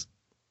 is,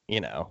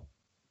 Oh,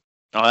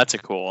 that's a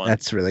cool one.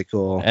 That's really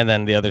cool. And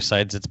then the other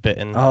side's It's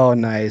Bitten. Oh,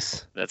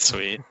 nice. That's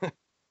sweet.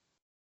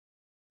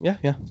 Yeah.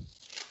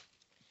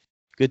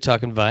 Good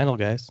talking vinyl,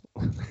 guys.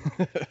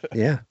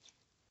 Yeah.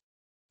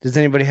 Does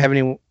anybody have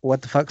any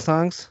what the fuck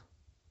songs?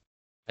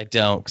 I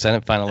don't, because I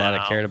didn't find a lot I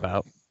No. cared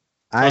about.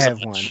 I have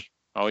one.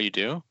 Oh, you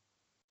do?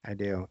 I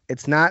do.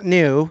 It's not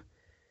new.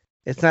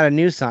 It's not a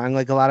new song.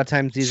 Like a lot of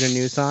times these are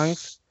new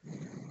songs,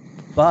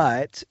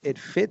 but it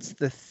fits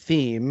the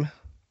theme.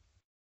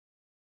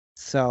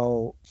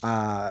 So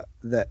of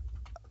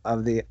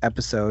the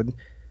episode,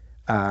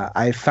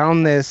 I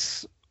found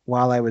this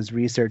while I was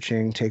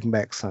researching Taking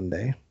Back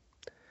Sunday,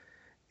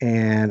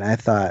 and I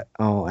thought,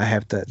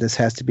 this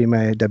has to be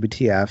my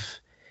WTF,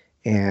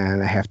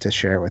 and I have to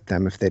share it with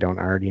them if they don't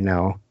already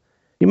know.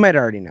 You might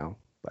already know,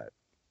 but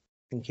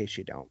in case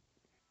you don't.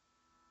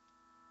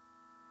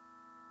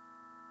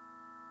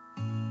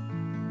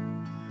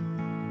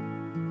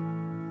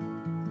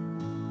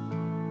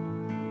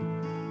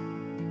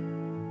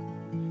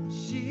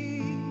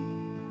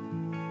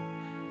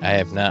 I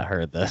have not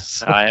heard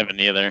this. I haven't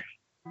either.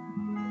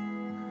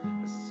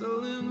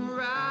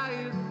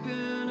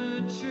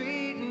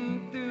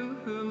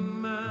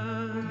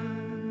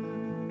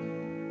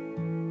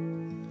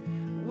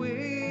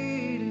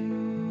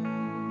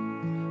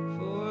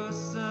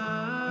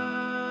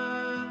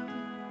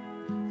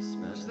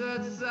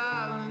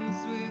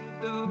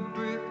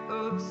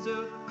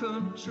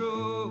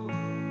 Control.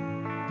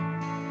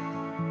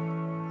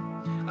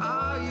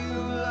 Are you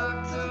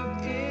locked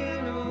up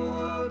in a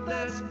world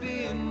that's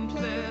been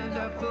planned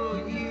out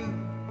for you?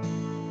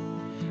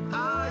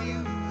 Are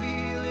you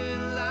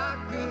feeling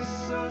like a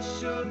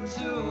social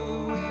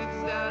tool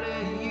without a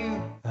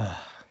you?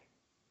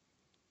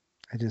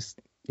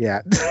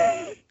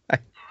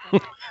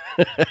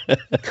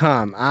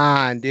 Come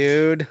on,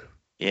 dude.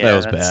 Yeah, That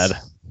was that's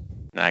bad.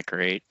 Not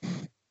great.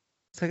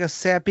 It's like a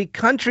sappy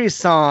country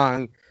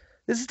song.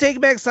 This is Take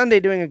Back Sunday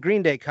doing a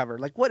Green Day cover.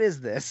 Like, what is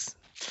this?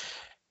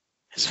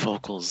 His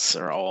vocals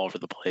are all over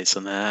the place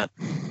in that.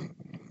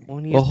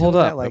 When he Well, was hold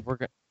doing up. that, like We're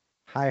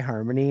high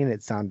harmony, and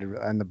it sounded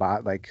on the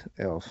bot like,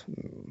 oh.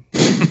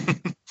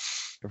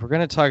 If we're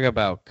going to talk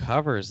about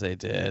covers they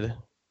did,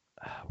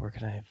 where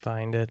can I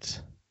find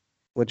it?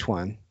 Which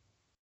one?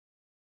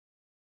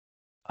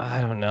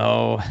 I don't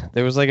know.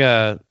 There was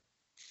I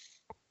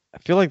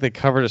feel like they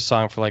covered a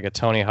song for like a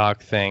Tony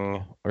Hawk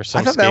thing or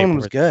some I thought that one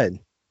was skateboard- good.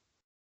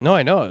 No,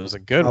 I know. It was a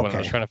good one. I was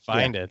Okay. trying to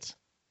find it.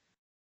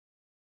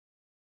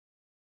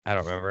 I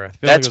don't remember. I feel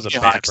That's like it was a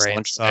Tony Bad Hawk's Brain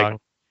soundtrack. song.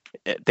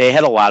 They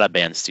had a lot of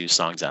bands do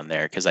songs on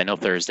there because I know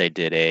Thursday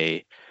did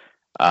a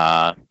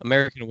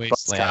American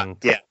Wasteland.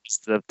 Yeah,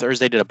 the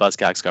Thursday did a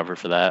Buzzcocks cover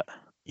for that.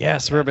 Yeah,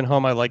 Suburban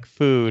Home, I Like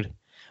Food.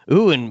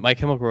 Ooh, and My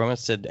Chemical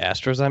Romance did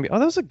Astro Zombie. Oh,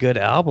 that was a good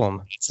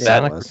album. Yeah,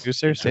 Sonic it was.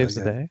 Producer It's really saves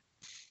the good. day.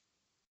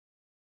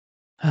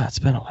 It's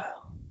been a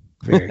while.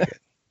 Very good.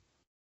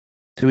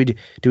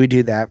 Do we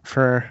do that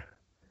for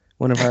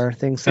one of our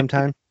things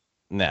sometime?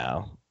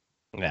 No.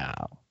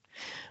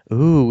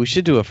 Ooh, we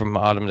should do it From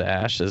Autumn to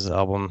Ashes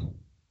album.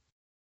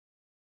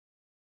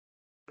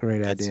 Great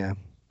That's- idea.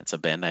 It's a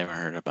band I haven't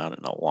heard about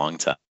in a long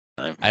time.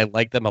 I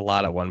liked them a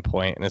lot at one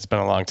point, and it's been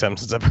a long time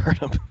since I've heard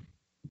them.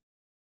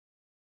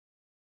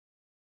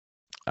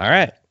 All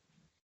right.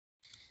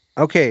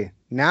 Okay,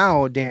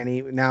 now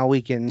Danny,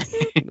 we can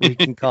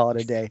call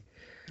it a day.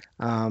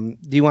 Do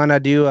you want to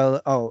do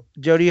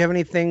Joe, do you have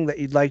anything that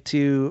you'd like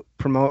to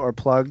promote or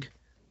plug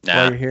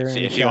while you're here?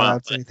 Any shout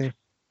outs, anything?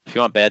 If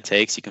you want bad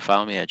takes, you can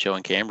follow me at Joe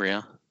and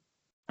Cambria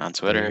on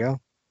Twitter. There you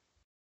go.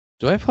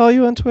 Do I follow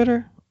you on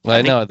Twitter? Well,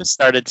 I know I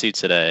started to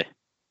today.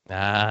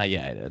 Yeah, I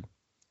did.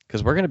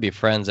 Because we're going to be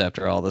friends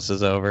after all this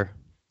is over.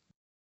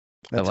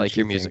 That's I like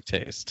your music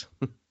taste.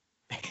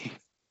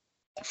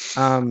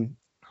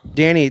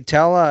 Danny,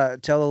 tell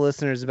the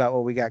listeners about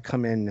what we got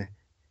coming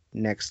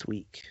next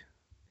week.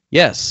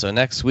 Yes, so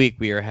next week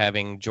we are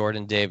having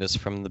Jordan Davis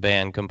from the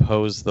band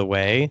Compose the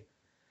Way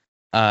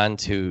on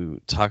to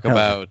talk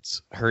about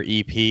her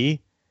EP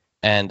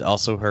and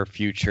also her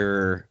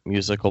future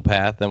musical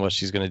path and what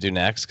she's going to do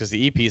next, because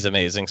the EP is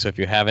amazing. So if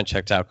you haven't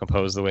checked out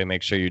Compose the Way,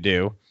 make sure you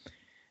do.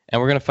 And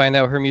we're going to find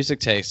out her music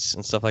tastes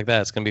and stuff like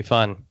that. It's going to be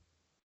fun.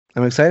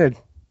 I'm excited.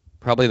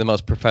 Probably the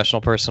most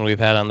professional person we've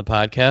had on the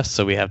podcast,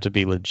 so we have to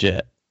be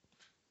legit.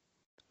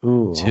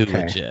 Ooh, Too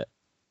legit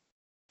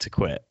to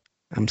quit.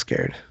 I'm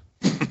scared.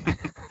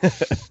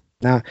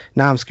 Now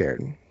I'm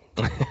scared.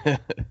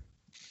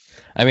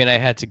 I mean, I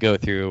had to go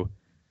through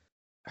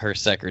her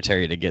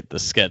secretary to get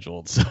this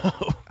scheduled, so.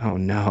 Oh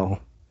no.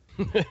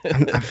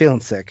 I'm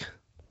feeling sick.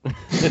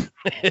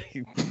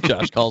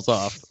 Josh calls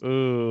off.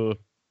 Ooh.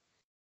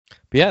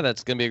 But yeah,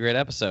 that's gonna be a great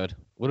episode.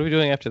 What are we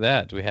doing after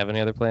that? Do we have any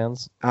other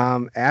plans?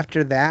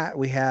 After that,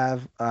 we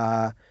have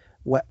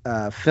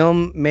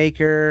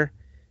filmmaker,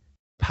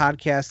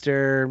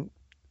 podcaster,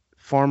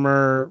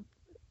 former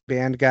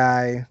band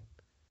guy,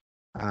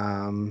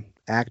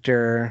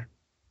 actor,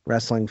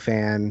 wrestling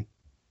fan,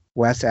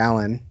 Wes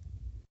Allen,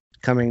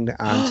 coming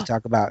on to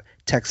talk about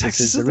Texas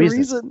is the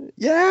Reason.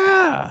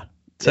 Yeah.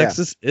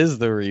 Texas is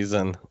the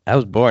reason. I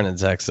was born in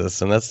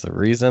Texas, and that's the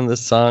reason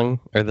this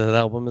song or that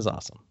album is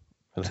awesome.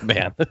 For the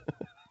band.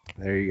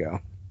 There you go.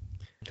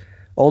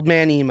 Old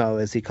man emo,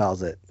 as he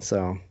calls it.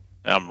 So.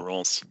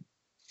 Rules.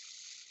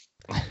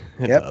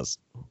 It does.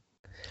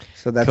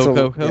 So that's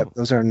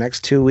those are our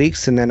next 2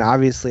 weeks, and then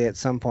obviously at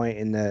some point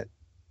in the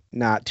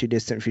not too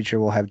distant future,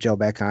 we'll have Joe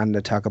back on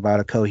to talk about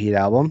a Coheed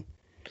album.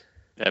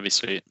 That'd be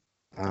sweet.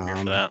 I'm here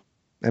for that.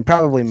 And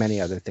probably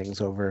many other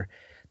things over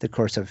the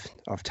course of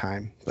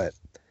time. But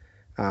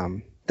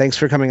thanks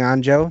for coming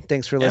on, Joe.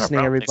 Thanks for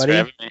listening, everybody.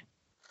 Thanks for having me.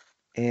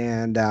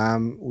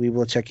 And we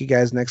will check you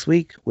guys next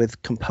week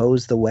with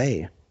Compose the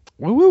Way.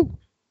 Woo woo.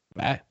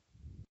 Bye.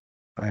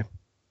 Bye.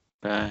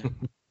 Bye.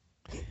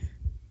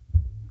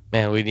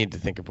 Man, we need to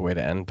think of a way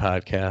to end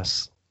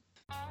podcasts.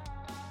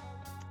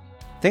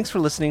 Thanks for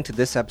listening to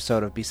this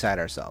episode of Beside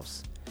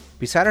Ourselves.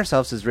 Beside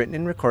Ourselves is written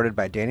and recorded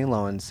by Danny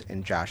Lowens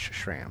and Josh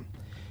Schramm.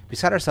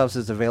 Beside Ourselves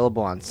is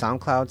available on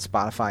SoundCloud,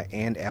 Spotify,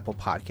 and Apple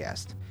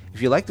Podcast.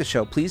 If you like the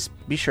show, please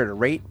be sure to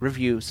rate,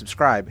 review,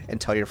 subscribe, and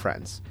tell your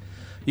friends.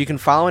 You can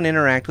follow and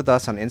interact with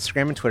us on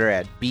Instagram and Twitter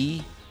at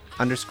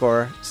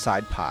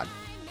B_sidepod.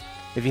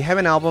 If you have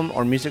an album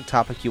or music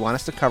topic you want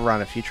us to cover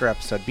on a future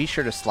episode, be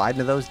sure to slide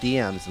into those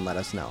DMs and let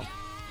us know.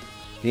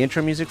 The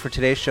intro music for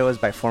today's show is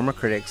by Former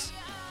Critics.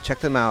 Check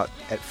them out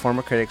at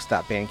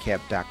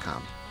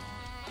formercritics.bandcamp.com.